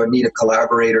behind or need a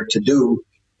collaborator to do.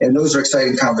 And those are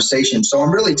exciting conversations. So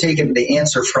I'm really taking the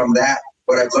answer from that,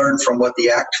 what I've learned from what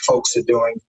the ACT folks are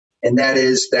doing. And that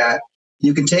is that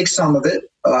you can take some of it,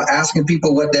 asking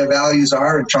people what their values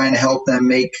are and trying to help them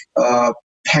make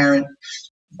parent,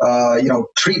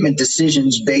 treatment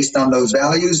decisions based on those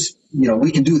values.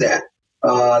 We can do that.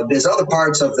 There's other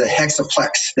parts of the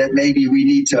hexaplex that maybe we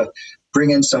need to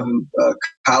bring in some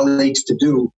colleagues to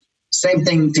do. Same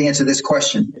thing to answer this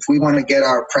question. If we want to get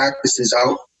our practices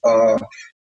out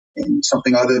in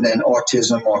something other than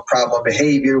autism or problem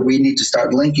behavior, we need to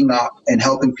start linking up and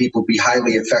helping people be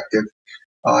highly effective.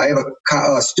 I have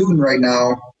a student right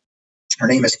now. Her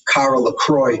name is Cara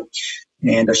LaCroix,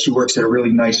 and she works at a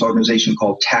really nice organization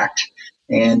called TACT.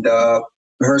 And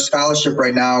her scholarship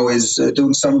right now is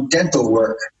doing some dental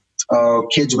work,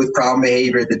 kids with problem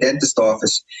behavior at the dentist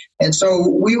office. And so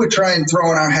we would try and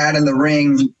throw in our hat in the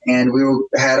ring, and we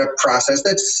had a process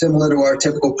that's similar to our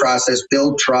typical process: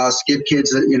 build trust, give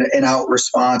kids an out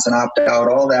response, and opt out,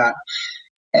 all that.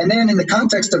 And then in the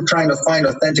context of trying to find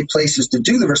authentic places to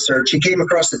do the research, she came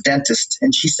across a dentist,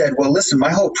 and she said, well, listen,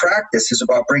 my whole practice is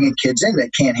about bringing kids in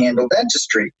that can't handle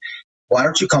dentistry. Why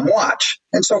don't you come watch?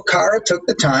 And so Cara took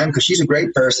the time, because she's a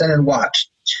great person, and watched.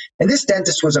 And this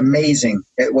dentist was amazing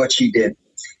at what she did.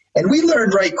 And we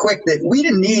learned right quick that we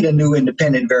didn't need a new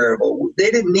independent variable.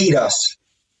 They didn't need us.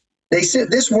 They said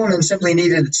this woman simply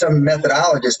needed some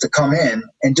methodologist to come in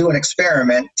and do an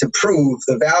experiment to prove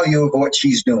the value of what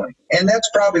she's doing. And that's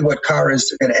probably what Cara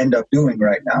is going to end up doing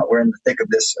right now. We're in the thick of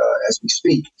this as we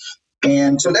speak.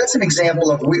 And so that's an example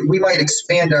of we might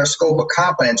expand our scope of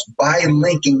competence by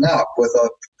linking up with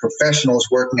professionals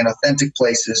working in authentic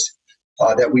places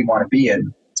that we want to be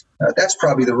in. That's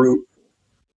probably the route.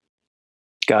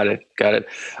 Got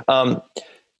it.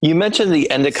 You mentioned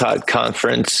the Endicott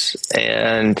conference,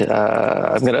 and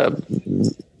I'm going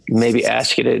to maybe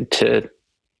ask you to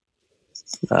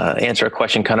answer a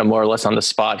question kind of more or less on the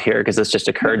spot here, because this just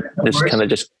occurred. This kind of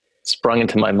just sprung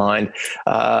into my mind.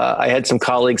 I had some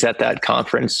colleagues at that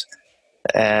conference,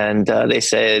 and they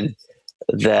said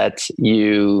that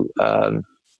you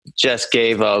just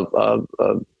gave a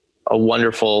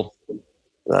wonderful,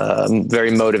 very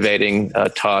motivating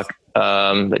talk.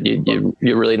 That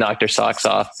you really knocked their socks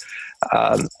off.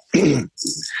 And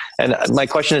my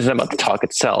question isn't about the talk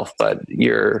itself, but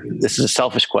this is a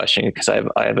selfish question, because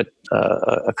I have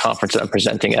a conference that I'm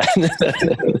presenting at.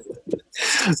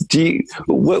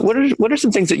 What are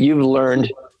some things that you've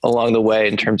learned along the way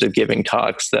in terms of giving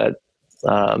talks that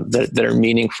are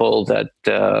meaningful? That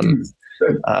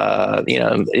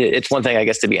it's one thing, I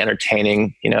guess, to be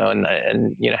entertaining,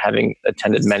 and having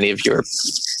attended many of your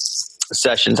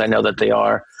sessions, I know that they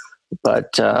are.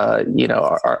 But are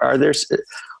there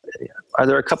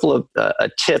a couple of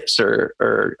tips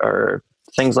or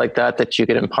things like that you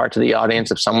could impart to the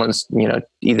audience if someone's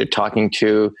either talking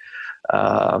to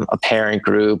a parent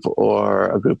group or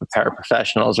a group of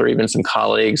paraprofessionals or even some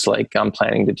colleagues like I'm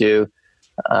planning to do?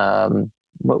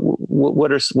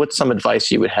 What's some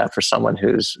advice you would have for someone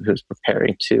who's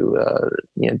preparing to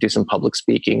do some public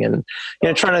speaking and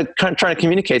trying to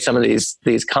communicate some of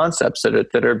these concepts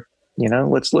that are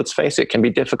let's face it, can be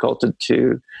difficult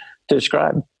to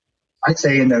describe? I'd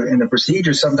say in the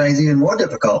procedure sometimes even more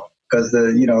difficult because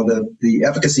the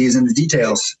efficacy is in the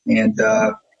details, and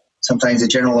sometimes the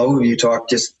general overview talk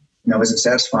just isn't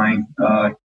satisfying.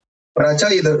 But I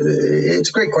tell you, it's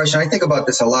a great question. I think about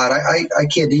this a lot. I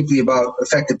care deeply about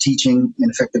effective teaching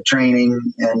and effective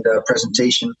training and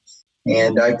presentation.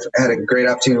 And I've had a great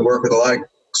opportunity to work with a lot of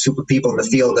super people in the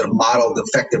field that have modeled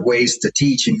effective ways to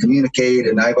teach and communicate.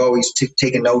 And I've always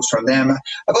taken notes from them.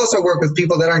 I've also worked with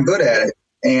people that aren't good at it.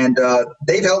 And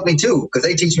they've helped me too, because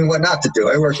they teach me what not to do.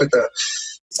 I work with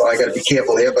I got to be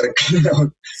careful here, but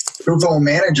group home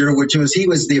manager, he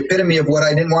was the epitome of what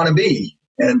I didn't want to be.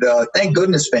 And thank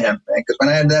goodness for him, because when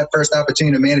I had that first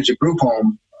opportunity to manage a group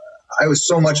home, I was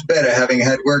so much better having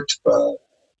had worked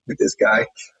with this guy.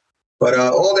 But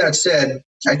all that said,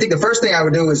 I think the first thing I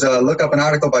would do is look up an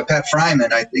article by Pat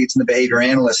Fryman. I think it's in the Behavior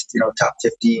Analyst, top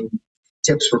 15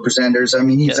 tips for presenters. I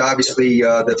mean, he's obviously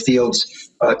the field's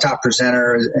top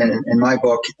presenter in my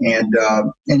book, and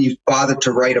he's bothered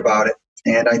to write about it.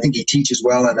 And I think he teaches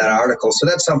well in that article. So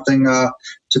that's something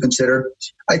to consider.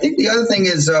 I think the other thing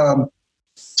is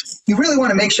you really want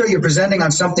to make sure you're presenting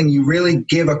on something you really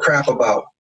give a crap about.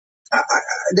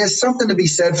 There's something to be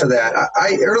said for that.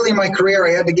 Early in my career,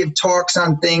 I had to give talks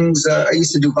on things. I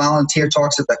used to do volunteer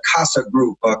talks at the CASA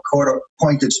group,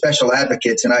 court-appointed special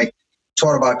advocates, and I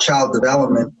taught about child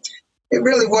development. It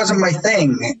really wasn't my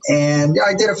thing. And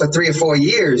I did it for 3 or 4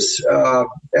 years,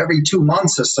 every 2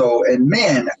 months or so. And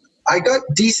man, I got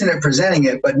decent at presenting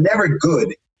it, but never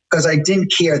good, because I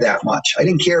didn't care that much. I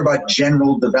didn't care about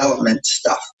general development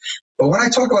stuff. But when I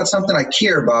talk about something I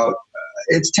care about,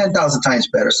 it's 10,000 times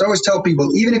better. So I always tell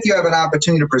people, even if you have an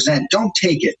opportunity to present, don't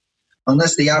take it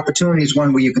unless the opportunity is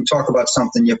one where you can talk about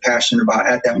something you're passionate about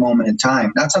at that moment in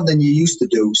time. Not something you used to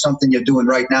do, something you're doing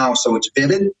right now, so it's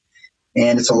vivid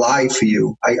and it's alive for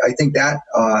you. I think that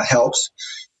helps.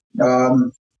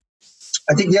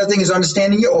 I think the other thing is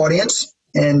understanding your audience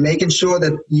and making sure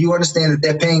that you understand that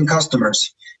they're paying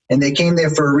customers and they came there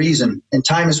for a reason, and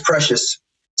time is precious.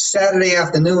 Saturday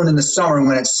afternoon in the summer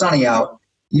when it's sunny out,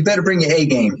 you better bring your A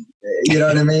game. You know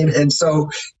what I mean? And so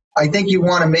I think you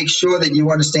want to make sure that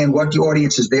you understand what the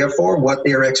audience is there for, what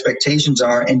their expectations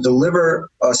are, and deliver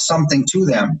something to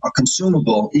them, a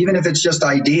consumable, even if it's just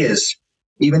ideas,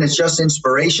 even if it's just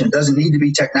inspiration. It doesn't need to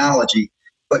be technology,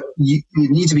 but it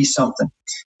needs to be something.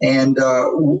 And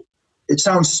it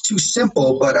sounds too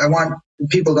simple, but I want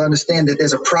people to understand that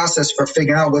there's a process for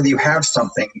figuring out whether you have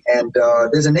something. And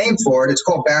there's a name for it. It's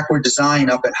called backward design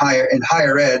up in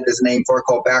higher ed. There's a name for it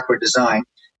called backward design.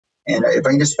 And if I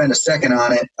can just spend a second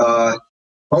on it,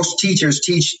 most teachers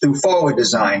teach through forward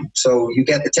design. So you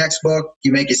get the textbook,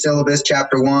 you make your syllabus,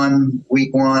 chapter 1,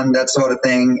 week 1, that sort of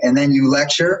thing. And then you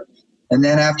lecture. And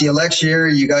then after you lecture,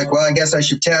 you go, well, I guess I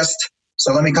should test.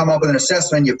 So let me come up with an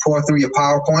assessment. You pour through your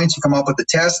PowerPoints, you come up with the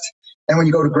test. And when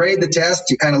you go to grade the test,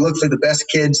 you kind of look for the best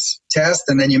kid's test,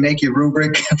 and then you make your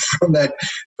rubric from the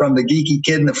geeky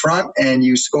kid in the front, and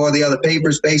you score the other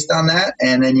papers based on that,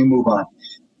 and then you move on.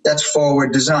 That's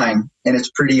forward design, and it's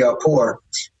pretty poor.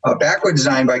 Backward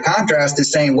design, by contrast,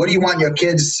 is saying, what do you want your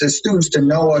kids, students, to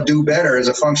know or do better as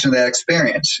a function of that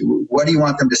experience? What do you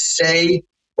want them to say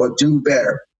or do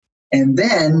better? And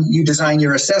then you design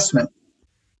your assessment.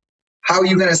 How are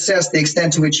you going to assess the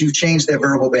extent to which you've changed their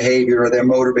verbal behavior or their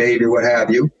motor behavior, what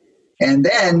have you? And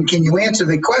then can you answer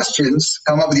the questions,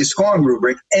 come up with your scoring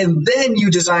rubric, and then you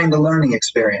design the learning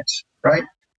experience, right?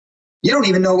 You don't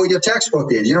even know what your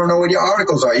textbook is. You don't know what your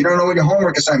articles are. You don't know what your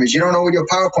homework assignment is. You don't know what your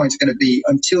PowerPoint's going to be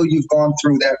until you've gone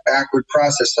through that backward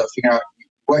process of figuring out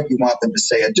what you want them to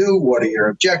say or do, what are your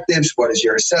objectives, what is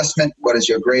your assessment, what is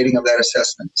your grading of that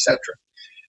assessment, etc.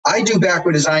 I do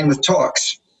backward design with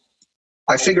talks.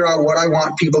 I figure out what I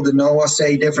want people to know or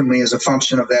say differently as a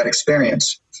function of that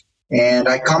experience. And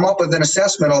I come up with an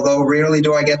assessment, although rarely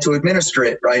do I get to administer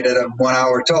it right at a 1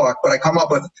 hour talk, but I come up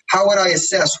with how would I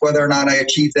assess whether or not I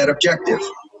achieved that objective?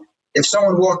 If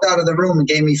someone walked out of the room and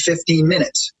gave me 15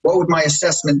 minutes, what would my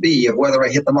assessment be of whether I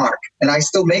hit the mark? And I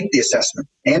still make the assessment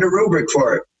and a rubric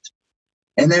for it.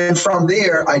 And then from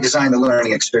there, I design the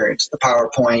learning experience, the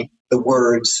PowerPoint, the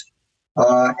words,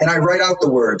 and I write out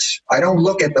the words. I don't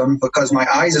look at them because my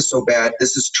eyes are so bad.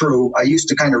 This is true. I used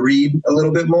to kind of read a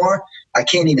little bit more. I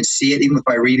can't even see it, even with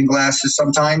my reading glasses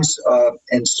sometimes.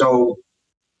 And so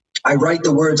I write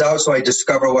the words out so I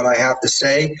discover what I have to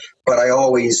say, but I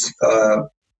always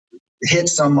hit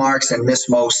some marks and miss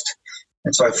most.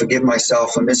 And so I forgive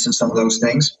myself for missing some of those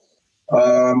things.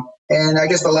 And I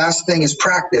guess the last thing is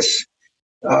practice.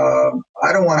 I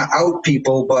don't want to out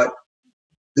people, but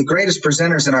the greatest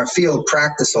presenters in our field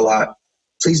practice a lot.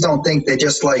 Please don't think they're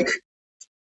just like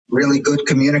really good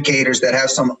communicators that have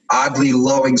some oddly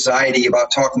low anxiety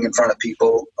about talking in front of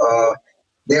people.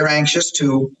 They're anxious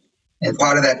too, and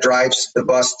part of that drives the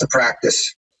bus to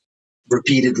practice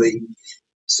repeatedly.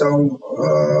 So,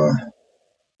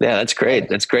 yeah, that's great.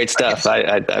 That's great stuff.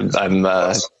 I'm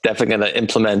definitely going to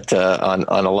implement on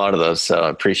a lot of those. So I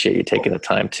appreciate you taking the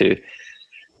time to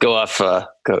go off on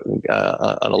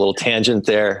a little tangent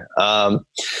there. Yeah,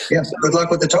 good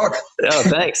luck with the talk. Oh,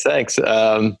 thanks.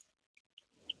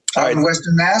 All right. In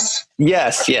Western Mass?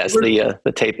 Yes,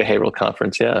 the Tate Behavioral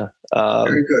Conference. Yeah.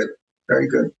 Very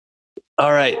good.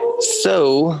 All right.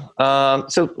 So I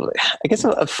guess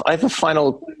I have a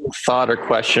final thought or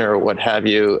question or what have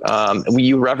you.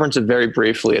 You referenced it very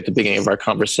briefly at the beginning of our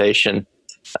conversation.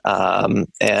 And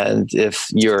if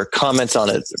your comments on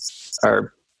it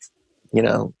are,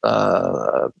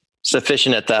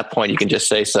 sufficient at that point, you can just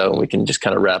say so and we can just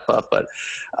kind of wrap up. But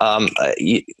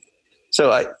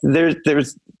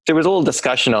there was a little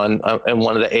discussion in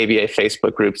one of the ABA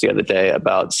Facebook groups the other day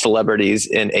about celebrities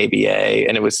in ABA,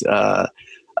 and it was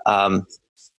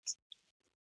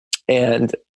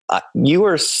you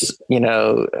were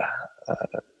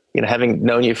having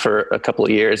known you for a couple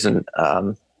of years, and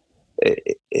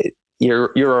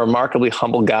you're a remarkably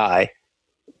humble guy.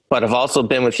 But I've also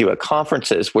been with you at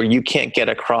conferences where you can't get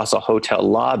across a hotel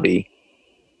lobby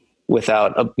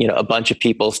without a bunch of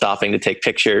people stopping to take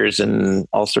pictures and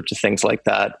all sorts of things like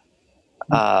that.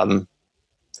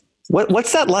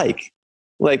 What's that like?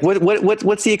 Like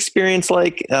what's the experience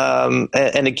like?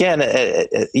 And again,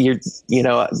 I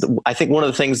think one of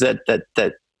the things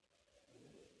that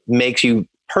makes you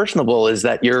personable is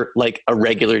that you're like a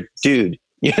regular dude.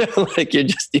 Like you're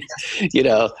just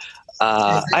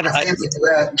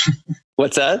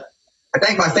What's that? I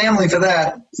thank my family for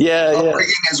that. Yeah.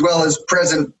 Upbringing as well as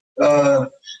present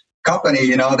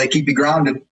company. They keep you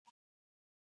grounded.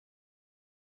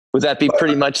 Would that be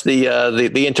pretty much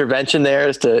the intervention there?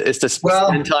 Is to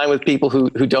spend time with people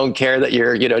who don't care that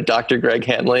you're Dr. Greg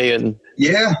Hanley and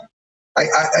yeah.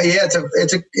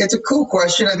 It's a cool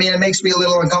question. I mean, it makes me a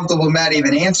little uncomfortable, Matt,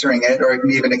 even answering it or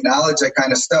even acknowledge that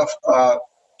kind of stuff.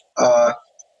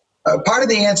 Part of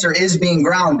the answer is being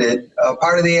grounded.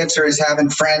 Part of the answer is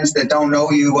having friends that don't know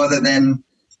you other than,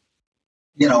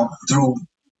 through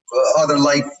other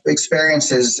life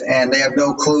experiences, and they have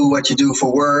no clue what you do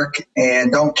for work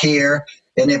and don't care.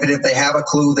 And if they have a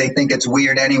clue, they think it's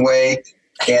weird anyway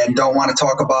and don't want to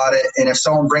talk about it. And if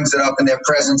someone brings it up in their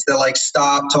presence, they're like,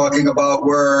 stop talking about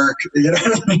work. You know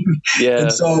what I mean? Yeah.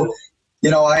 And so,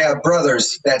 I have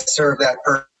brothers that serve that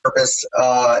purpose.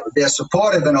 They're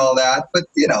supportive and all that, but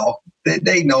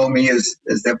they know me as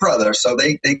their brother, so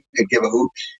they could give a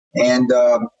hoot. And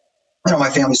my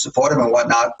family's supportive and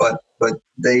whatnot, but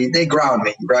they ground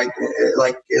me, right?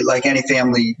 Like any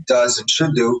family does and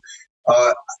should do.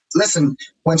 Listen,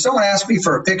 when someone asks me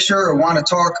for a picture or want to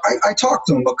talk, I talk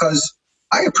to them because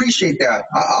I appreciate that.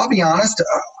 I'll be honest.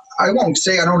 I won't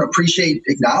say I don't appreciate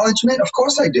acknowledgement. Of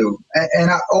course I do.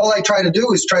 And all I try to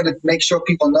do is try to make sure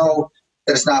people know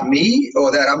that it's not me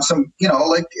or that I'm some,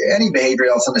 like any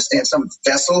behavioralist understands, some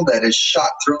vessel that is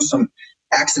shot through some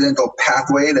accidental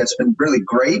pathway that's been really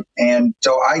great. And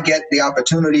so I get the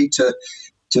opportunity to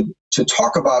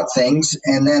talk about things.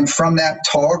 And then from that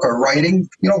talk or writing,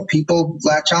 people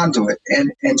latch onto it.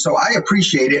 And so I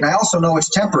appreciate it. And I also know it's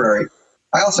temporary.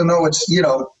 I also know it's,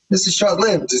 this is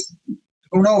short-lived.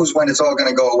 Who knows when it's all going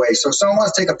to go away. So if someone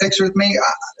wants to take a picture with me,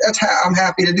 I'm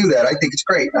happy to do that. I think it's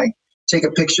great. I take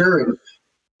a picture,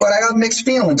 but I have mixed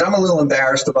feelings. I'm a little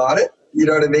embarrassed about it. You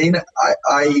know what I mean?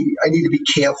 I need to be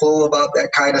careful about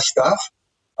that kind of stuff.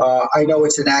 I know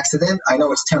it's an accident. I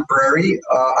know it's temporary.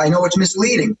 I know it's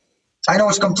misleading. I know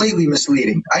it's completely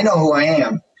misleading. I know who I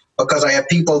am because I have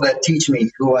people that teach me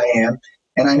who I am,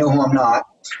 and I know who I'm not.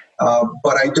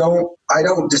 But I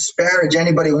don't disparage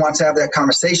anybody who wants to have that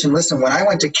conversation. Listen, when I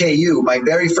went to KU, my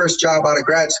very first job out of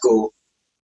grad school,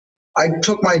 I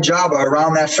took my Java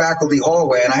around that faculty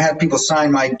hallway, and I had people sign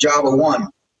my Java 1.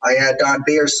 I had Don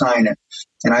Baer sign it,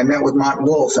 and I met with Mont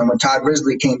Wolf, and when Todd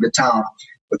Risley came to town,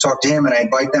 I talked to him, and I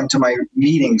invite them to my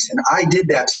meetings, and I did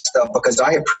that stuff because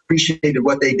I appreciated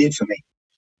what they did for me,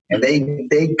 and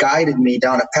they guided me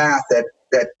down a path that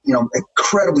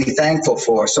incredibly thankful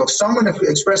for. So if someone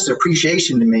expresses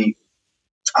appreciation to me,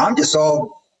 I'm just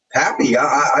all happy.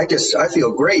 I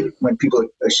feel great when people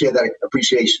share that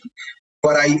appreciation.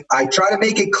 But I try to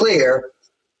make it clear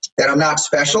that I'm not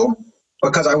special,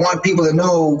 because I want people to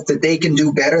know that they can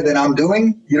do better than I'm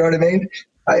doing. You know what I mean?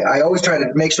 I always try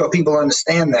to make sure people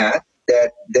understand that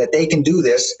they can do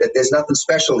this, that there's nothing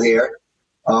special here.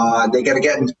 They got to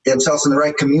get themselves in the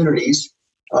right communities.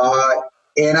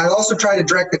 And I also try to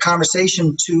direct the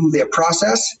conversation to their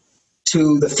process,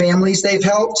 to the families they've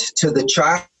helped, to the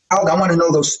child. I want to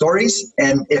know those stories.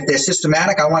 And if they're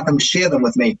systematic, I want them to share them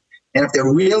with me. And if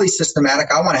they're really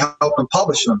systematic, I want to help them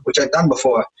publish them, which I've done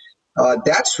before.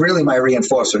 That's really my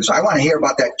reinforcers. I want to hear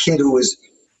about that kid who was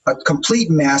a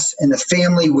complete mess and the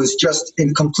family was just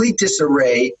in complete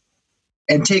disarray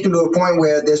and taken to a point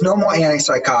where there's no more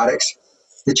antipsychotics.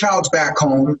 The child's back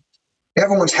home.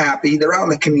 Everyone's happy. They're out in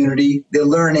the community. They're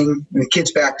learning. And the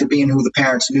kid's back to being who the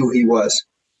parents knew he was.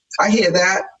 I hear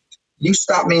that. You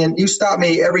stop me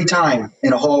every time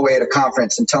in a hallway at a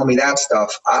conference and tell me that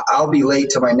stuff. I'll be late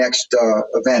to my next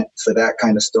event for that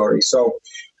kind of story. So,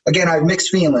 again, I have mixed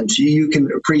feelings. You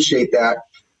can appreciate that.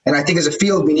 And I think as a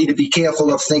field, we need to be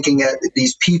careful of thinking that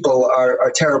these people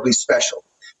are terribly special.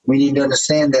 We need to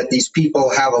understand that these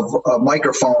people have a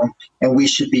microphone, and we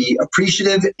should be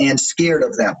appreciative and scared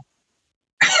of them.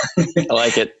 I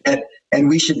like it. And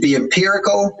we should be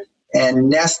empirical and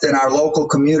nest in our local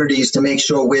communities to make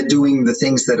sure we're doing the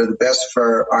things that are the best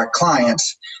for our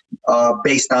clients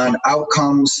based on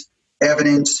outcomes,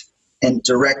 evidence, and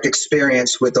direct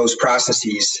experience with those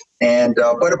processes. And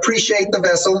but appreciate the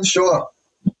vessel, sure.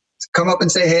 Come up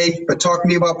and say, hey, but talk to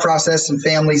me about process and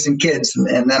families and kids,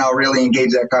 and then I'll really engage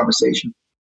that conversation.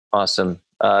 Awesome.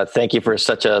 Thank you for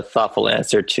such a thoughtful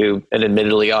answer to an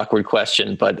admittedly awkward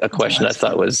question, but a question I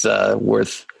thought was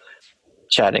worth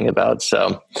chatting about.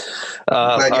 So,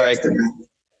 all right,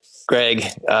 Greg,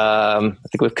 I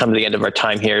think we've come to the end of our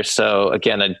time here. So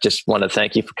again, I just want to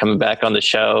thank you for coming back on the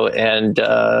show and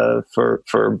for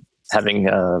having,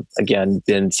 again,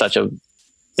 been such a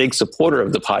big supporter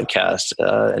of the podcast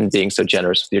and being so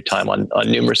generous with your time on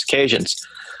numerous occasions.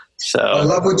 So I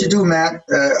love what you do, Matt.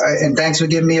 And thanks for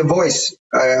giving me a voice.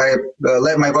 I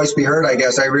let my voice be heard, I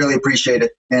guess. I really appreciate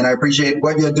it. And I appreciate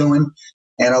what you're doing.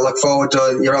 And I look forward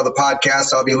to your other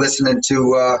podcasts. I'll be listening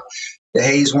to the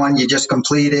Hayes one you just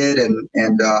completed, and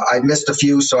I missed a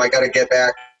few, so I got to get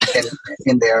back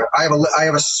in there. I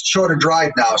have a shorter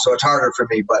drive now, so it's harder for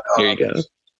me. But here you go.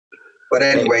 But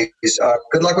anyways,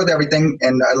 good luck with everything,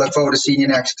 and I look forward to seeing you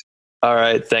next. All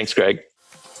right, thanks, Greg.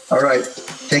 All right,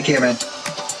 take care, man.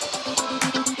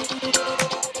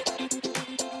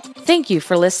 Thank you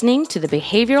for listening to the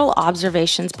Behavioral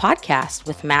Observations Podcast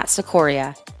with Matt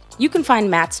Sikoria. You can find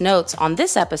Matt's notes on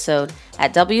this episode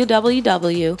at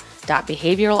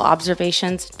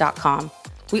www.behavioralobservations.com.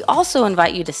 We also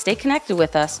invite you to stay connected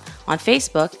with us on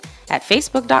Facebook at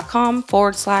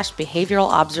facebook.com/behavioral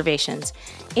observations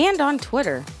and on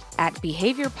Twitter at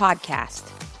Behavior Podcast.